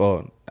kids.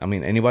 Well, I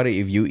mean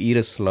anybody. If you eat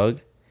a slug,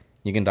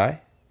 you can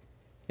die.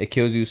 It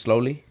kills you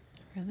slowly.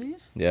 Really?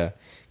 Yeah,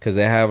 because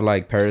they have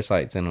like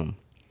parasites in them,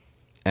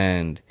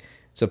 and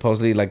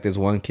supposedly like this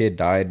one kid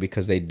died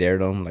because they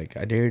dared him. Like,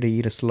 I dare to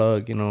eat a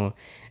slug, and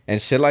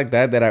shit like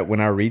that.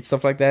 When I read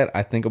stuff like that,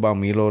 I think about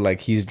Milo.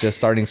 Like, he's just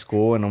starting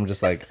school, and I'm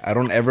just like, I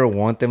don't ever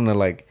want them to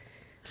like.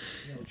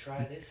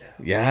 Try this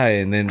out. Yeah,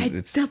 and then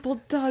it's double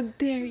dog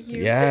dare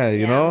you. Yeah,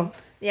 you know.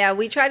 Yeah,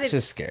 we try to. It's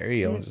just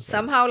scary. I'm just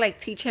somehow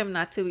like teach him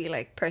not to be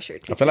like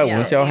pressured to. I feel like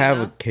once y'all have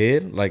a a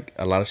kid, like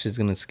a lot of shit's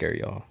gonna scare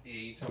y'all. Yeah,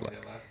 you told me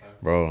that last time.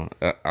 Bro,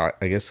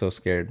 I get so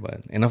scared,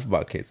 but enough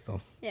about kids though.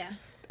 Yeah.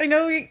 I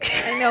know we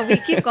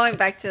keep going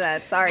back to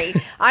that. Sorry.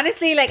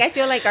 Honestly, like I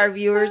feel like our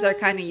viewers are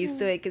kind of used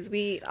to it because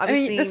we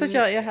obviously. that's what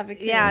y'all have a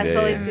kid. Yeah,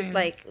 so Yeah. it's just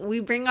like we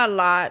bring a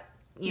lot,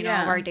 of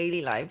our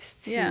daily lives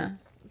to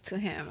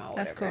him. Or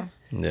That's whatever.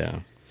 cool. Yeah.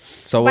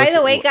 So By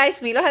the way,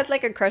 guys, Milo has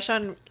like a crush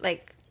on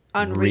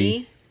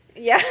Rhea.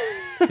 Yeah.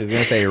 She's gonna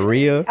say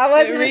Rhea. I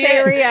was gonna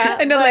say Rhea.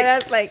 I know, but like-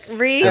 that's like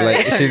Rhea. So,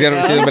 like, she's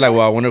gonna be like, well,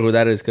 I wonder who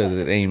that is because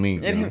it ain't me.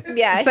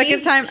 Yeah.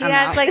 Second time, he I'm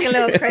has out. like a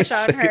little crush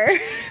on her.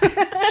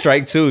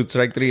 Strike 2,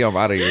 strike 3, I'm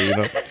out of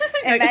here.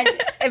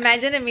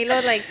 Imagine if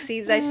Milo like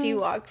sees that she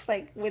walks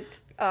like with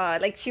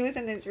like she was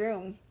in his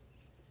room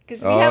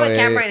because we Oh, have a yeah,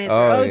 camera yeah. in his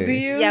Oh, room. Oh, yeah. do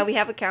you? Yeah, we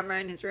have a camera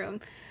in his room.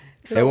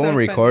 It won't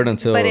record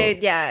until. But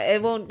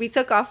it won't. We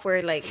took off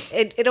where like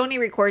it only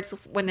records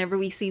whenever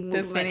we see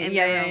movement funny. in the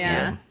Yeah, room.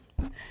 yeah.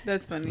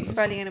 That's funny. It's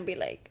probably gonna be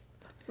like,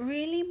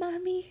 really,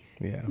 mommy?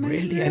 Yeah,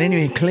 really? I didn't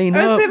even clean I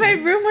up. was saying my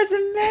room was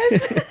a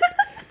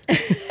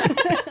mess.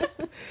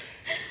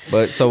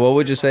 But so, what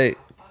would you say?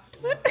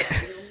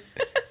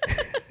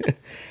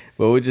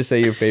 What would you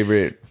say your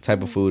favorite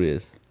type of food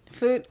is?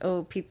 Food?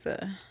 Oh,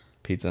 pizza.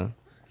 Pizza.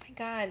 Oh my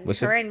God, What's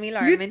her your- and Mila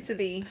are meant to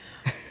be.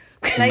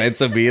 Like, Meant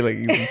to be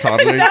like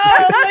toddlers.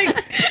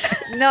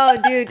 no,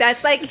 dude,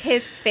 that's like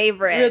his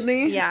favorite.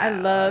 Really? Yeah, I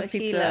love He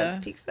pizza. loves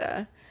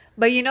pizza.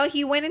 But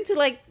he went into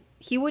like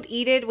he would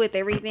eat it with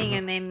everything,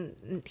 and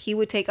then he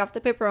would take off the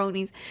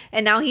pepperonis,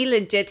 and now he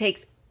legit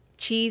takes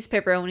cheese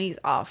pepperonis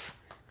off,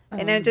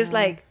 and I'm just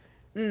like,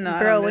 No,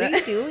 bro, what are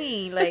you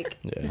doing? Like,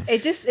 Yeah.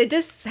 it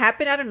just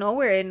happened out of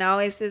nowhere, and now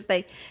it's just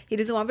like he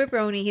doesn't want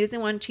pepperoni, he doesn't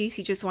want cheese,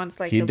 he just wants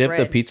like He the dipped bread.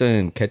 the pizza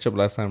in ketchup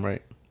last time,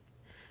 right?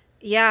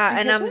 Yeah,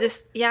 and I'm ketchup?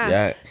 just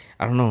Yeah.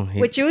 I don't know.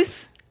 with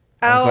juice.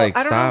 I was like, I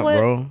don't stop, know what,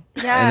 bro.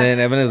 Yeah. And then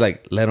Evan is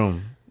like, let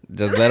him.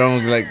 Just let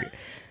him. Like,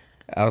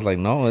 I was like,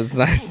 no, it's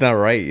not. It's not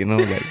right.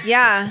 Like,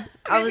 Yeah,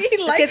 I was He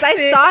likes because I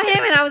it. saw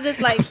him and I was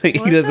just like, Like, he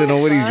what doesn't the know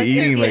what he's fuck is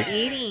eating, he like-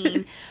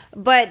 eating,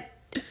 but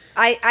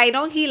I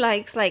know he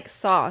likes like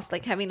sauce,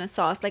 like having a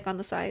sauce like on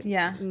the side.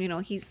 Yeah.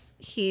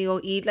 He'll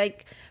eat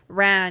like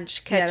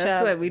ranch, Yeah, ketchup.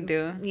 that's what we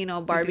do.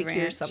 Barbecue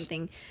or ranch.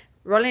 something.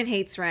 Roland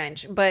hates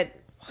ranch, but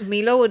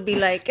Milo would be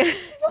like,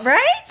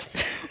 right?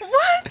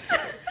 What?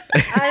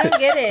 I don't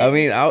get it. I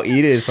mean, I'll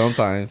eat it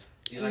sometimes.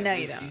 You like No,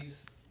 blue you don't. cheese?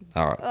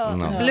 Oh,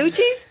 no. Blue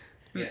cheese?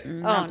 Yeah.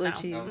 Not Oh, blue no.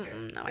 cheese.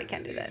 Okay. No, I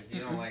can't do that. If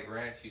you don't like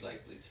ranch, you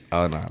like blue cheese.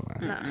 Oh, no.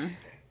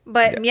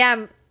 But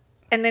yeah,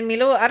 and then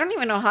Milo, I don't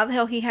even know how the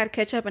hell he had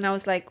ketchup, and I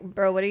was like,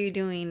 bro, what are you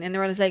doing? And they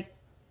were like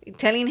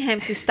telling him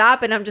to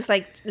stop, and I'm just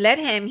like, let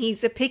him.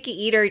 He's a picky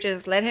eater.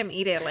 Just let him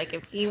eat it. Like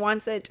if he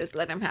wants it, just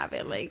let him have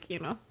it. Like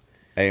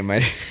Hey,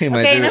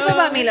 Okay, enough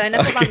about Milo.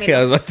 Enough about Okay, I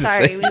was Milo. about to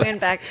Sorry, say we went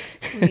back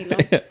to Milo.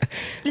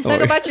 Let's talk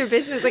worry. about your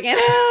business again.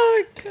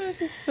 Oh my gosh,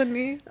 it's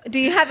funny. Do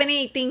you have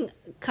anything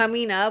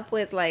coming up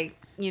with like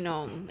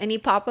any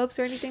pop-ups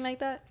or anything like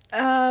that?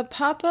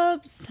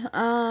 Pop-ups.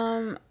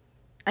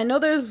 I know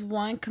there's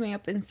one coming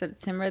up in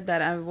September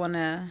that I want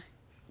to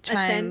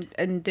try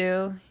and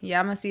do. Yeah,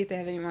 I'm going to see if they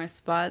have any more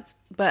spots.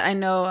 But I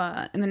know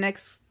in the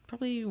next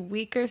probably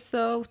week or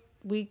so,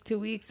 2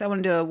 weeks, I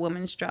want to do a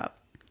woman's drop.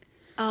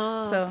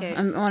 Oh, So okay.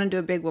 I want to do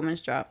a big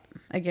woman's drop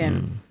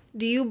again.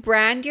 Do you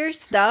brand your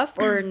stuff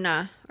or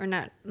nah? Or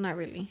not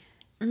really?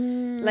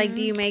 Like,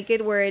 do you make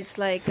it where it's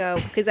like,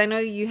 because I know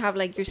you have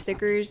like your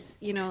stickers,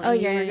 and Oh,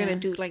 yeah, you were yeah. going to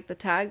do like the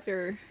tags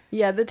or...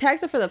 Yeah, the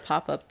tags are for the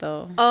pop-up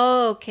though.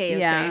 Oh, okay.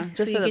 Yeah, So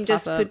just you for the can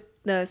just pop-up. put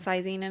the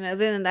sizing, and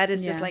other than that,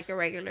 it's just Yeah. like a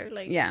regular,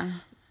 like... Yeah.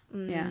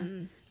 Yeah.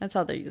 That's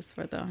all they're used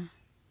for though.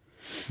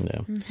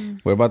 Yeah.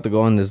 We're about to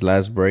go on this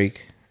last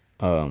break.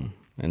 And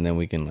then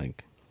we can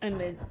like And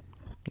then...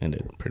 end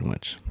it pretty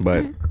much.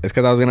 But it's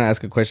because I was going to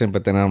ask a question,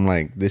 but then I'm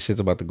like, this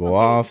shit's about to go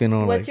off, What's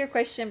like, your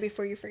question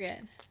before you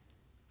forget?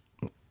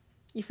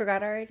 You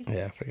forgot already?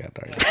 Yeah, I forgot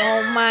already.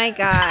 Oh my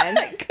God.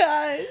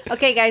 God.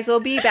 Okay, guys, we'll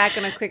be back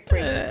on a quick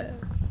break.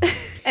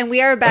 And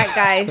we are back,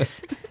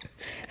 guys.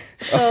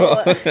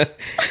 So,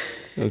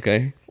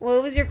 Okay.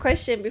 what was your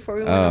question before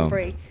we went on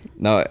break?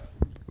 No,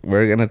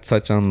 we're going to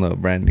touch on the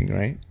branding,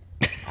 right?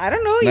 I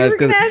don't know. No, You it's were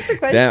going to 'cause- ask the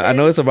question. Damn, I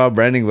know it's about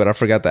branding, but I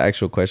forgot the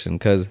actual question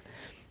because,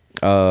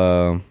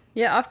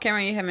 Yeah, off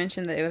camera you had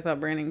mentioned that it was about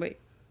branding, but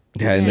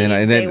yeah, and Yeah, then you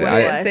and say then what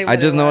it was. I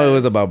just know it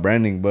was about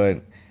branding,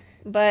 but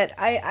But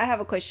I have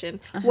a question.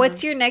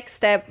 What's your next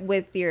step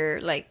with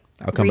your like?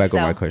 I'll come back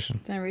with my question.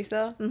 Can I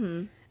resell?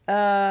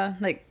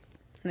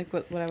 Like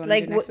what I want to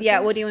Like do next with yeah,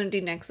 it? what do you want to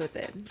do next with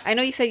it? I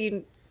know you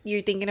said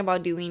you're thinking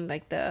about doing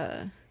like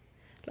the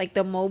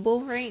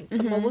mobile, right?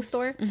 The mobile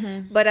store.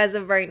 But as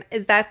of right,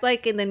 is that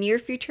like in the near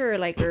future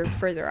or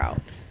further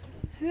out?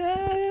 I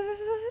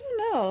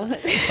don't know.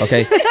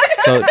 Okay,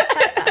 so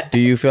do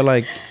you feel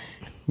like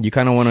you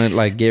kind of want to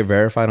like get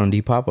verified on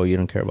Depop, or you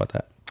don't care about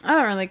that? I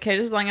don't really care,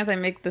 just as long as I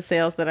make the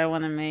sales that I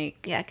want to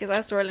make. Yeah, because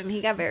that's Roland. He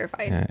got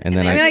verified. Yeah, and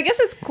then I mean, I guess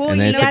it's cool. and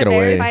then He it took got it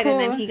away. verified Cool.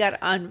 and then he got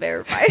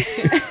unverified.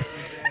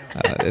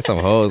 There's some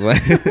hoes, man.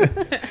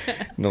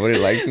 Nobody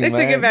likes me, They man.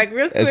 took it back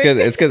real quick.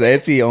 It's because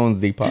Etsy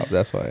owns Depop.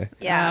 That's why.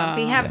 Yeah,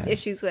 we have Yeah.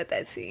 issues with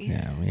Etsy.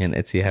 Yeah, me and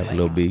Etsy have a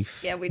little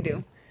beef. Yeah, we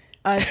do.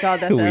 I saw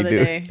that the We other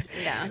do. day.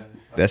 Yeah.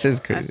 That's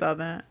just I crazy. saw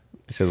that.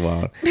 It's just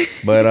wild.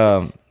 But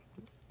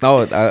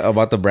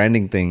about the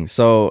branding thing.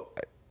 So,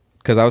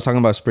 because I was talking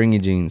about Springy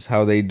Jeans,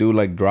 how they do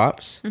like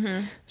drops.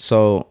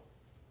 So,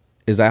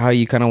 is that how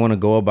you kind of want to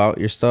go about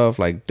your stuff,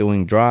 like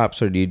doing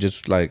drops, or do you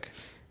just like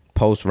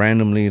post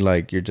randomly?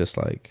 Like you're just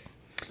like.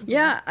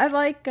 Yeah, I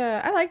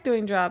like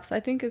doing drops. I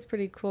think it's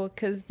pretty cool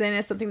because then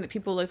it's something that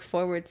people look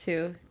forward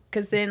to.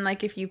 Because then,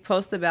 like, if you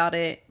post about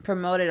it,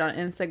 promote it on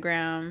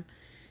Instagram,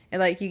 and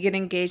like you get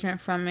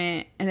engagement from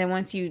it, and then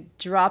once you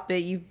drop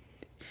it,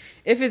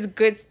 if it's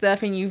good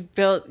stuff and you've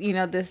built,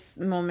 this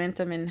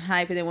momentum and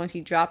hype, and then once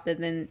you drop it,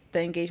 then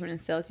the engagement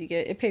and sales you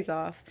get, it pays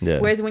off. Yeah.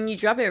 Whereas when you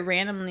drop it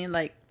randomly,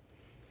 like,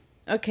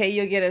 okay,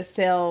 you'll get a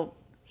sale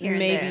Here and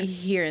maybe there.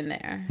 here and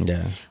there.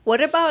 Yeah.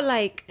 What about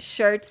like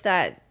shirts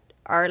that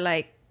are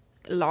like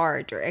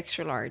large or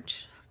extra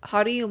large?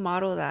 How do you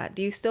model that?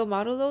 Do you still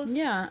model those?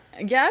 Yeah,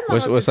 I'm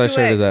What size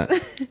shirt is that?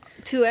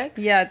 2X?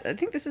 Yeah, I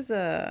think this is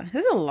a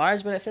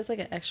large, but it feels like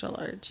an extra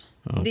large.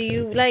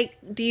 Okay.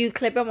 Do you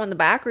clip them on the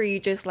back or you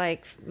just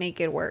like make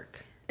it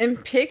work? In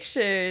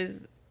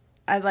pictures,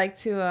 I like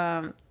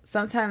to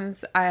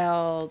sometimes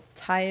I'll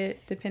tie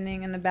it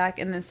depending in the back,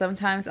 and then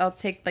sometimes I'll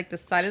take like the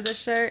side of the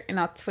shirt and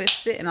I'll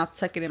twist it and I'll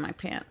tuck it in my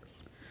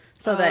pants,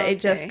 so that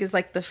it just Okay. gives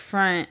like the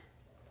front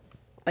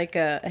like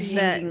a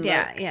hanging look.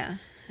 Yeah.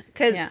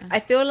 Because Yeah. I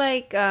feel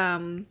like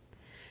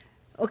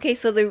okay,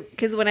 so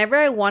because whenever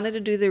I wanted to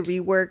do the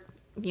rework,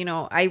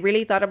 I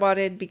really thought about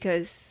it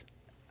because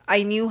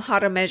I knew how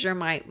to measure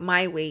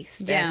my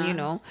waist, Yeah.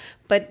 and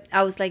but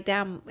I was like,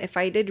 damn, if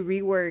I did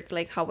rework,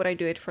 like how would I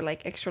do it for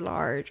like extra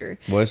large or?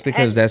 Well, it's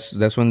because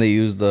that's when they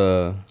use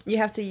the. You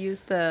have to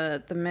use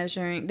the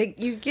measuring.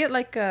 You get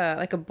like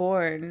a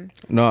board.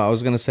 No, I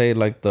was gonna say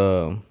like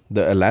the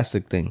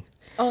elastic thing.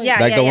 Oh Yeah,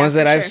 Like the ones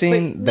that for I've sure.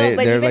 seen, But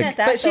they're even like. at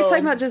that, But she's though,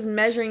 talking about just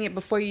measuring it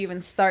before you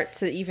even start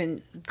to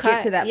even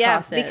get to that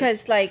process.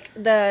 because like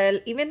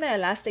even the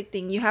elastic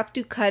thing, you have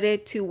to cut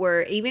it to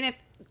where even if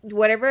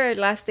whatever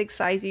elastic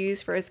size you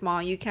use for a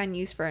small, you can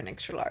use for an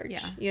extra large.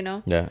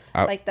 Yeah. Yeah,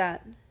 Like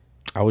that.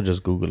 I would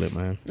just Google it,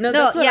 man. No,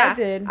 that's what I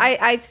did.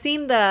 I've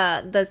seen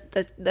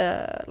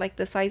the like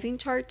the sizing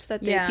charts that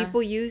the Yeah.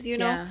 people use,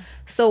 Yeah.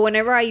 So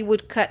whenever I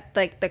would cut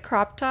like the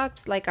crop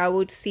tops, like I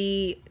would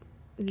see,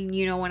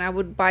 when I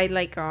would buy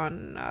like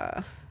on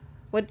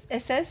what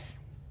SS?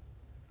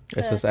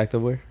 SS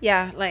Activewear.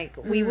 Yeah, like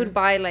we would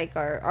buy like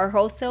our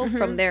wholesale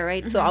from there,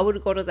 right? So I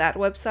would go to that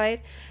website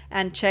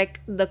and check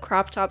the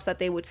crop tops that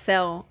they would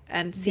sell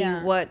and see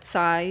Yeah. what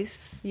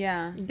size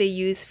Yeah. they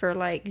use for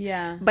like.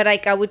 Yeah. But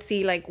like I would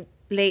see like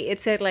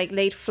it said like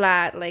laid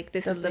flat, like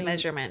this The is the length.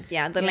 measurement.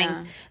 Yeah, the Yeah.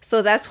 length.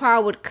 So that's how I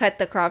would cut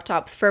the crop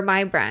tops for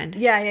my brand.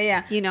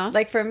 Yeah. Like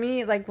Like for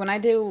me, like when I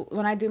do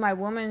my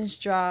women's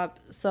drop,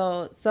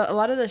 so a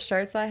lot of the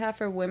shirts I have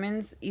for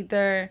women's,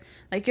 either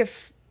like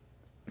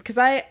because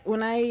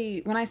when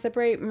I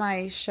separate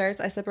my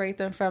shirts, I separate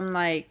them from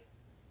like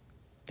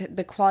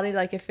the quality,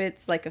 like if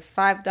it's like a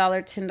 $5,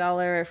 $10,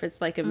 or if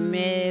it's like a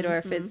mid, or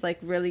if it's like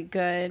really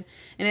good.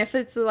 And if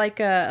it's like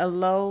a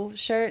low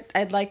shirt,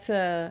 I'd like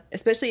to,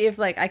 especially if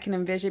like I can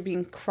envision it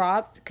being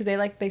cropped, because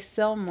they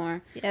sell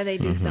more. yeah, they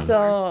do some.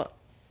 So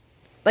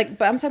like,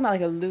 but I'm talking about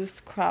like a loose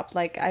crop.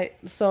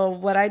 So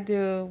what I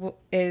do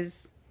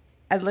is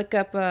I look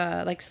up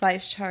like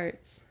size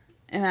charts,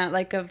 and I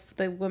like of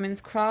the women's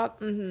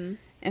crops, and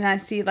I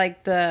see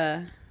like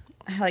their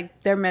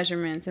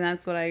measurements, and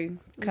that's what I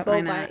cut Go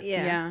mine by, at.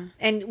 yeah.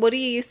 And what do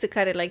you use to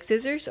cut it? Like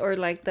scissors or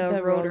like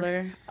the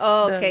roller?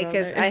 Oh, The okay,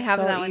 because roller. I It's have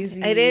so that one.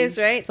 easy. it is,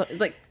 right? So it's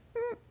like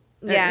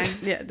Yeah.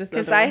 yeah. This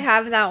Because other I one.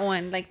 have that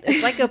one. Like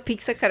it's like a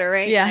pizza cutter,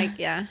 right? Yeah. Like,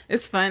 yeah.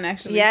 It's fun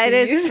actually. Yeah, it to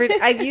is. use.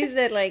 I've used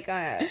it like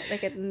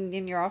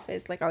in your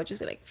office. Like I would just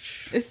be like,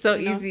 It's so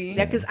you know? easy.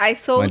 Yeah, because I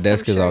sold My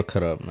desk some is all shirts.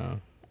 cut up now.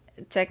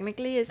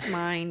 Technically, it's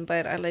mine,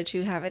 but I let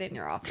you have it in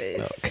your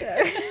office.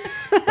 Okay.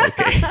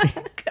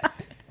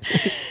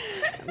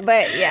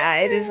 But yeah,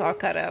 it is all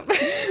cut up.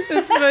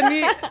 It's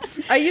funny.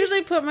 I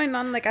usually put mine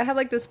on like I have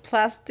like this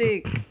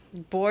plastic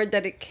board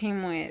that it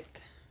came with,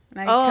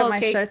 and I cut my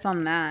okay. shirts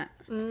on that.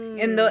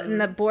 And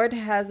the board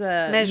has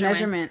a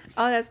measurements.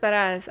 Oh, that's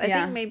badass. I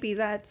Yeah. think maybe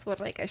that's what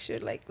like I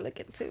should like look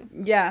into.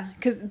 Yeah,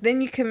 because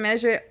then you can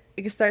measure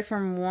it starts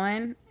from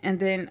 1, and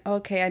then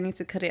okay, I need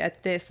to cut it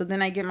at this. So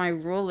then I get my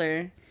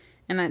ruler,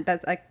 and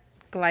I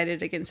glide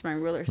it against my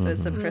ruler, so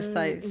it's a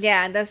precise.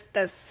 Yeah,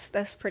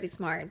 that's pretty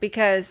smart,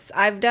 because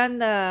I've done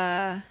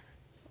the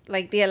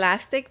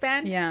elastic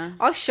band. Yeah.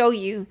 I'll show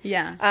you.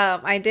 Yeah.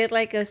 I did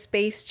like a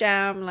Space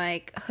Jam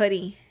like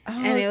hoodie,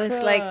 and it was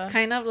cool. like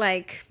kind of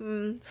like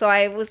so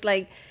I was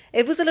like,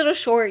 it was a little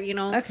short, you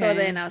know. Okay. So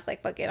then I was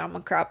like, fuck it, I'm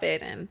gonna crop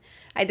it, and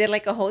I did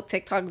like a whole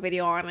TikTok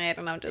video on it,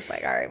 and I'm just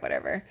like, all right,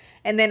 whatever.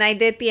 And then I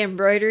did the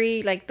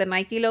embroidery, like the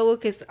Nike logo,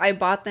 because I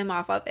bought them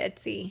off of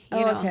Etsy, you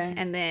know. Okay.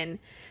 And then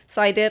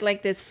so I did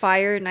like this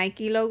fire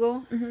Nike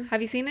logo. Mm-hmm.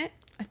 Have you seen it?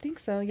 I think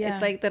so. Yeah.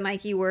 It's like the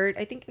Nike word.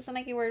 I think it's a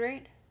Nike word,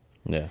 right?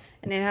 Yeah.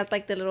 And it has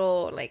like the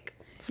little like.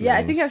 Yeah,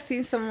 I think I've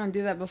seen someone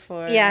do that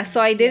before. Yeah,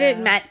 so I did it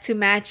to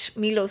match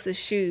Milos's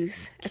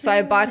shoes. Cute. So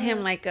I bought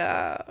him like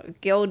a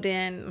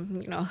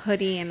Gildan,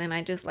 hoodie, and then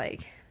I just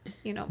like,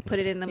 put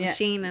it in the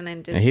machine, and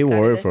then just. And he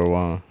wore it for a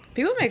while.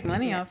 People make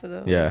money off of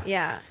those. Yeah.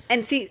 Yeah,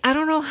 and see, I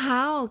don't know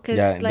how, cause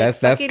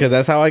that's because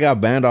that's how I got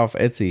banned off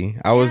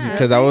Etsy. I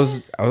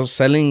was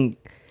selling,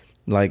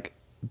 like,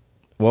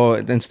 well,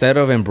 instead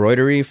of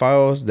embroidery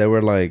files, they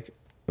were like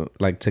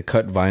to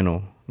cut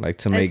vinyl, like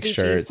to make SVGs,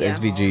 shirts,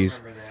 SVGs.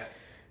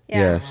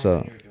 I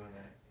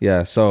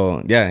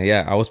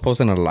was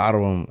posting a lot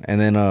of them, and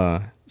then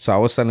so I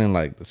was selling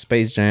like the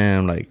Space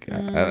Jam, like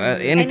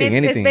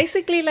anything. It's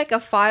basically like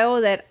a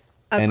file that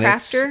a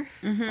crafter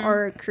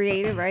or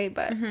creative, right?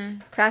 But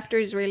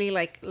crafters really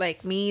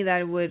like me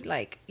that would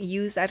like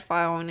use that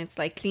file, and it's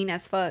like clean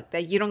as fuck,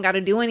 that you don't got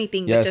to do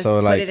anything. Yeah, but just so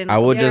put like it in I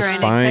would just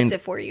and find it cuts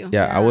it for you.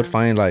 Yeah, I would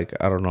find like,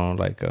 I don't know,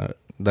 like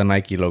the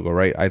Nike logo,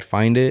 right? I'd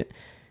find it.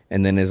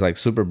 And then it's like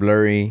super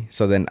blurry.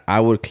 So then I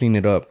would clean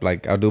it up.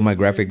 Like I'll do my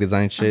graphic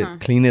design shit,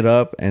 clean it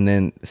up, and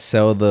then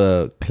sell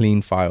the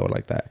clean file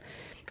like that.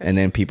 Gotcha. And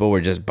then people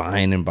were just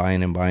buying and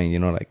buying and buying,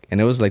 like,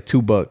 and it was like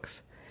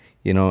 $2,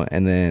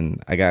 and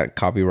then I got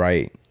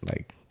copyright,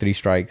 like 3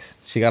 strikes.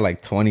 She got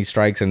like 20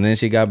 strikes, and then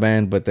she got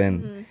banned. But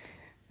then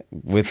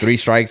with 3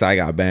 strikes, I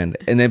got banned.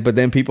 And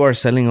then people are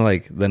selling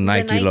like the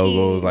Nike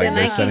logos, like the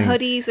they're Nike selling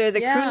hoodies or the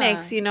crew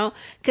necks,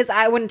 because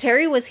when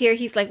Terry was here,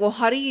 he's like, well,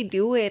 how do you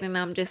do it? And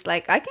I'm just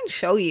like, I can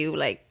show you,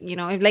 like,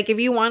 if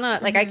you wanna,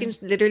 like, I can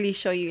literally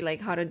show you like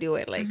how to do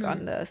it, like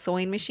on the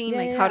sewing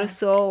machine, how to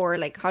sew, or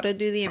like how to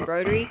do the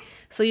embroidery,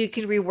 so you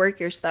can rework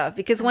your stuff,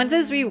 because once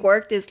it's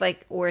reworked, it's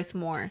like worth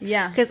more.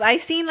 Yeah, because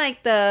I've seen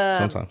like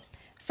the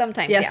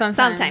Sometimes, yeah.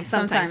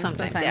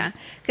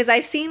 Because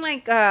I've seen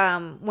like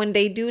when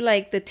they do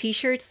like the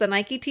t-shirts, the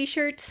Nike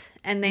t-shirts,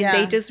 and then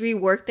they just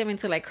rework them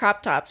into like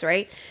crop tops,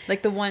 right?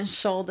 Like the one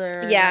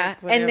shoulder. Yeah,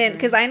 like and then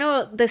because I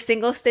know the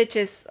single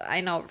stitches,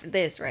 I know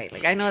this, right?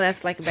 Like I know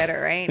that's like better,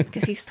 right?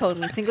 Because he's told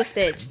me single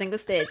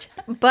stitch.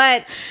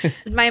 But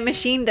my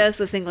machine does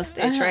the single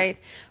stitch, right?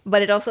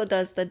 But it also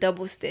does the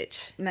double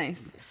stitch.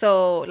 Nice.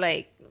 So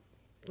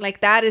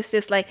like that is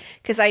just like,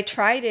 because I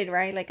tried it,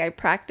 right? like I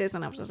practiced,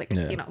 and I was just like,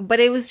 but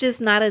it was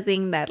just not a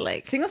thing that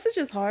like single stitch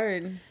is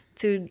hard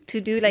to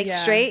do like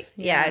straight.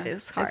 It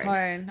is hard. It's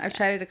hard. I've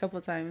tried it a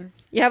couple times.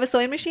 You have a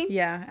sewing machine?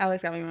 Yeah,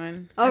 Alex got me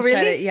one. Oh,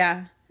 really?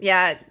 Yeah.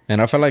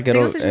 And I feel like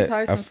it'll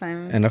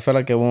sometimes. And I feel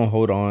like it won't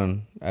hold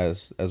on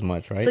as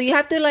much, right? So you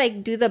have to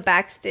like do the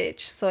back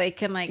stitch, so it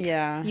can like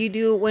you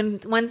do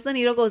once the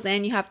needle goes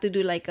in, you have to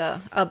do like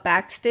a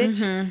back stitch,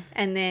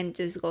 and then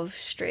just go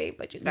straight,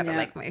 but you gotta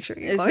like make sure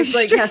you're going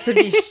straight. Like has to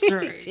be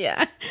straight.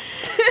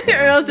 Or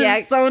else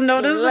it's so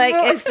noticeable. Like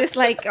it's just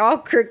like all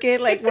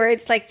crooked, like where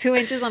it's like 2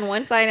 inches on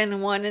one side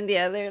and 1 in the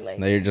other. Like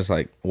now you're just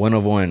like one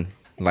of one.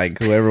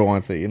 Like whoever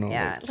wants it,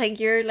 Yeah, like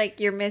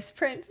your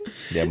misprint.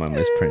 Yeah, my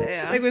misprint.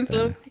 Like when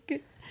slow.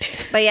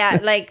 But yeah,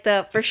 like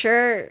for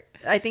sure,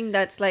 I think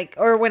that's like,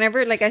 or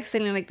whenever like I've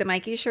seen like the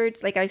Nike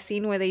shirts, like I've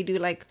seen where they do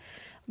like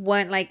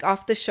one like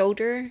off the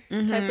shoulder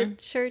type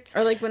of shirts,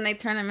 or like when they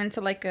turn them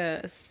into like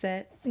a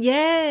set.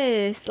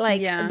 Yes,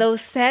 like those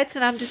sets,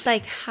 and I'm just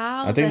like,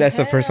 how? I think that's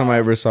the first time I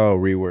ever saw a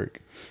rework,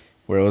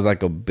 where it was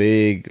like a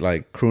big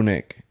like crew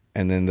neck.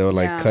 And then they'll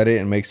like cut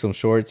it and make some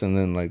shorts, and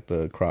then like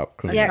the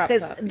crop. Yeah,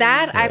 because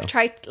I've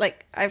tried,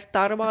 like I've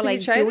thought about like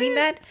doing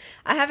that.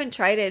 I haven't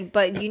tried it,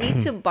 but you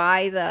need to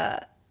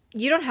buy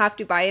you don't have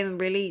to buy them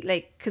really,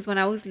 like, because when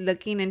I was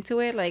looking into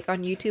it, like on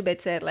YouTube,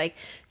 it said like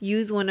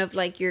use one of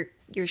like your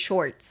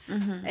shorts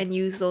and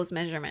use those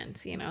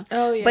measurements,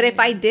 Oh yeah. But if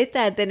I did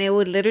that, then it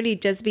would literally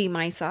just be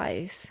my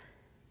size.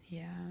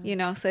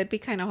 Yeah. So it'd be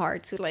kind of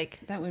hard to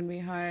like. That would be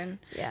hard.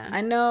 Yeah.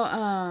 I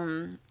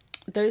know.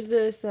 There's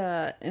this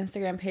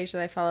Instagram page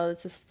that I follow.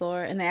 It's a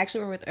store, and they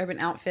actually work with Urban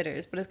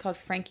Outfitters, but it's called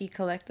Frankie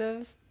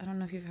Collective. I don't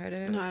know if you've heard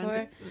of it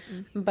before,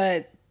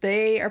 but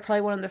they are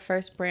probably one of the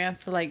first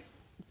brands to like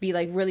be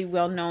like really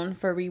well known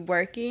for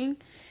reworking,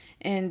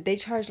 and they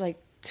charge like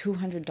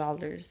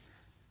 $200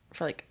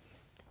 for like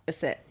a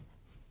set.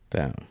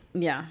 Damn.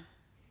 Yeah.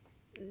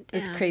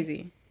 It's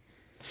crazy.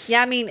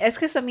 Yeah, I mean, it's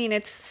because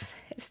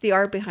it's the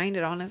art behind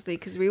it, honestly,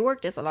 because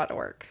reworked is a lot of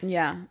work.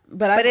 Yeah,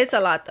 but it's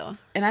a lot though.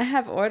 And I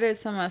have ordered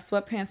some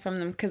sweatpants from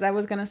them because I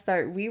was gonna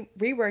start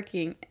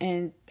reworking,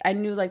 and I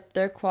knew like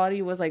their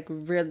quality was like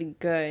really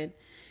good,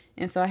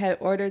 And so I had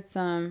ordered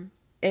some,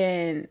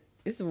 and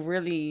it's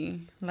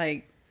really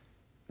like,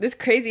 it's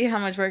crazy how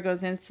much work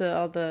goes into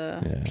all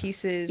the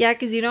pieces. Yeah,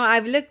 because, you know,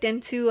 I've looked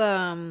into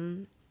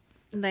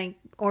like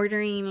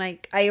ordering,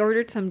 like I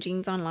ordered some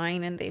jeans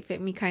online and they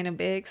fit me kind of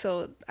big,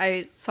 so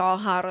I saw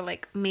how to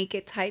like make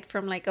it tight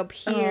from like up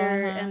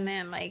here, and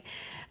then like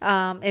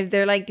if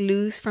they're like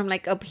loose from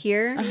like up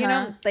here, you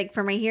know, like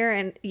from right here,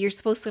 and you're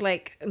supposed to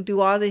like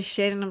do all this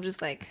shit, and I'm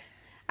just like,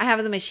 I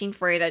have the machine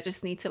for it, I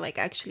just need to like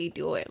actually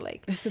do it.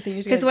 Like,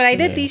 because when I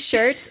did these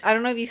shirts, I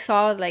don't know if you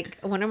saw, like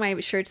one of my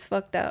shirts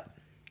fucked up.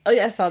 Oh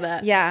yeah, I saw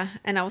that. Yeah,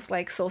 and I was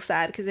like so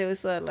sad because it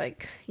was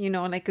like, you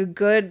know, like a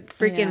good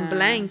freaking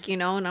blank, you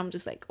know, and I'm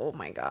just like, oh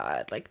my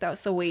god, like that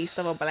was a waste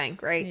of a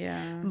blank, right?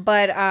 Yeah.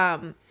 But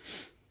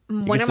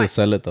you can still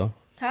sell it though.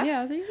 Huh? Yeah,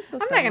 I was like, you can still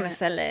I'm not gonna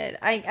sell it.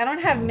 I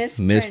don't have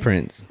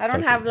misprints. I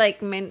don't have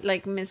like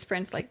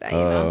misprints like that, you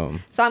know.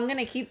 So I'm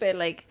gonna keep it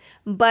like,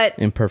 but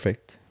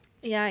imperfect.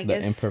 Yeah, I the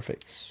guess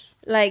imperfects.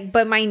 Like,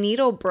 but my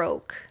needle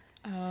broke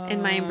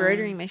in my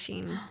embroidery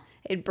machine.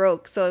 It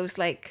broke, so it was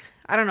like,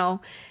 I don't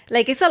know.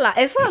 Like, it's a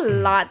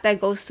lot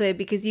that goes to it,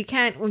 because you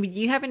can't, when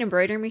you have an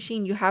embroidery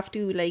machine, you have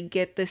to like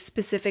get this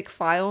specific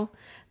file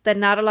that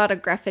not a lot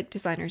of graphic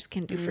designers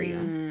can do for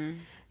you.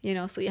 You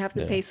know, so you have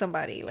to pay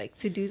somebody like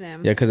to do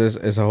them. Yeah, because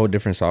it's a whole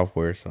different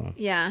software. So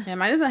yeah,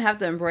 mine doesn't have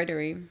the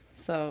embroidery.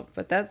 So,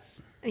 but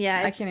that's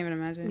I can't even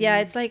imagine. Yeah,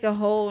 it's like a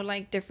whole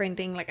like different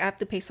thing. Like, I have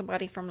to pay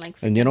somebody from like.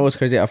 And you know what's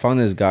crazy? I found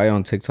this guy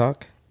on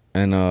TikTok,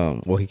 and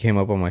he came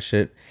up on my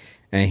shit,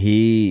 and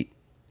he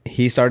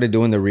started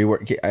doing the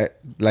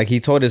rework. He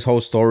told his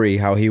whole story,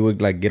 how he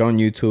would like get on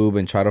YouTube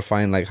and try to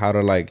find like how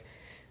to like,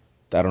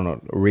 I don't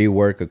know,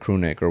 rework a crew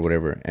neck or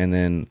whatever. And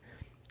then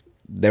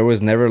there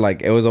was never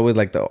like, it was always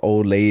like the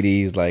old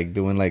ladies like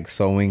doing like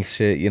sewing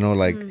shit, you know,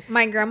 like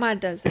my grandma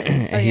does it.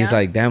 And he's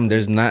like, damn,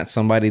 there's not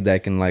somebody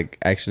that can like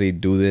actually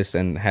do this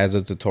and has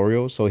a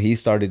tutorial. So he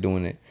started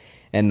doing it,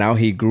 and now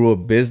he grew a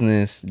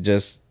business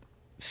just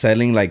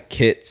selling like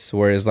kits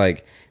where it's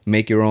like,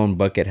 make your own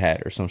bucket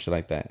hat or some shit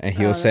like that, and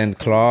he'll send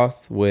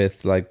cloth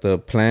with like the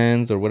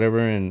plans or whatever,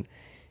 and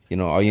you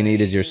know, all you need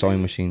is your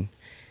sewing machine.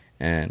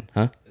 And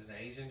is the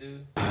Asian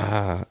dude?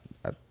 I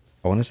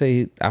want to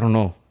say, I don't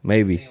know,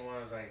 maybe.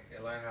 I was like,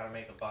 learn how to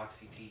make a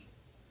boxy tee.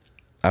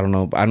 I don't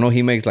know, but I know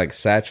he makes like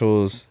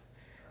satchels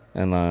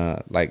and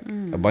like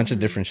a bunch of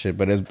different shit.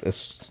 But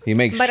he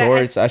makes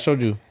shorts. I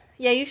showed you.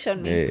 Yeah, you showed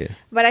me. Yeah.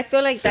 But I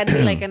feel like that'd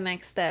be like a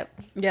next step.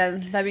 Yeah,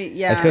 that'd be,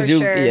 yeah. It's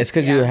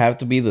because you have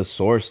to be the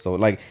source though.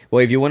 Like,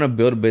 well, if you want to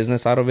build a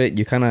business out of it,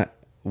 you kind of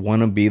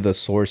want to be the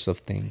source of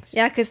things.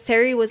 Yeah, because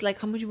Terry was like,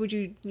 how much would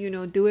you,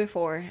 do it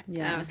for?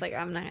 Yeah. And I was like,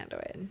 I'm not going to do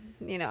it.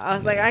 You know, I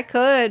was like, I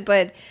could,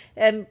 but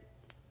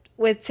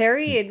with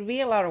Terry, it'd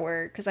be a lot of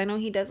work, because I know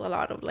he does a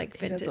lot of like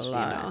vintage, you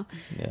know.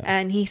 Yeah.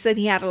 And he said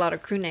he had a lot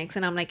of crew necks,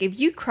 and I'm like, if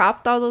you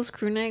cropped all those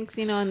crew necks,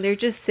 you know, and they're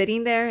just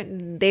sitting there,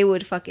 they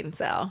would fucking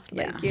sell,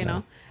 like, you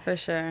know, for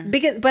sure.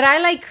 But I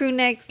like crew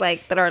necks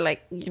like that are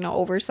like, you know,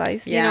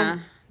 oversized, you know.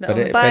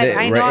 But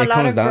I know a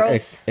lot of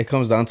girls. It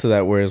comes down to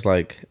that, where it's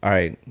like, all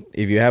right,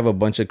 if you have a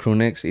bunch of crew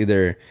necks,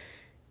 either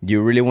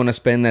you really want to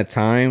spend that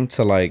time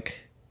to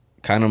like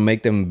kind of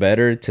make them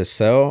better to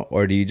sell,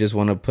 or do you just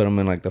want to put them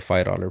in like the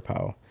 $5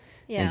 pile?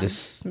 Yeah. And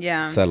just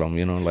sell them,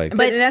 you know, like.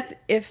 But that's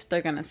if they're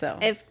gonna sell.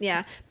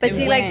 But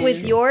see, like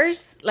with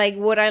yours, like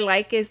what I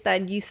like is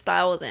that you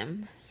style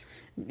them.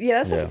 Yeah,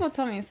 that's what people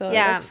tell me. So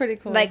that's pretty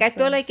cool. Like, I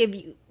feel like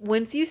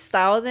once you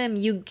style them,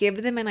 you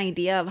give them an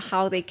idea of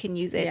how they can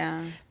use it.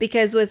 Yeah.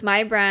 Because with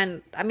my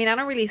brand, I mean, I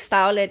don't really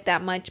style it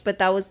that much, but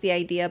that was the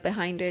idea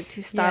behind it,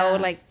 to style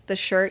like the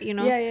shirt, you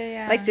know.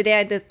 Yeah. Like today,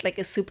 I did like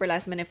a super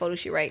last minute photo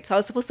shoot, right? So I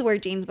was supposed to wear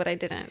jeans, but I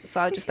didn't.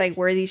 So I just like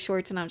wear these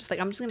shorts, and I'm just like,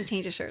 I'm just gonna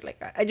change the shirt.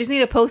 Like, I just need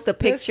to post a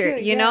picture,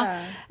 you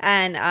know,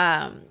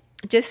 and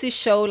just to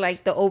show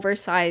like the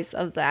oversize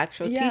of the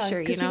actual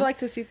t-shirt, you know. People like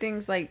to see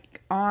things like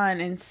on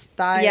and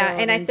style. Yeah,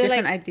 and I feel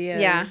different like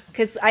ideas. Yeah,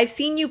 because I've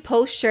seen you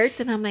post shirts,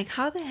 and I'm like,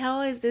 how the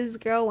hell is this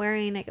girl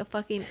wearing like a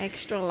fucking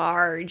extra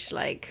large?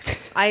 Like,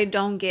 I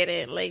don't get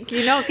it. Like,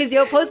 you know, because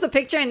you'll post a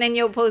picture and then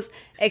you'll post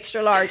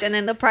extra large and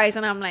then the price,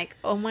 and I'm like,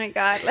 oh my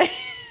god, like.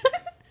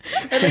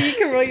 And then you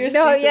can roll your sleeves.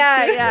 No,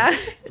 yeah.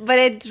 But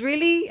it's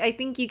really, I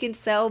think you can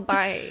sell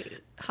by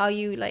how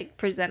you like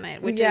present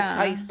it, which is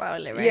how you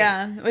style it, right?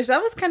 Yeah, which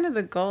that was kind of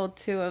the goal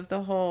too of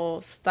the whole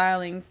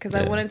styling, because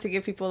I wanted to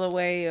give people a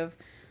way of,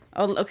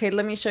 oh, okay,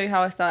 let me show you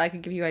how I style. I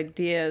could give you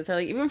ideas, or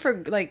like even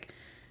for like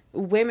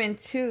women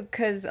too,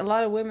 because a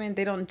lot of women,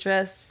 they don't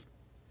dress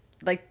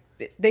like,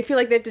 they feel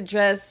like they have to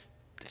dress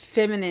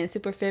feminine,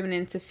 super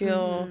feminine, to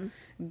feel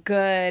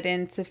good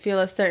and to feel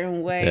a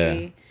certain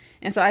way. Yeah.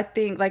 And so I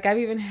think, like, I've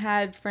even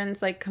had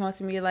friends like come up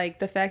to me like,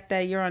 the fact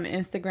that you're on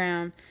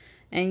Instagram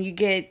and you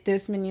get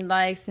this many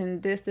likes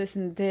and this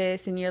and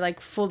this, and you're like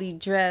fully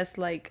dressed,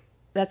 like,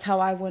 that's how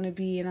I want to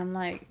be. And I'm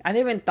like, I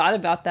didn't even thought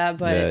about that,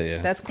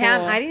 but that's cool.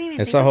 Damn, I didn't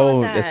even think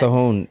about that. It's a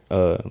whole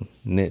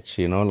niche,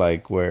 you know,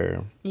 like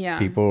where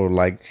people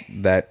like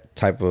that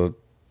type of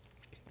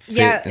fit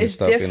Yeah, and it's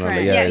stuff. different. You know,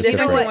 like, Yeah, it's you know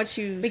different. what? what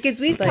you Because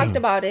we've like, talked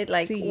about it,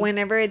 like see.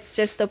 whenever it's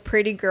just a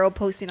pretty girl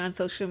posting on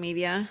social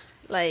media,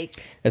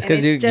 like It's and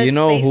because you just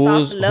know based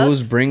off who's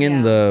looks. bringing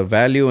Yeah. the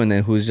value, and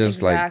then who's just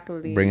Exactly.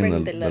 like bringing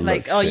Bring the the look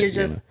looks. like, oh, shit, you're you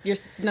just know? you're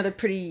another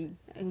pretty.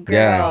 Girl.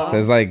 Yeah, so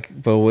it's like,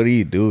 but what do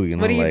you do? You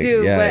know, What do you like,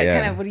 do? Yeah, What yeah.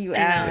 kind of what do you I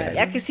know. add?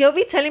 Yeah, because he'll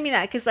be telling me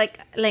that, because like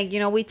you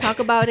know, we talk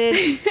about it.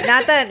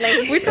 Not that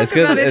like We talk It's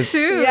 'cause about it it's-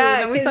 too.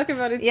 Yeah, No, we 'cause- talk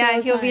about it too. yeah, all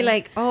the he'll be time.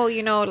 like, oh,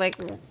 you know, like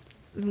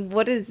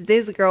what does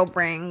this girl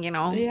bring? You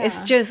know, Yeah.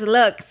 it's just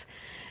looks,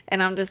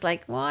 and I'm just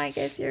like, well, I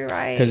guess you're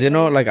right. Because, you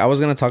know, like, I was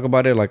going to talk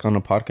about it, like, on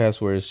a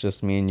podcast where it's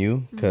just me and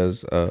you.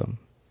 Because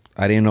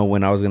I didn't know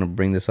when I was going to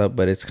bring this up.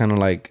 But it's kind of,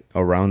 like,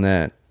 around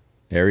that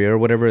area or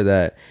whatever,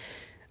 that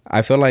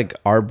I feel like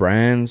our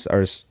brands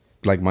are,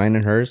 like, mine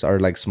and hers are,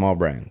 like, small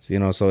brands. You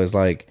know, so it's,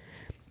 like...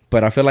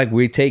 But I feel like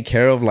we take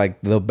care of,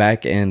 like, the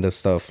back end of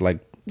stuff, like,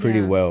 pretty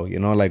Yeah. well. You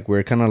know, like,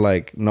 we're kind of,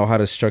 like, know how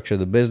to structure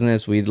the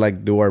business. We,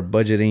 like, do our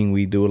budgeting.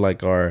 We do,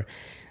 like, our...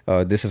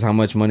 this is how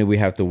much money we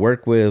have to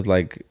work with.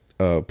 Like...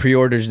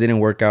 pre-orders didn't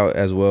work out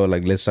as well,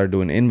 like, let's start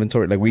doing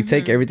inventory. Like, we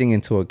take everything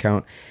into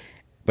account.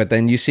 But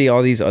then you see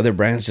all these other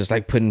brands just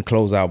like putting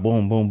clothes out,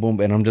 boom, boom, boom,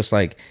 and I'm just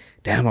like,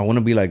 damn, I want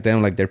to be like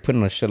them. Like, they're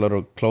putting a shitload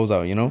of clothes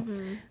out, you know.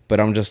 But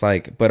I'm just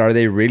like, but are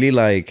they really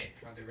like,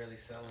 Are they really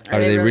selling?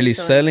 are they really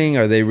selling?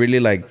 Are they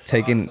really like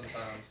taking?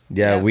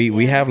 Yeah,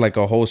 we have like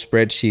a whole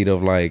spreadsheet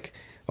of like,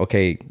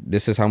 okay,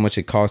 this is how much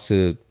it costs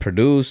to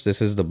produce.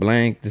 This is the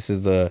blank. This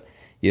is the,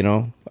 you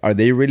know, are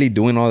they really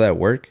doing all that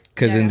work?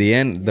 Because in the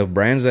end, the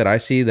brands that I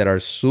see that are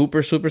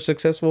super, super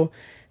successful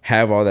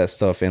have all that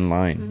stuff in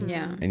line.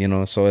 Yeah. And, you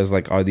know, so it's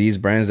like, are these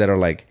brands that are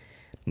like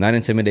not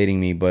intimidating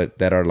me, but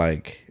that are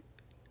like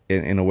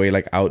in a way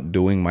like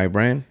outdoing my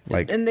brand?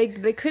 Like, And they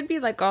could be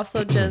like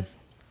also just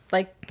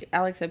like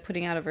Alex said,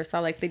 putting out a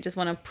Versailles, like they just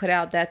want to put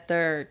out that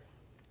they're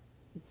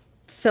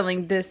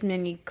selling this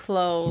many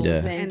clothes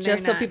and they're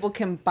just so not. people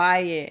can buy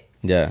it.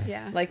 yeah.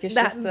 Yeah. Like, it's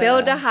that just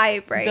build a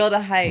hype, right? Build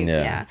a hype.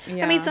 Yeah.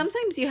 Yeah. I mean,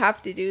 sometimes you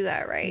have to do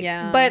that, right?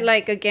 Yeah. But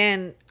like,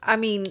 again, I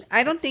mean,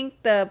 I don't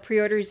think the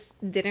pre-orders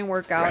didn't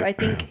work out. I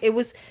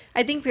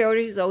think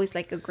pre-orders is always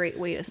like a great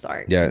way to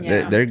start.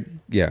 Yeah. They're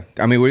yeah.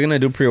 I mean, we're going to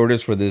do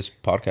pre-orders for this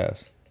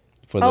podcast.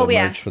 For the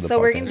merch for the so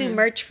podcast. we're gonna do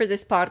merch for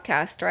this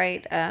podcast,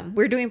 right?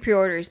 We're doing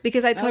pre-orders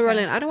because I told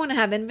Roland I don't want to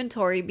have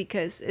inventory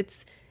because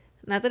it's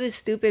not that it's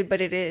stupid,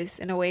 but it is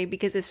in a way,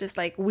 because it's just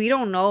like we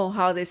don't know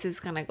how this is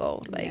gonna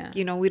go. Like,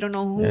 you know, we don't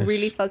know who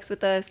really fucks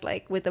with us,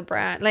 like with the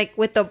brand, like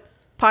with the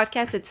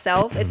podcast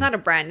itself. It's not a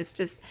brand, it's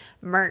just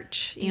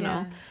merch, you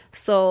know.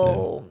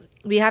 So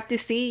we have to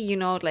see, you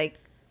know, like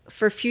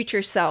for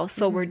future sales.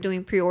 So we're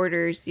doing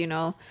pre-orders, you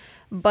know,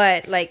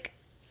 but like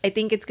I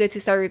think it's good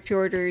to start with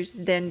pre-orders,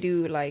 then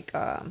do like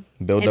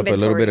build up a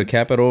little bit of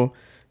capital,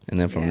 and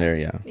then from there,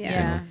 Yeah. you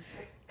know.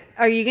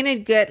 Are you gonna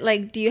get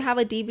like? Do you have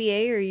a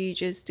DBA, or are you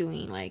just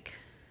doing like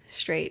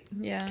straight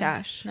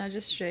cash? No,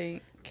 just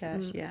straight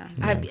cash. Yeah.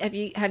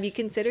 Have you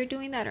considered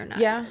doing that or not?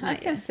 Yeah, Not I've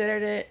yet.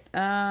 considered it.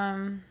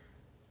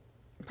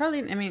 Probably.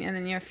 I mean, in the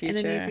near future.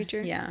 In the near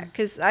future. Yeah.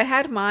 Because I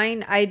had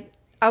mine.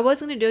 I was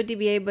gonna do a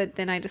DBA, but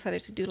then I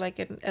decided to do like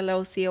an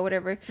LLC or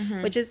whatever,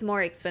 which is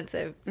more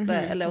expensive.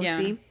 But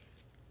LLC. Yeah.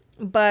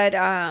 But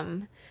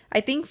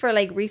I think for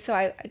like resale,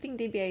 I think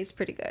DBA is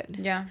pretty good.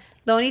 Yeah.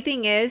 The only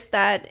thing is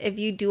that if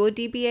you do a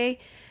DBA,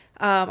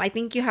 I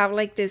think you have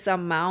like this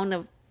amount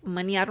of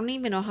money. I don't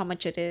even know how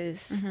much it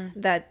is,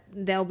 that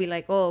they'll be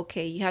like, oh,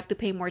 okay, you have to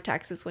pay more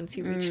taxes once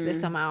you reach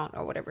this amount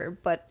or whatever.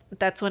 But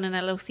that's when an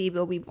LLC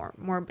will be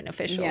more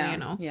beneficial, you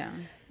know? Yeah.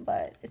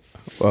 But it's...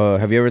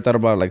 Have you ever thought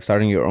about like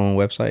starting your own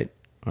website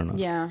or not?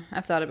 Yeah,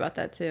 I've thought about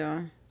that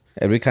too.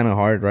 It'd be kind of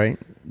hard, right?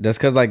 Just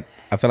because like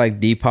I feel like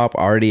Depop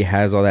already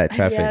has all that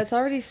traffic. Yeah, it's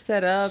already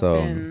set up So,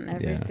 and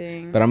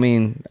everything. Yeah. But I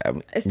mean,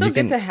 it's still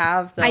good to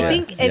have though. I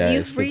think if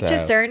it's you good reach to a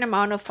have. certain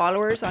amount of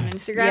followers on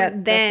Instagram,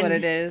 then that's what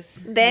it is.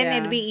 Then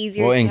it'd be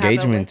easier well, to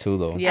engagement have too,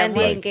 though. Yeah, and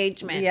the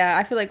engagement. Yeah,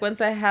 I feel like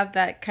once I have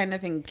that kind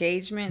of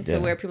engagement to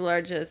where people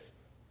are just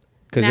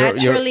Because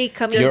naturally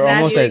coming you're to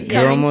almost you. at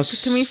you're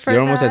almost to me for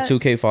you're almost at that.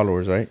 2K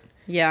followers, right?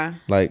 yeah.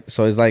 Like,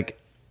 so it's like,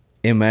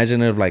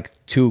 imagine if like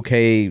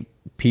 2K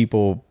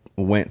people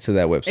went to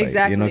that website,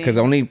 you know, Exactly. because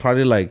only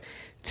probably like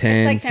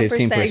 10, It's like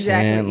 10%. 15%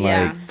 Exactly.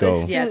 Yeah. like So go.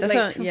 it's Yeah, that's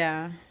like what,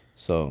 yeah.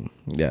 So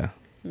yeah,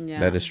 Yeah.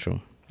 that is true.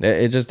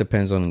 It just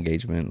depends on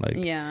engagement. Like,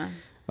 Yeah.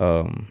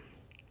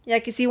 Yeah,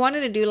 because he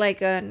wanted to do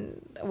like a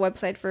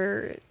website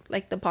for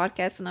like the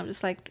podcast, and I'm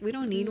just like, we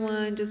don't need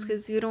one just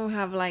because you don't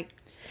have like,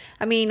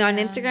 I mean, on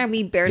Instagram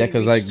we barely. yeah,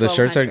 because like the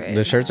shirts are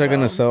 1,200,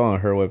 gonna so- sell on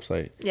her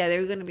website. Yeah,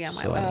 they're gonna be on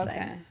my So- website.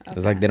 Okay.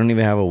 It's like they don't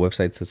even have a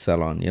website to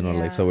sell on, you know.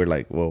 Like, so Yeah. we're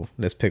like, well,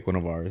 let's pick one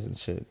of ours and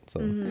shit. So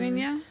I mean,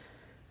 yeah.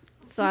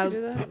 So You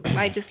could do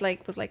I just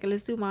like was like,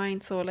 let's do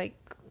mine. So like,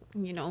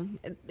 you know,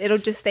 it'll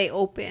just stay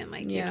open,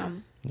 like you know.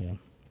 yeah.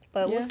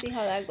 But Yeah. we'll see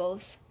how that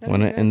goes.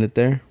 Want to end it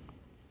there?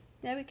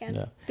 Yeah, we can.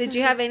 Yeah. Did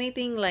you have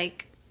anything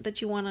like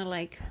that you want to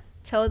like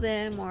tell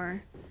them,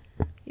 or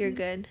you're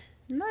good?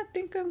 No, I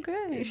think I'm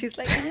good. She's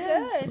like, I'm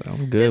good.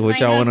 I'm good. Just What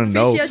my y'all want to name.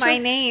 know? Appreciate My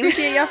name.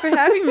 Appreciate y'all for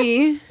having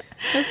me.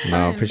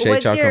 No,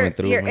 appreciate y'all coming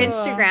through. Your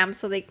Instagram,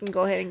 so they can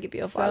go ahead and give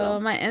you a follow. So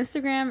my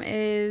Instagram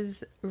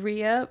is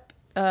Rhea.Up,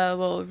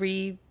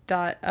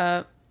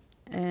 Rhea.Up,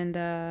 and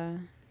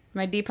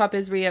my Depop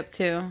is Rhea.Up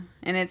too,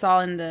 and it's all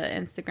in the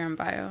Instagram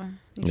bio.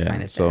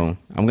 Yeah, so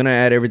I'm gonna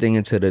add everything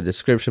into the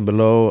description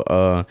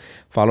below.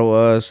 Follow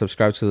us,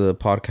 subscribe to the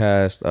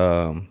podcast,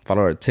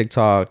 follow our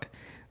TikTok,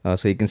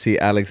 so you can see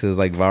Alex's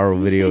like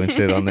viral video and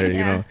shit on there.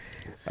 You know,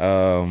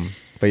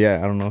 but yeah,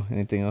 I don't know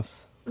anything else.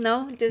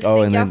 No, just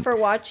thank y'all for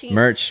watching.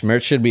 Merch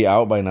should be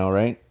out by now,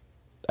 right?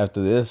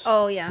 After this.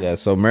 Oh yeah. Yeah,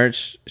 so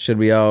merch should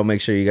be out.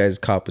 Make sure you guys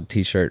cop a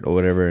t-shirt or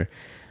whatever.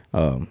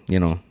 You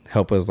know,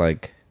 help us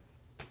like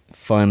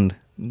fund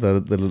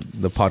the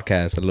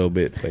podcast a little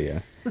bit. But yeah.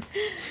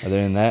 Other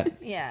than that.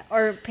 Yeah.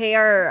 Or pay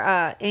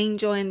our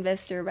angel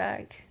investor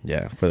back.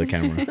 Yeah, for the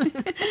camera.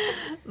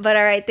 But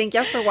all right, thank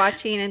y'all for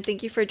watching and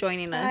thank you for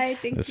joining us. Bye,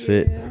 thank That's you.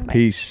 it.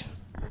 Peace.